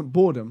me, it wasn't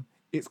boredom.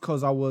 It's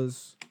because I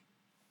was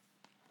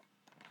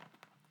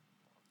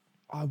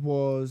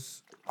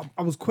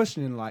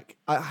questioning, like,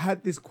 I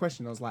had this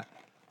question. I was like,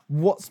 I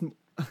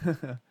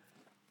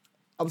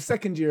was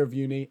second year of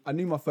uni. I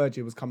knew my third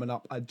year was coming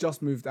up. I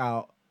just moved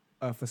out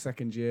for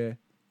second year.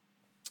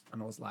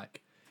 And I was like,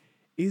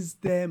 is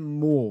there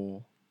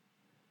more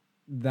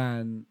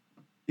than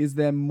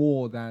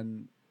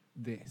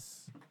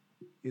this?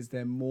 Is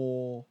there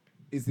more?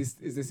 Is this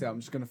it? I'm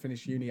just going to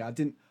finish uni. I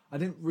didn't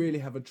really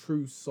have a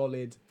true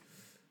solid,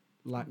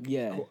 like,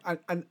 yeah.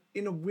 And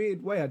in a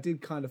weird way, I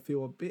did kind of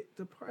feel a bit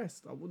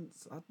depressed. I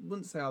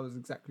wouldn't say I was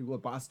exactly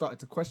what, but I started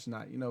to question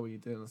that. You know what you're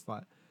doing? It's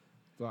like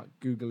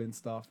Googling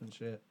stuff and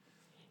shit.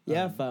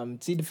 Yeah,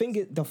 fam. See,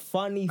 the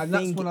funny and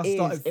thing that's when I is,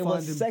 started it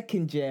was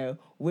second year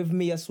with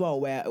me as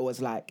well, where it was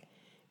like,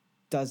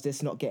 does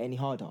this not get any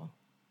harder?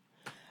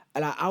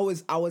 And I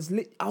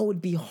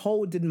would be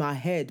holding my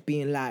head,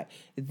 being like,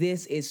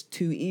 this is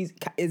too easy.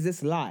 Is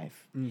this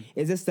life?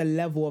 Is this the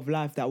level of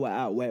life that we're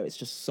at, where it's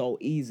just so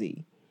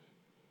easy?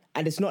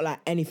 And it's not like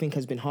anything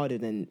has been harder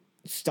than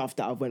stuff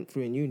that I've went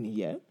through in uni,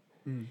 yeah?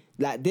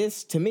 Like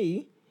this, to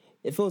me,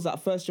 it feels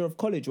like first year of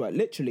college work.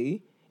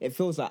 Literally, it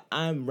feels like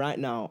I'm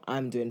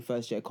doing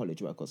first year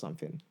college work or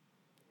something.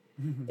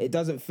 It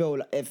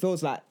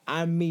feels like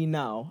I'm me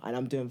now and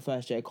I'm doing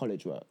first year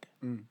college work.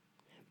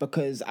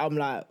 Because I'm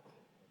like,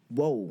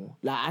 whoa,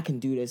 like I can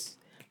do this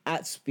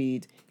at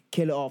speed,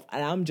 kill it off.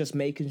 And I'm just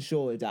making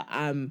sure that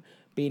I'm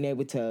being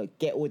able to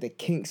get all the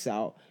kinks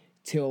out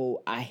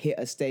till I hit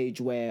a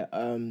stage where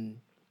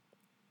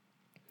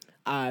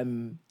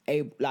I'm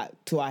able, like,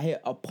 till I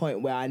hit a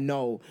point where I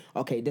know,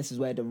 okay, this is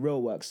where the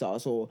real work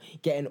starts, or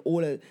getting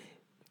all of,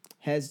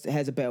 here's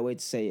a better way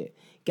to say it,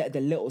 get the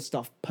little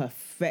stuff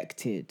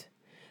perfected,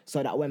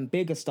 so that when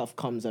bigger stuff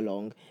comes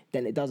along,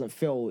 then it doesn't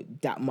feel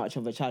that much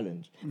of a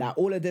challenge. Like,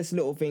 all of this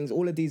little things,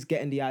 all of these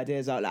getting the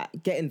ideas out,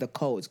 like getting the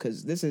codes,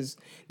 because this is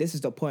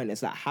the point.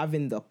 It's like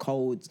having the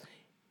codes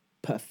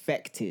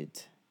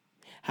perfected,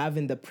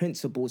 having the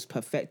principles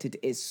perfected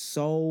is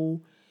so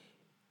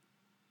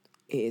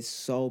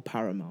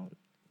paramount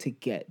to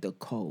get the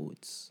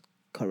codes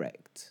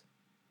correct.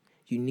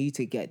 You need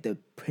to get the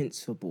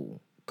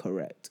principle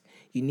correct.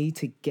 You need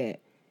to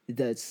get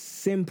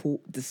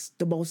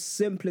the most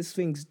simplest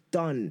things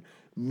done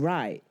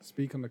right.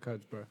 Speak on the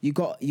codes, bro. You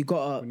got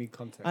We need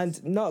context.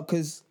 and no,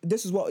 because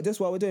this is what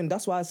we're doing.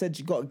 That's why I said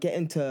you got to get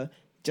into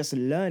just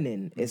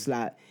learning. It's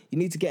like you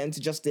need to get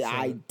into just the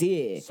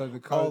idea so the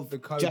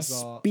of codes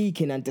just are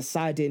speaking and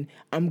deciding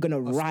I'm gonna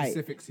write.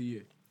 specific to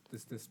you.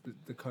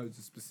 The codes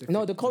are specific.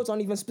 No, the codes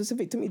aren't even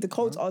specific to me. The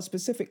codes are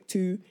specific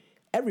to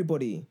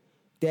everybody.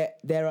 They're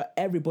a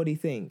everybody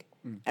thing.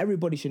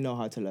 Everybody should know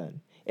how to learn.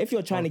 If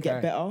you're trying to get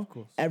Okay, better, of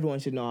course. everyone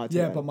should know how to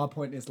Yeah, learn. but my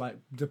point is like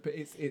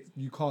it's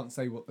you can't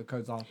say what the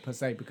codes are per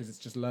se because it's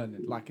just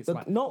learning. Like it's But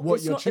like no, what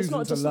it's you're not, choosing it's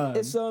not to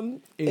just,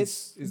 learn.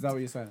 It's Is that what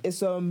you're saying?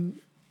 it's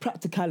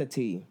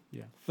practicality,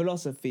 Yeah.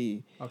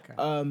 philosophy,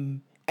 Okay.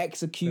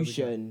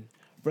 execution,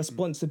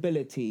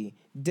 responsibility,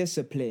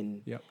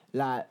 discipline, Yep.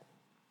 like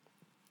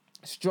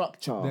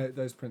structure.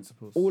 Those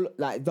principles. All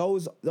like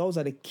those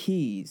are the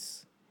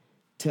keys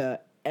to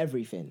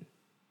everything.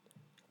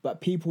 But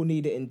people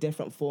need it in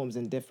different forms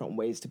and different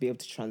ways to be able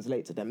to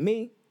translate to them.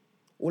 Me,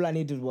 all I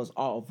needed was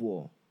Art of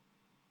War.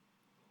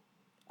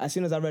 As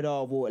soon as I read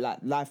Art of War, like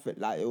life,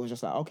 like it was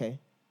just like, okay.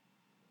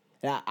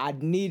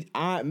 Like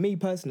me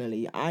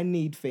personally, I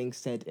need things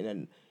said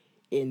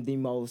in the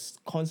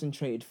most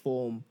concentrated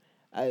form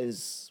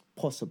as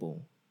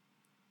possible.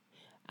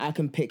 I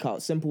can pick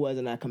out simple words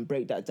and I can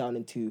break that down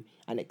into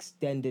an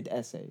extended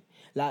essay.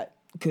 Like,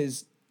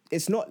 because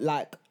it's not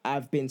like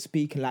I've been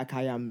speaking like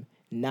I am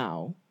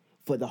now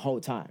for the whole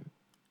time.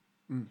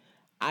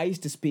 I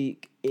used to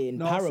speak in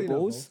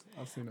parables.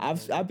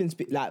 I've been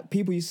like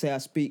people used to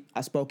say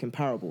I spoke in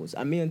parables.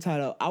 And me and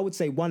Tyler, I would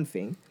say one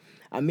thing,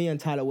 and me and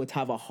Tyler would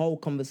have a whole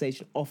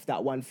conversation off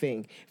that one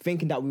thing,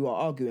 thinking that we were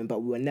arguing,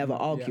 but we were never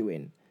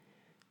arguing.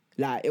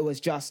 Like, it was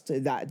just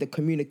that the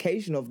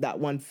communication of that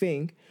one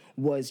thing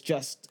was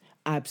just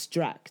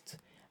abstract,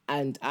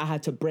 and I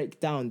had to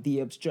break down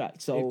the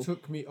abstract. So it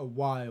took me a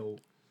while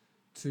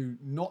to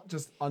not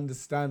just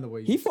understand the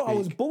way you he thought I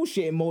was speak.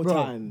 bullshitting more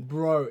time.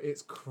 Bro,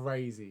 it's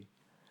crazy.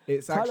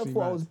 It's Tyler actually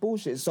thought I mad. was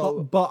bullshit.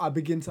 So But I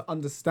begin to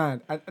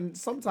understand. And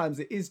sometimes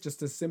it is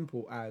just as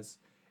simple as,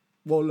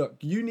 well, look,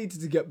 you needed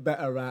to get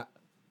better at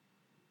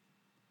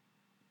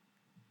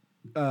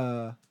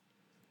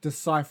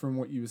deciphering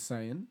what you were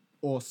saying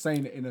or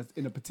saying it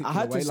in a particular way.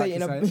 I had to say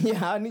it I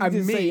need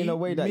to say it in a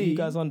way that you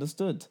guys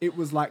understood. It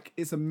was like,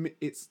 it's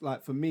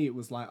like, for me, it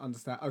was like,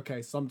 understand,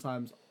 okay,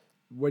 sometimes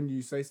when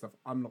you say stuff,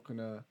 I'm not going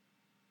to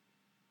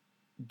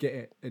get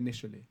it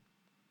initially.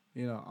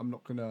 You know, I'm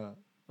not going to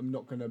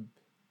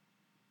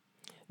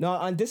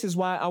No, and this is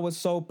why I was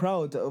so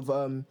proud of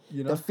the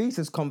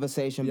thesis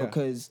conversation,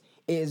 because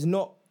it is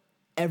not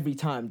every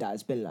time that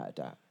it's been like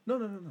that.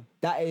 No.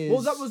 That is...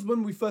 Well, that was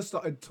when we first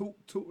started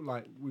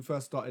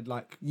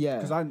Yeah.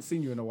 because I hadn't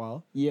seen you in a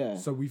while. Yeah.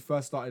 So we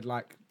first started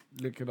like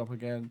linking up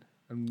again,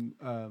 and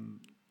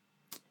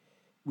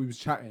we was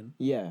chatting.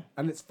 Yeah.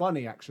 And it's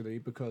funny actually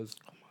because,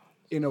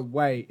 in a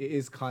way, it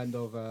is kind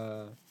of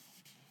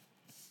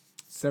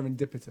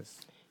serendipitous.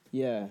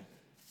 Yeah.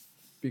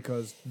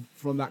 Because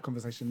from that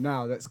conversation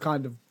now, that's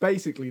kind of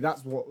basically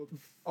that's what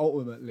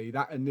ultimately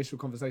that initial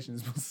conversation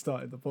is what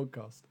started the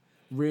podcast.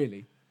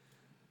 Really,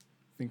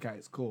 I think at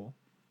its core.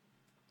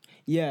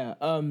 Yeah.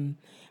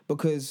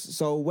 Because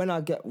so when I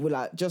get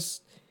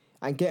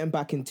I'm getting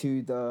back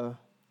into the.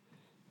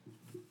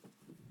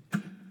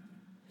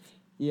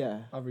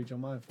 Yeah. I'll read your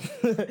mind.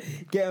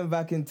 Getting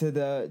back into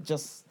the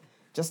just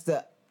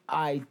the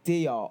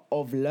idea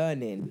of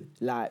learning,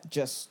 like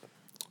just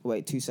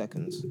wait 2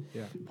 seconds.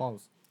 Yeah.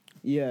 Pause.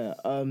 Yeah,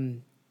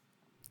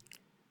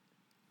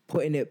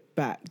 putting it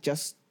back,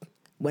 just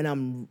when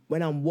I'm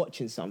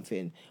watching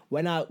something,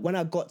 when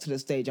I got to the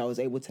stage, I was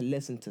able to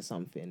listen to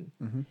something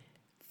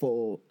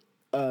for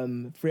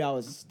 3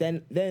 hours.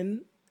 Then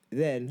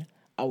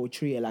I would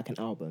treat it like an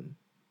album.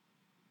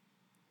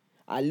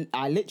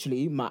 I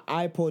literally, my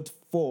iPod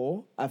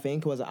 4, I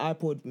think it was an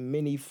iPod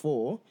Mini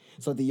 4,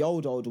 so the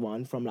old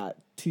one from like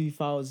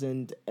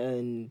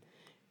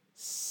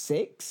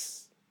 2006.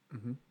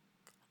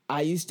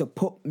 I used to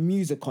put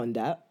music on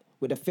that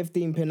with a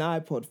 15-pin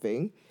iPod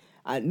thing.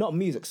 Not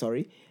music,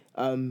 sorry.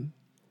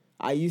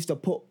 I used to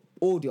put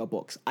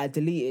audiobooks. I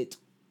deleted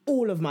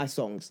all of my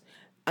songs.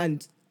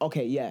 And,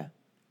 okay, yeah.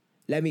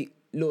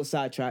 Little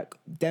sidetrack.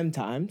 Them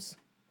times,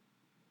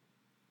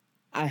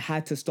 I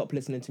had to stop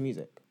listening to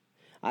music.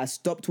 I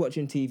stopped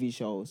watching TV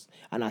shows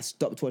and I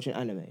stopped watching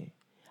anime.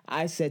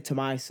 I said to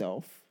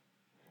myself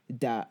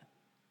that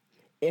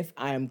if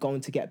I am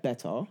going to get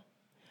better,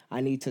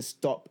 I need to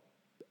stop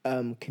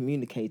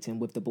communicating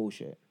with the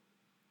bullshit.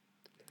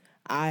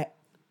 I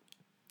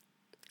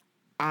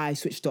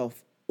switched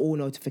off all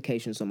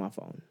notifications on my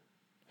phone.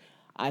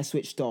 I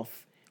switched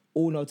off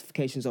all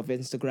notifications of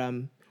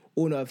Instagram,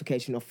 all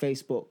notification of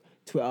Facebook,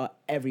 Twitter,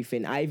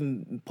 everything. I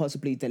even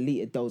possibly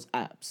deleted those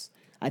apps.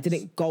 I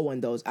didn't go on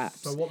those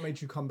apps. So what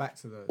made you come back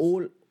to those?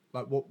 All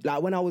like what?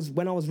 like when I was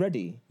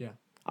ready. Yeah.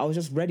 I was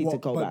just ready to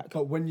go back.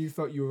 But when you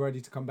felt you were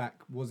ready to come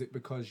back, was it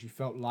because you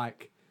felt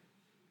like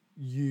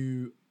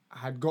you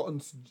had gotten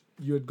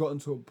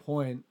to a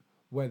point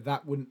where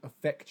that wouldn't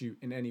affect you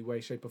in any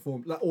way, shape, or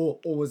form? Like, or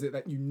was it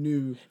that you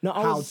knew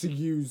how to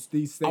use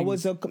these things? I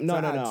didn't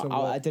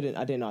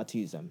know how to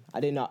use them. I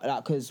didn't know,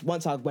 like, because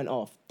once I went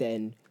off,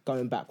 then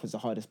going back was the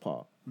hardest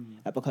part.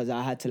 Because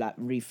I had to like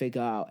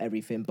refigure out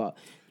everything. But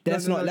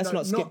let's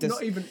not skip this.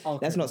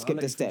 Let's not skip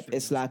this step.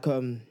 It's like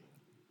I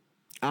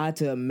had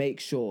to make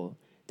sure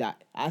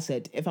that I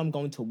said, if I'm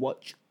going to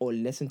watch or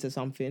listen to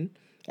something,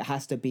 it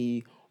has to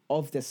be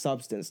of the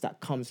substance that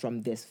comes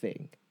from this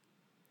thing.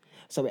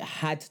 So it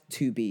had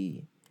to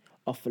be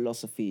a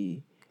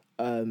philosophy,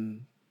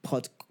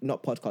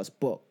 not podcast,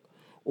 book,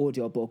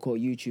 audio book or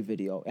YouTube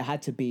video. It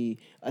had to be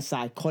a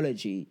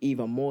psychology,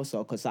 even more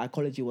so, because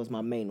psychology was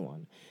my main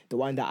one, the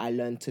one that I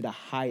learned to the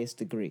highest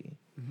degree.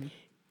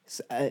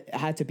 So, it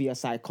had to be a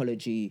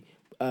psychology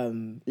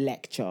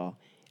lecture.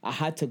 I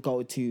had to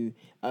go to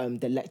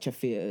the lecture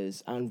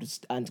theatres and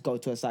go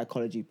to a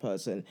psychology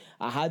person.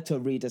 I had to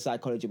read a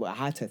psychology book. I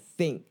had to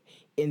think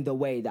in the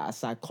way that a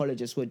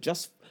psychologist would,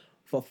 just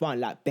for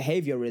fun. Like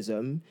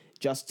behaviorism,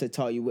 just to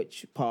tell you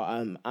which part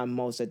I'm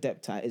most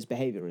adept at, is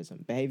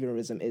behaviorism.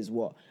 Behaviorism is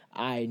what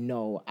I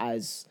know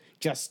as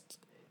just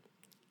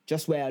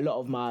where a lot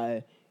of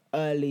my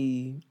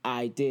early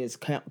ideas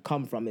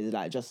come from, is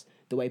like just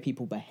the way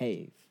people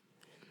behave.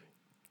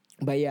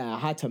 But yeah, I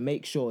had to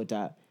make sure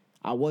that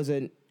I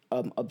wasn't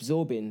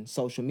absorbing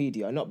social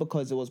media, not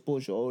because it was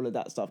bullshit or all of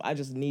that stuff. I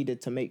just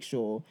needed to make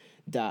sure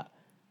that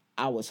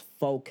I was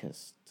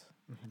focused.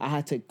 I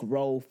had to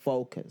grow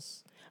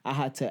focus. I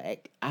had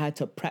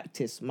to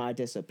practice my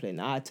discipline.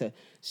 I had to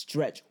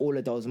stretch all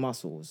of those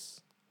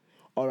muscles,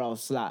 or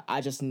else like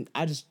I just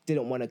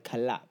didn't want to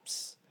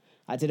collapse.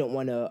 I didn't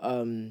want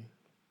to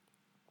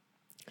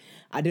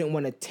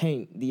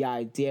taint the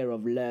idea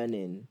of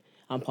learning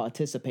and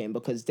participating,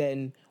 because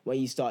then when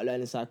you start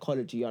learning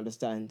psychology, you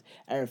understand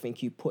everything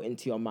you put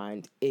into your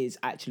mind is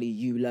actually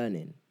you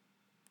learning.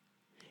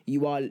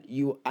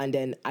 And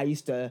then I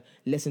used to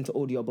listen to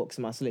audiobooks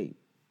in my sleep.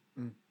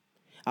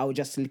 I would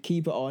just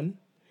keep it on,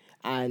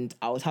 and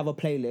I would have a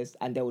playlist,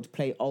 and they would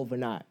play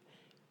overnight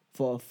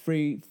because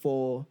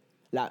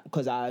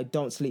I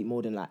don't sleep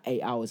more than like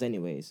 8 hours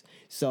anyways.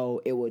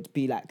 So it would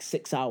be like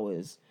 6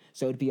 hours.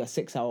 So it would be a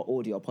 6-hour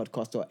audio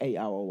podcast or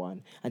 8-hour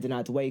one. And then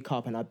I'd wake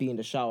up and I'd be in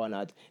the shower and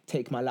I'd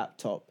take my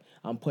laptop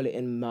and pull it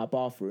in my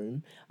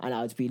bathroom, and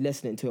I'd be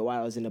listening to it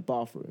while I was in the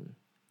bathroom.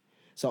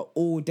 So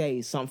all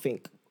day something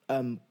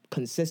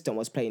consistent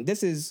was playing.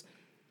 This is,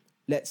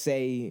 let's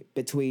say,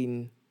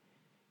 between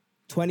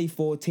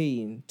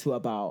 2014 to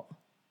about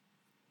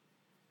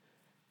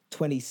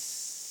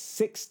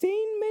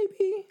 2016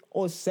 maybe,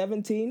 or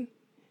 17.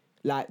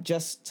 Like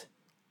just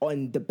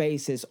on the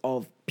basis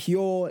of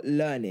pure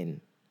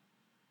learning.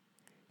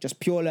 Just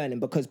pure learning,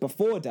 because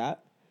before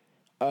that,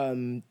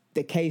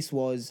 the case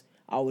was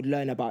I would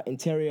learn about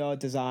interior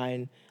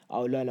design, I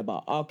would learn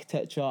about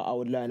architecture, I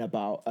would learn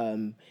about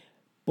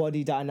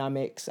body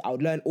dynamics, I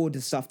would learn all the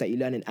stuff that you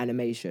learn in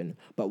animation.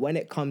 But when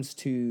it comes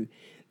to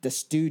the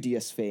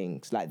studious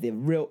things, like the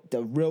real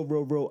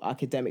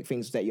academic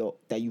things that you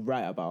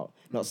write about,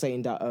 not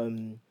saying that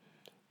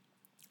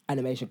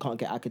animation can't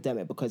get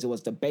academic, because it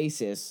was the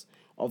basis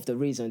of the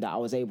reason that I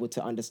was able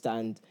to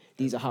understand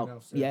these everything are how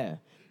else, yeah.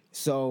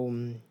 So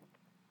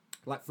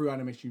like through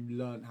animation you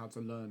learn how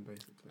to learn,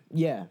 basically.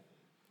 Yeah.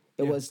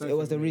 It was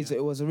the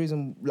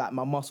reason like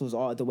my muscles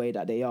are the way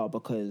that they are,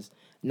 because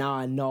now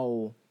I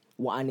know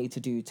what I need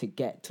to do to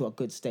get to a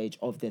good stage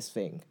of this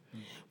thing.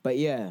 But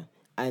yeah,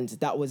 and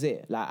that was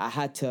it. Like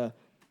I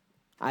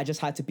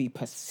just had to be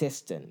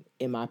persistent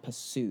in my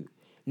pursuit,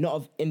 not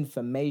of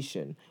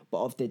information,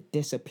 but of the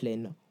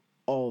discipline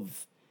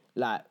of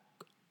like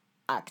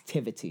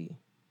activity.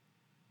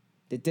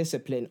 The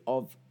discipline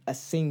of a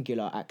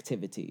singular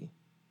activity.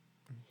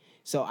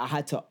 So I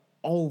had to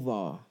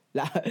overachieve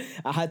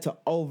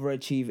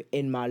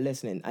in my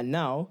listening, and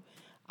now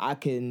I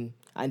can.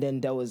 And then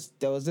there was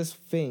this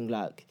thing,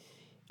 like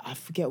I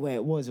forget where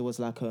it was. It was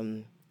like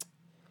it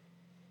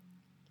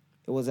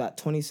was like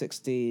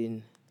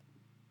 2016.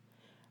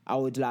 I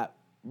would like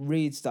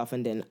read stuff,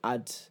 and then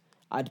I'd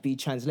be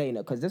translating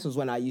it, because this was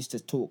when I used to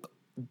talk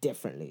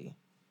differently.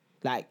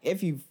 Like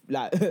if you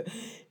like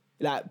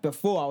like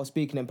before I was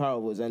speaking in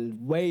parables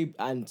and when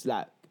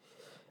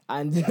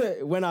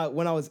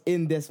I was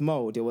in this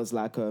mode, it was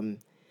like I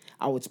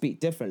would speak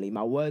differently.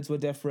 My words were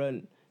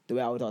different. The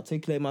way I would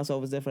articulate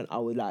myself was different. I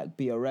would like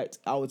be erect.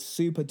 I was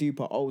super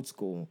duper old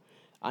school,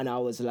 and I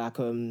was like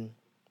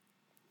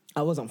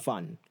I wasn't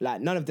fun.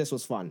 Like none of this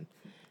was fun.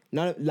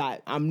 None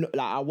like I'm not,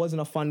 like I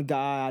wasn't a fun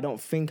guy. I don't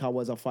think I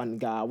was a fun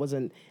guy. I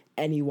wasn't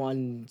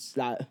anyone's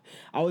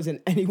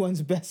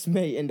best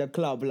mate in the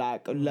club,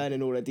 like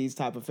learning all of these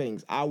type of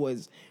things. I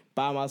was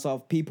by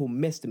myself. People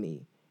missed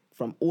me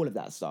from all of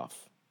that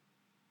stuff.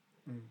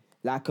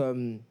 Like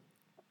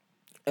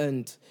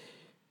and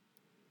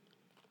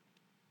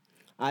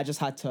I just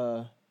had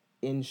to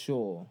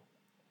ensure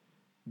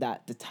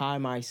that the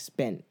time I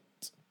spent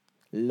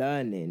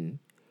learning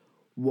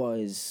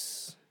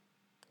was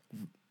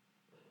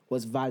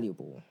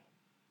valuable.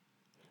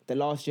 The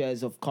last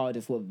years of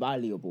Cardiff were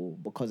valuable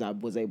because I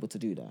was able to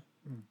do that.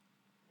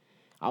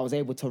 I was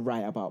able to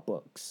write about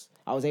books.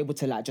 I was able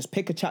to like just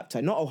pick a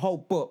chapter, not a whole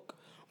book,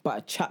 but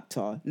a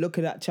chapter, look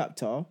at that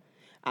chapter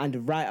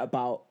and write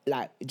about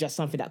like just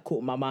something that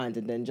caught my mind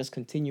and then just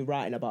continue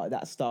writing about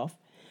that stuff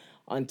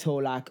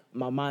until like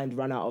my mind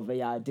ran out of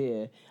the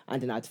idea,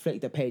 and then I'd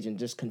flick the page and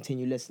just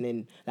continue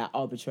listening like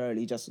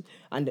arbitrarily just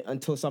and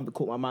until something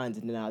caught my mind,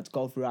 and then I'd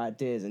go through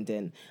ideas and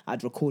then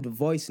I'd record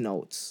voice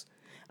notes,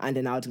 and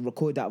then I'd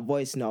record that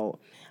voice note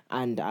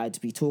and I'd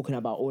be talking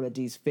about all of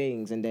these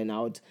things, and then I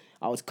would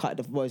cut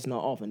the voice note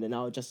off and then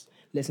I would just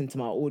listen to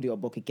my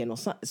audiobook again or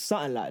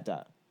something like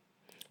that.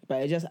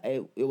 But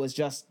it was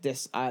just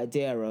this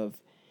idea of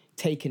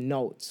taking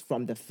notes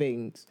from the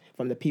things,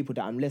 from the people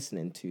that I'm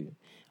listening to.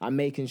 I'm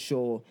making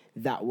sure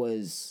that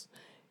was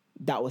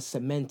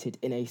cemented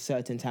in a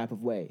certain type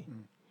of way.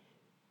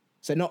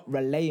 So not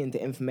relaying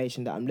the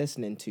information that I'm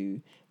listening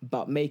to,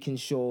 but making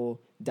sure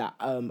that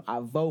I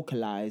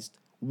vocalized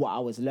what I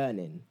was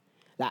learning.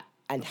 Like,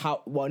 and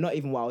how, well, not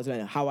even what I was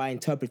learning, how I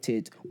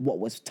interpreted what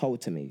was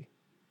told to me.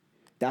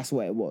 That's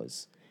what it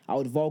was. I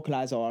would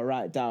vocalize or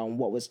write down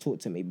what was taught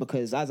to me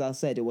because, as I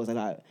said, it was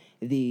like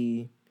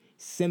the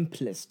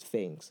simplest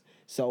things.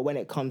 So when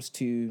it comes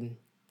to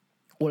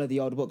all of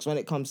the old books, when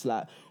it comes to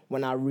like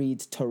when I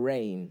read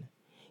Terrain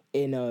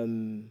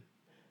in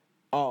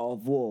Art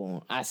of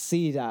War, I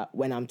see that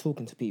when I'm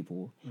talking to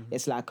people,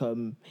 it's like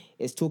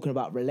it's talking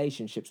about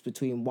relationships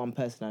between one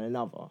person and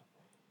another.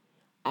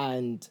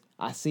 And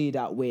I see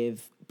that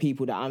with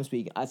people that I'm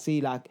speaking. I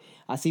see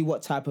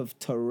what type of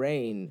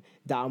terrain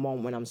that I'm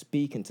on when I'm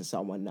speaking to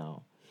someone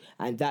now.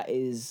 And that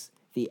is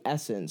the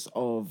essence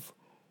of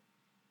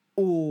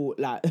all,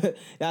 like,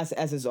 that's the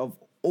essence of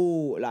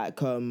all, like,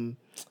 kind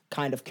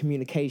of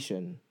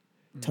communication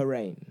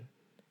terrain.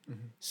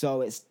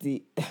 So it's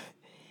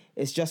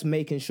just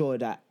making sure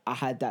that I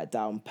had that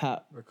down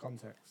pat. The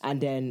context.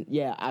 And then,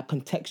 yeah, I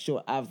could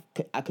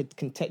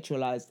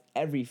contextualize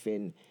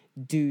everything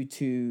due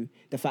to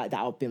the fact that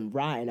I've been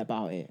writing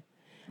about it.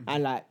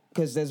 And like,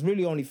 because there's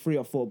really only 3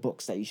 or 4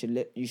 books that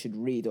you should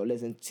read or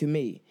listen to.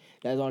 Me,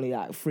 there's only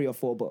like 3 or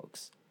 4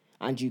 books,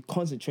 and you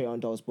concentrate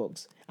on those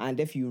books. And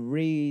if you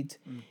read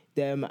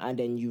them and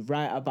then you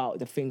write about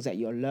the things that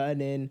you're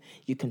learning,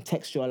 you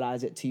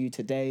contextualize it to you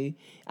today,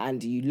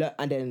 and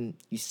and then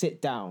you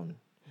sit down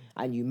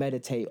and you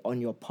meditate on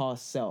your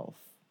past self,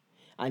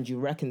 and you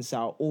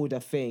reconcile all the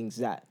things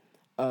that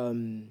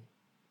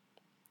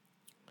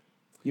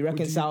you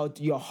reconcile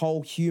your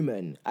whole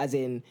human, as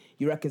in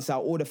you reconcile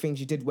all the things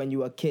you did when you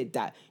were a kid,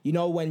 that, you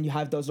know, when you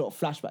have those little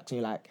flashbacks and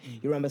you're like,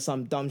 you remember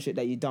some dumb shit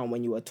that you done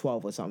when you were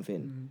 12 or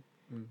something.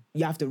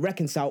 You have to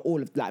reconcile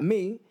all of, like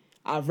me,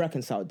 I've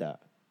reconciled that.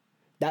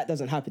 That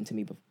doesn't happen to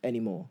me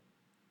anymore.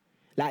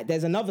 Like,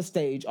 there's another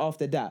stage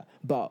after that,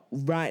 but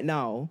right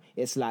now,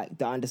 it's like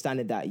the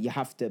understanding that you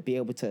have to be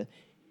able to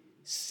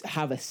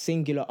have a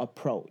singular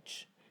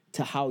approach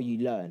to how you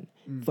learn.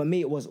 For me,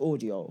 it was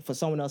audio. For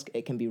someone else,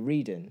 it can be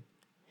reading.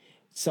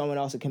 Someone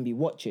else, it can be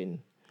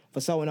watching.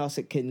 For someone else,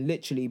 it can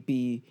literally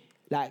be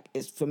like,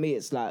 for me,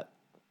 it's like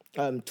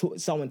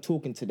someone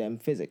talking to them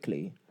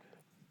physically.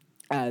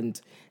 And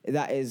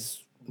that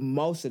is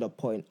most of the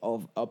point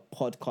of a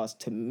podcast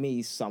to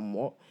me,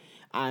 somewhat.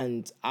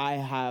 And I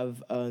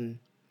have, how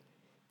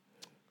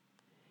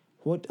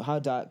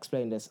do I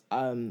explain this?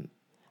 I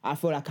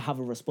feel like I have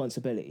a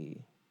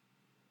responsibility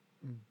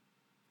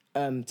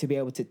to be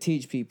able to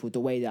teach people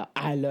the way that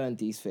I learned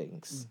these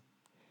things.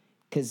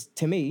 Because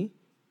to me,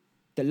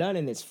 the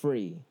learning is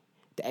free.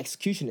 The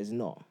execution is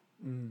not.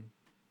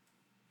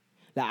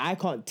 Like, I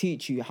can't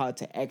teach you how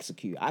to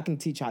execute. I can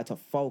teach you how to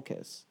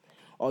focus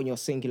on your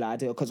singular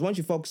idea. Because once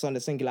you focus on the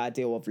singular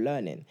idea of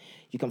learning,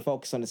 you can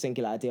focus on the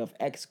singular idea of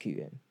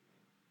executing.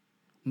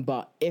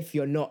 But if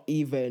you're not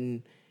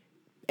even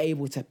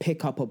able to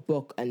pick up a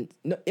book, and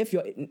if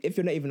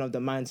you're not even of the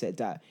mindset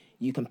that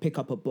you can pick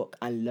up a book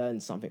and learn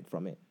something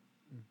from it,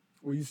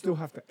 well, you still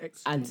have to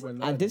execute when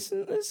learning. And this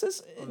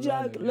is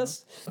like,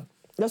 let's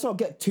not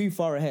get too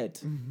far ahead,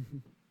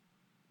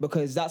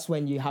 because that's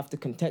when you have to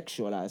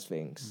contextualize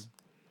things,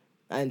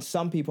 and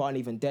some people aren't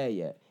even there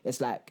yet.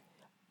 It's like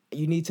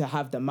you need to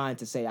have the mind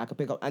to say, I can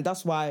pick up, and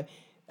that's why.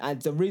 And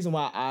the reason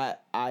why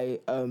I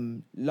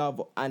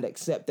love and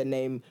accept the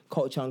name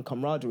Culture and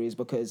Camaraderie is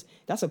because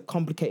that's a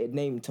complicated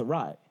name to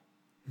write.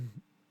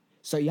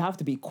 So you have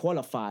to be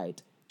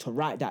qualified to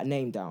write that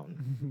name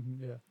down.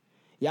 Yeah.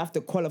 You have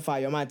to qualify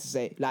your mind to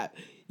say, like,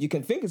 you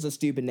can think it's a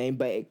stupid name,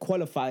 but it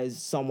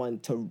qualifies someone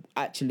to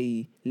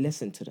actually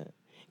listen to it.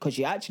 because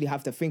you actually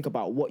have to think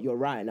about what you're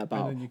writing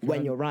about then you when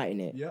can- you're writing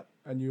it. Yep,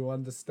 and you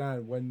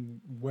understand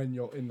when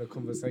you're in the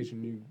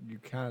conversation, you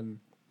can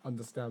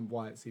understand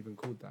why it's even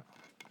called that.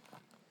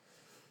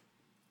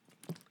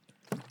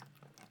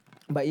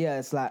 But yeah,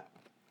 it's like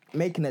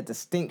making a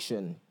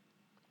distinction.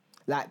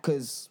 Like,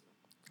 because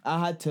I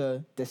had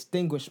to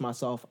distinguish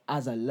myself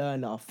as a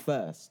learner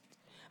first.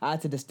 I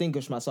had to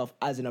distinguish myself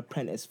as an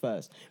apprentice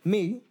first.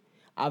 Me,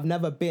 I've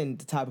never been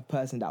the type of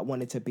person that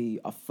wanted to be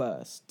a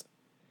first.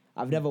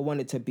 I've never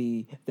wanted to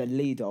be the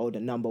leader or the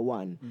number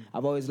one.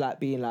 I've always liked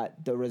being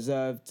like the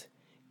reserved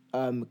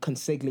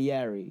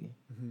consigliere.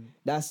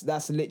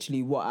 That's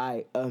literally what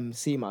I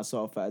see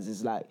myself as,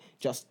 is like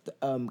just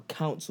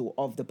counsel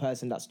of the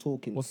person that's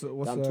talking. What's that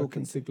a I'm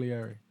talking to.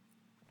 consigliere?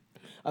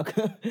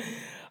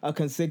 A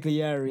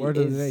consigliere Word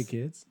of the day, is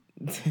kids.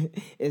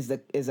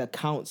 is a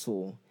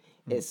council.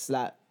 It's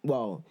like,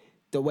 well,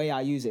 the way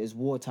I use it is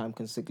wartime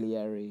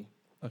consigliere.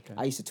 Okay.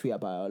 I used to tweet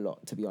about it a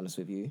lot, to be honest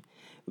with you.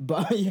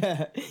 But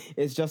yeah,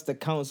 it's just a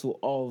council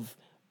of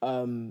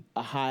a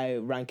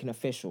high-ranking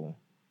official.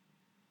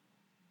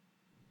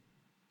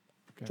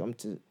 Okay. Do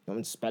you want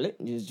me to spell it?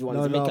 Do you want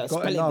No, to make no, a I've got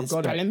it. spelling, No, I've got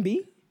it. spelling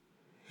bee?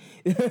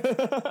 No,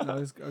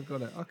 I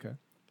got it. Okay.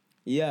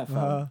 Yeah,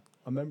 fam.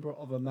 A member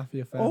of a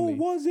mafia Oh, family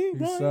was it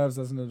who right? serves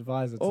as an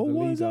advisor to Oh, the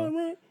was leader I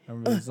right?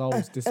 and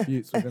resolves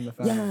disputes within the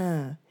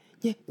family.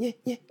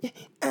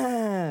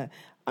 Yeah.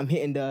 I'm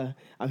hitting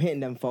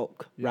them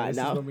folk Yeah, right this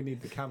now. is when we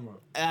need the camera.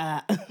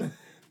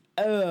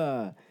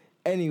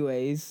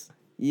 Anyways,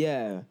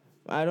 yeah.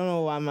 I don't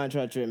know why man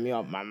trying to trip me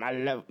up,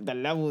 man. The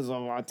levels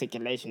of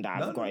articulation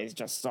that I've got is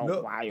just so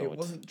Look, wild. it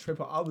wasn't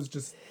tripper. I was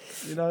just,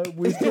 we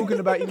was talking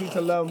about you need to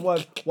learn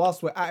words.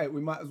 Whilst we're at it,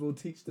 we might as well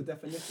teach the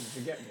definitions.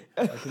 You get me?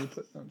 Like, can you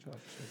put down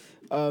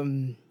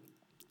charge?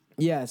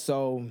 Yeah,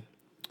 so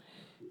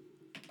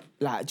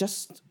like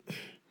just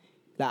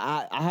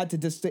like I had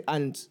to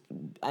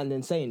and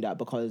then saying that,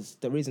 because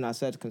the reason I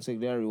said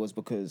consigliere was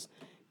because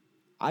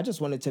I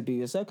just wanted to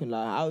be a second.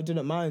 Like, I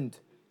didn't mind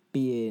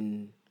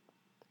being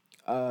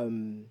a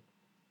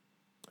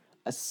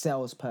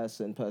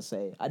salesperson per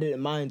se. I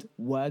didn't mind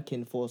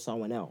working for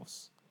someone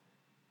else.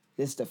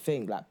 This is the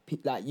thing. Like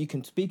you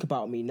can speak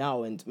about me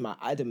now and my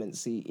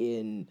adamancy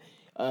in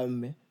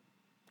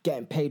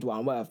getting paid what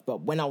I'm worth,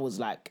 but when I was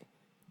like,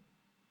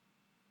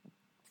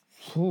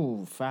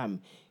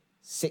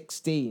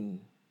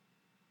 16.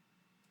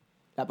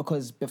 Like,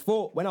 because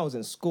before, when I was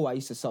in school, I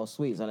used to sell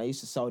sweets and I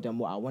used to sell them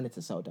what I wanted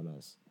to sell them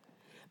as.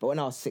 But when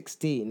I was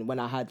 16, when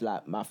I had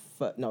like I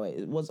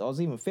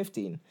was even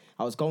 15.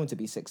 I was going to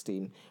be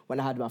 16 when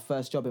I had my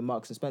first job in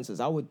Marks and Spencer's.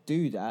 I would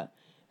do that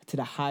to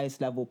the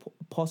highest level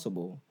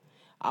possible.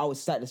 I would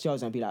start the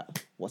shows and be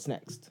like, what's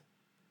next?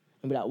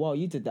 And be like, well,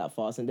 you did that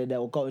fast. And then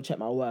they'll go and check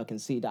my work and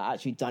see that I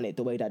actually done it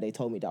the way that they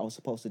told me that I was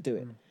supposed to do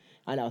it.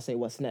 And I'll say,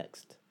 what's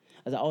next?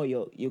 I was like, oh,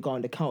 you're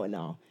going to counter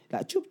now.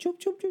 Like, choop, choop,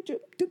 choop, choop, choop,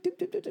 doop, doop,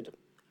 doop, doop, doop.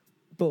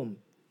 Boom.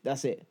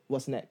 That's it.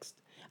 What's next?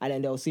 And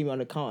then they'll see me on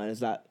the counter and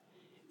it's like,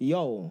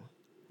 yo,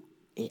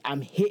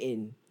 I'm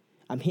hitting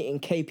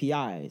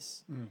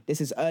KPIs.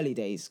 This is early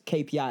days.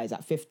 KPIs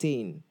at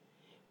 15.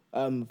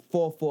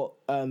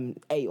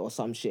 4'8" or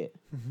some shit.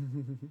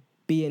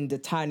 Being the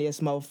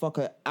tiniest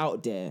motherfucker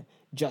out there,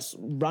 just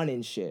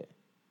running shit.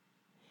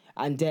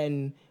 And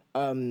then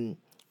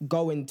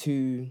going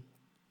to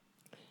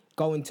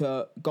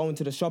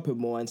the shopping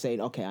mall and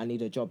saying, okay, I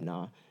need a job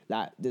now.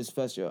 Like, this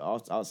first year,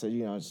 I'll say,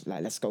 just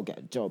like, let's go get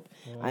a job.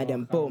 And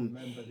then boom,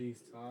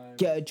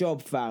 get a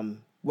job,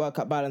 fam. Work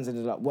at Balance, and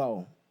it's like,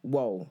 whoa.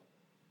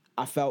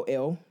 I felt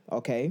ill,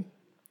 okay.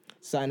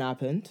 Something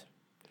happened.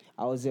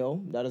 I was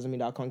ill. That doesn't mean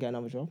that I can't get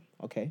another job.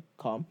 Okay,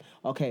 calm.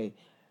 Okay,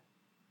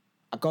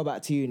 I go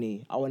back to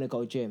uni. I want to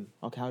go gym.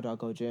 Okay, how do I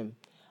go gym?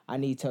 I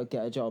need to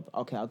get a job.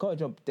 Okay, I got a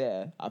job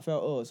there. I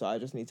felt ill, so I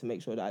just need to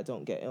make sure that I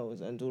don't get ill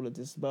and all of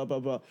this, blah, blah,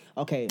 blah.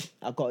 Okay,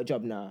 I got a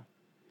job now.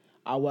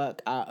 I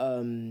work at,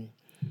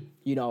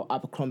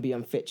 Abercrombie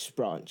and Fitch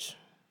branch.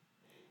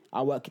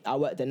 I work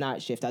the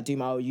night shift. I do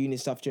my own uni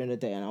stuff during the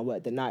day, and I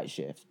work the night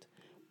shift.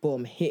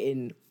 Boom,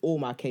 hitting all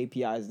my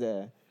KPIs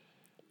there.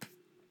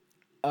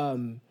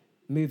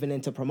 Moving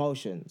into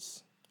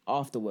promotions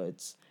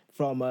afterwards.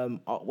 From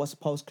what's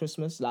post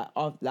Christmas, like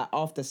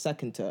after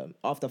second term,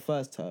 after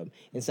first term,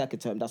 in second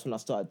term, that's when I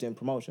started doing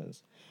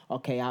promotions.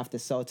 Okay, I have to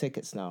sell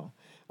tickets now.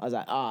 I was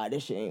like,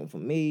 this shit ain't for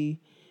me.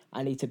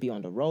 I need to be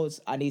on the roads.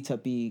 I need to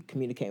be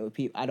communicating with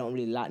people. I don't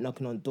really like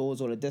knocking on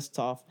doors, all of this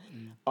stuff.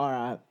 All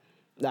right,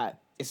 like,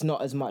 it's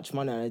not as much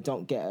money, and I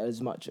don't get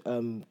as much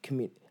don't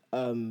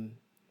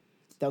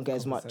get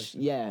as much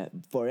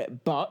for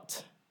it,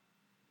 but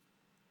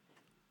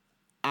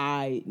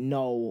I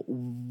know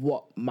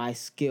what my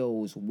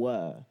skills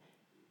were.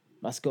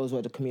 My skills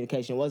were the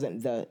communication. It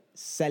wasn't the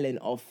selling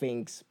of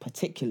things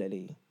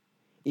particularly,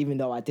 even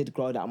though I did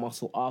grow that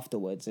muscle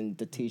afterwards and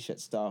the T-shirt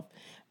stuff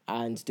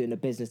and doing the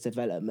business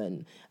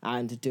development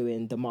and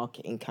doing the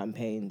marketing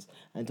campaigns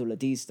and all of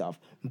these stuff.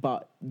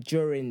 But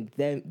during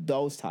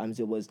those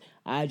times,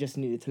 I just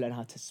needed to learn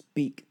how to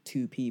speak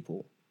to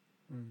people.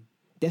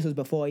 this was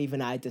before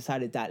even I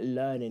decided that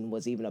learning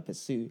was even a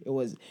pursuit.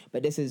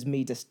 But this is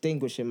me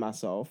distinguishing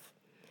myself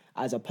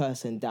as a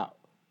person that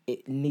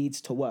it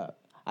needs to work.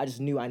 I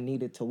just knew I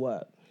needed to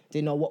work.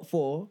 Didn't know what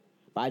for,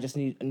 but I just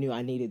knew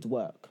I needed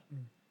work.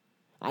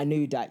 I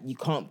knew that you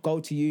can't go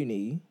to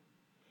uni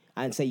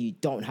and say you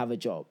don't have a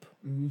job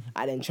and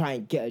then try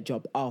and get a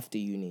job after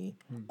uni,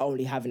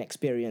 only having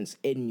experience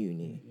in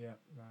uni. Yeah,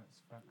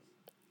 that's facts.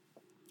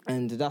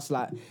 And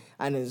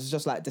and it's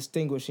just like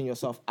distinguishing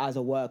yourself as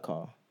a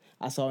worker,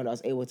 as someone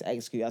that's able to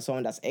execute, as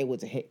someone that's able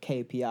to hit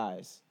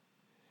KPIs.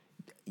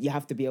 You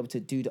have to be able to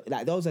do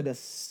those are the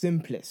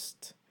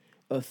simplest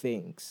of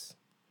things.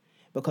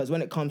 Because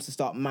when it comes to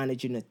start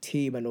managing a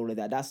team and all of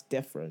that, that's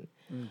different.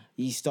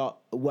 You start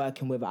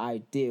working with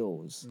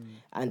ideals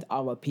and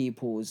other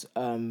people's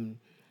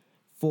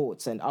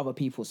thoughts and other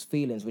people's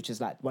feelings, which is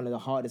like one of the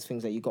hardest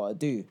things that you got to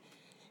do.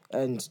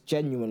 And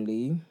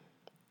genuinely,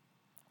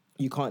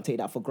 you can't take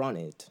that for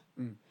granted.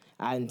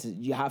 And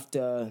you have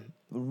to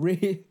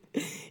really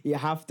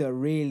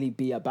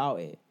be about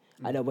it.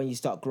 And then when you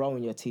start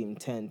growing your team,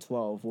 10,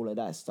 12, all of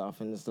that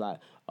stuff, and it's like,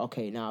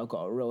 okay, now I've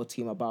got a real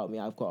team about me.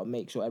 I've got to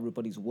make sure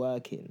everybody's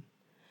working.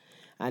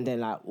 And then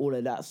like all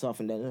of that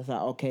stuff, and then it's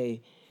like,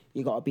 okay,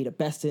 you got to be the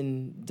best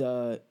on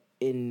the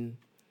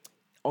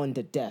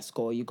desk,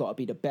 or you got to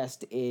be the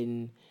best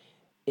in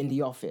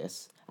the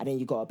office, and then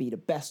you got to be the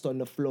best on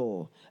the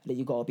floor, and then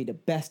you got to be the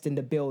best in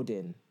the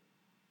building.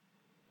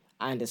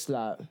 And it's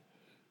like,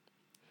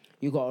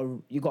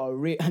 and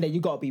then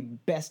you got to be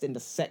best in the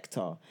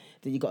sector.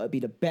 Then you got to be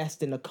the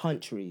best in the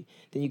country.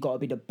 Then you got to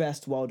be the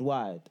best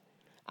worldwide.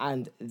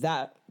 And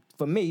that,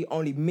 for me,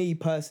 only me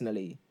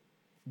personally,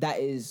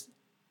 that is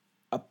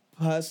a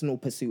personal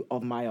pursuit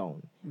of my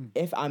own.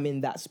 If I'm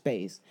in that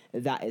space,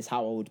 that is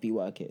how I would be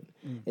working.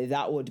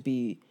 That would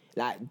be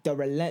like the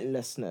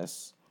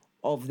relentlessness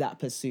of that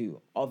pursuit,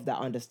 of that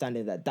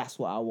understanding that that's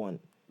what I want.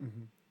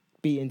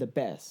 Being the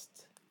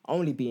best,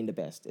 only being the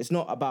best. It's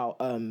not about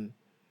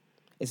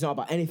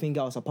anything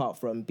else apart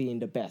from being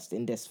the best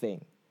in this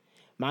thing.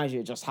 Mind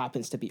you, it just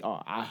happens to be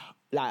art.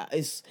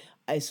 It's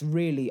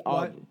really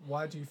art.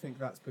 Why do you think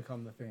that's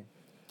become the thing?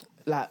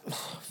 Like,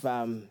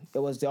 it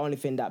was the only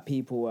thing that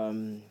people.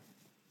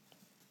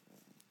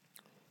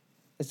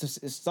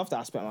 It's stuff that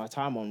I spent my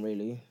time on,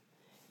 really.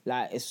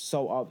 Like, it's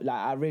so like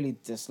I really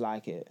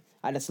dislike it.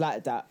 I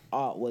dislike that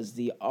art was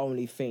the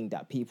only thing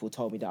that people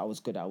told me that I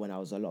was good at when I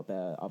was a lot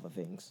better at other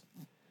things.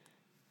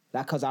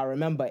 Like, because I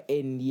remember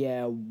in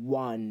year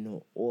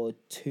 1 or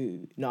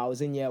 2, I was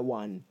in year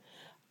 1,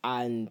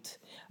 and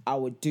I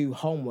would do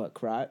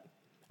homework, right?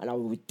 And I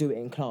would do it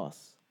in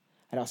class.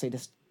 And I'll say,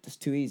 this is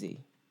too easy.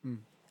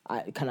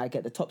 Can I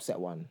get the top set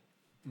one?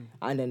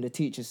 And then the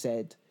teacher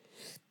said,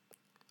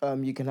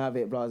 you can have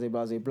it, blah, blah,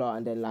 blah, blah.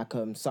 And then like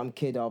some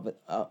kid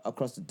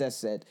across the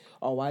desk said,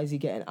 oh, why is he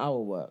getting our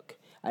work?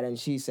 And then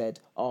she said,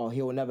 oh,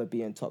 he'll never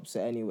be in top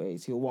set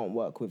anyways. He won't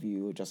work with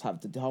you. He'll just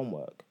have the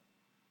homework.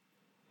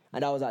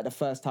 And that was like the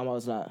first time I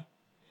was like,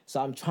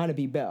 so I'm trying to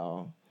be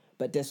better,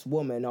 but this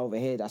woman over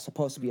here that's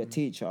supposed to be a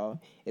teacher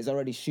is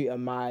already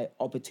shooting my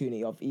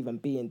opportunity of even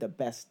being the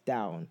best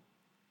down.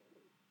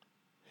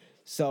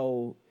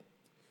 So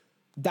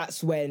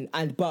that's when,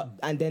 and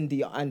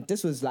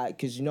this was like,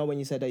 because you know when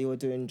you said that you were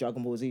doing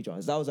Dragon Ball Z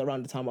drawings, that was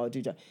around the time I would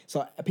do.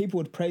 So people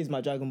would praise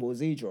my Dragon Ball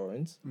Z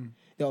drawings.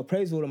 They'll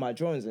praise all of my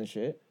drawings and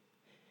shit.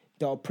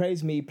 They'll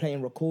praise me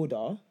playing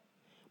recorder,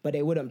 but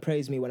they wouldn't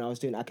praise me when I was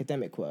doing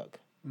academic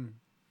work.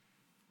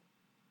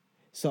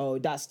 So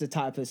that's the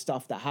type of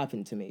stuff that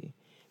happened to me.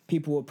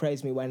 People would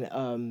praise me when,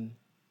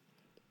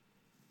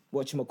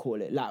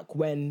 like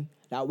when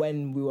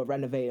we were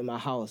renovating my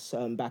house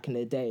back in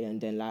the day,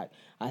 and then like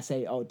I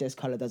say, oh, this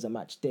color doesn't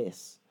match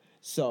this,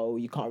 so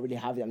you can't really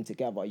have them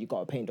together. You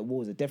got to paint the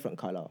walls a different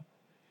color.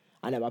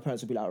 And then my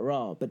parents would be like,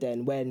 rah. But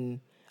then when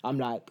I'm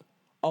like,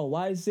 oh,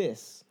 why is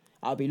this?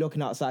 I'll be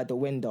looking outside the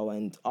window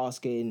and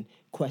asking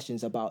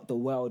questions about the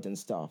world and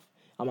stuff.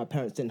 And my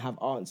parents didn't have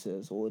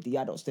answers, or the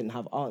adults didn't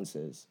have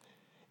answers.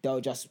 They'll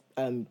just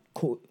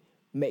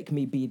make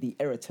me be the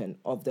irritant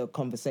of the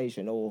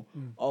conversation or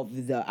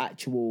of the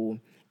actual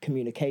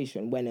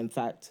communication, when in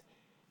fact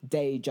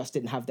they just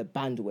didn't have the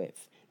bandwidth.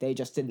 They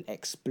just didn't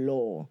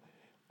explore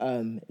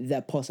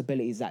the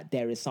possibilities that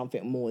there is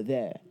something more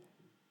there.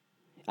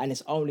 And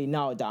it's only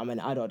now that I'm an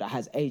adult that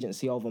has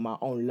agency over my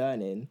own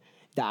learning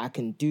that I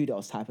can do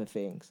those type of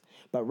things.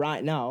 But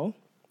right now,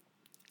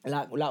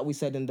 like we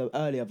said in the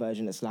earlier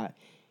version, it's like,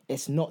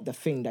 it's not the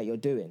thing that you're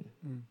doing.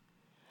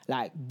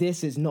 Like,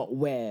 this is not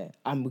where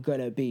I'm going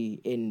to be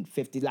in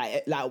 50.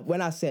 Like when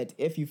I said,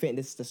 if you think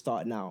this is the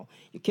start now,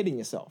 you're kidding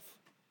yourself.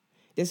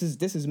 This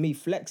is me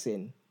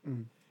flexing.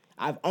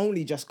 I've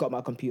only just got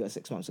my computer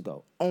 6 months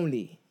ago.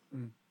 Only.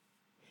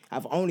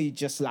 I've only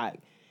just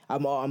like,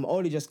 I'm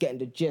only just getting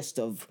the gist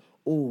of,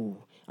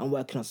 I'm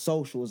working on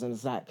socials, and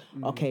it's like,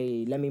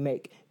 okay, let me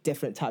make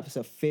different types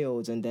of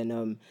fields, and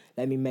then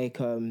let me make...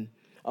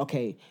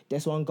 okay,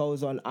 this one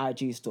goes on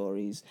IG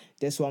stories,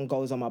 this one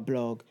goes on my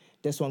blog,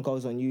 This one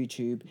goes on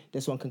YouTube.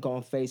 This one can go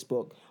on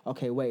Facebook.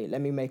 Okay, wait,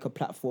 let me make a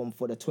platform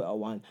for the Twitter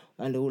one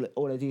and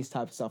all of these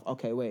type of stuff.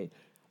 Okay, wait,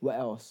 what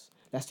else?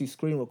 Let's do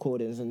screen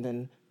recordings and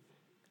then,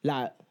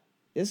 like,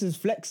 this is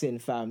flexing,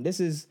 fam. This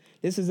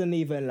isn't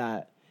even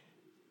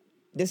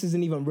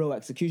real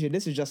execution.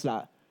 This is just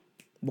like,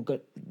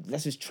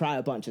 let's just try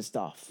a bunch of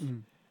stuff.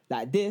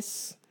 Like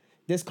this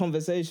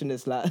conversation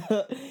is like,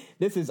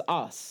 this is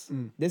us.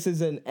 This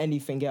isn't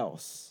anything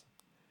else.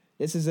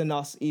 This isn't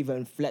us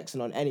even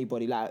flexing on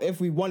anybody. Like, if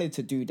we wanted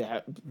to do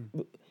that,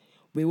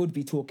 we would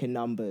be talking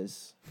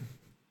numbers.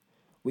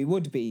 We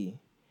would be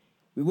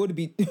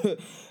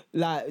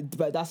like,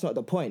 but that's not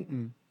the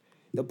point.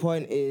 The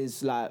point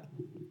is like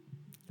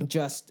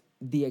just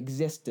the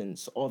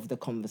existence of the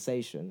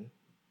conversation.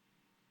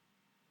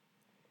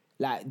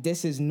 Like,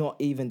 this is not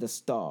even the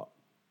start.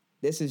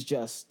 This is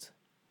just,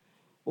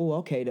 oh,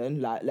 okay then.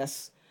 Like,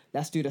 let's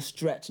do the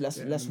stretch.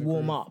 Let's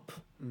warm up.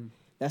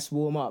 Let's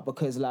warm up,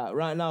 because like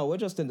right now we're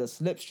just in the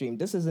slipstream.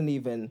 This isn't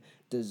even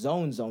the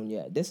zone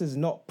yet. This is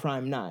not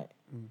prime night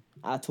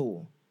at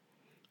all.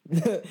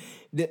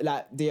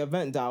 Like, the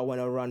event that I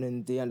want to run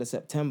in the end of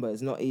September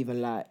is not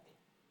even like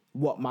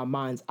what my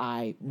mind's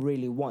eye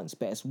really wants,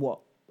 but it's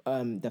what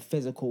the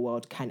physical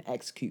world can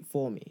execute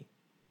for me.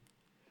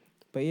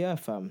 But yeah,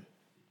 fam,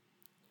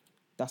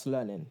 that's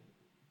learning.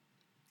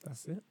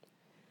 That's it.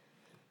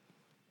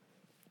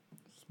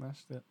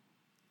 Smashed it.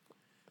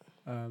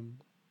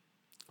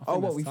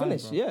 We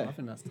finished? Bro. Yeah. I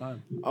think that's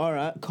time. All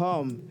right,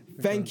 calm.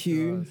 Thank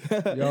you.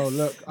 Yo,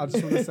 look, I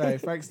just want to say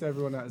thanks to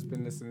everyone that has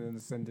been listening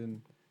and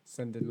sending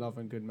love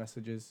and good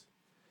messages.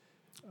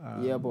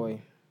 Yeah,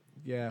 boy.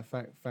 Yeah,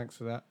 thanks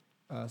for that.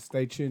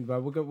 Stay tuned,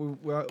 but we're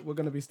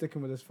going to be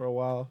sticking with this for a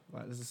while.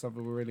 Like, this is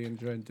something we're really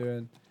enjoying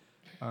doing,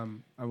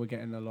 and we're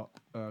getting a lot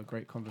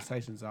great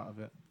conversations out of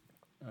it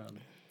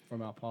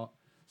from our part.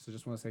 So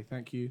just want to say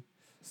thank you.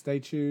 Stay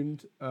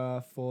tuned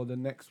for the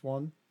next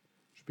one.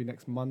 Should be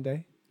next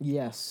Monday.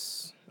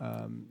 Yes.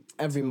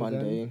 Every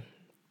Monday. Then,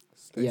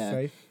 stay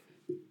safe.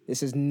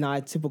 This is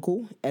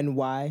Nytypical.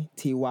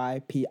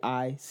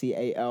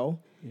 NYTYPICAL.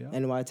 Yeah.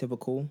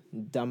 Nytypical.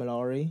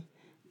 Damilari.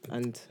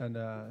 And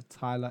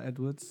Tyler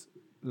Edwards.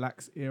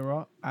 Lax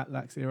Era at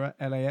Lax Era.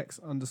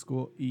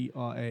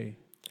 LAX_ERA.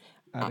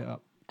 Add it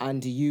up.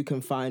 And you can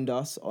find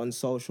us on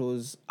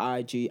socials,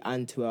 IG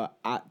and Twitter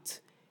at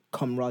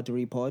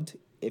Camaraderie Pod.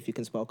 If you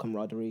can spell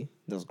camaraderie,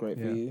 that's great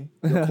for you.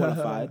 You're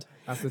qualified.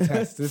 That's the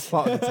test. This is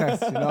part of the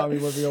test. You know what I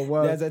mean? Whether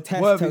you're There's a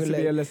test worthy to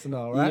be a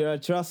listener, right? Yeah,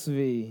 trust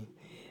me.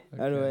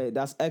 Okay. Anyway,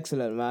 that's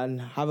excellent, man.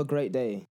 Have a great day.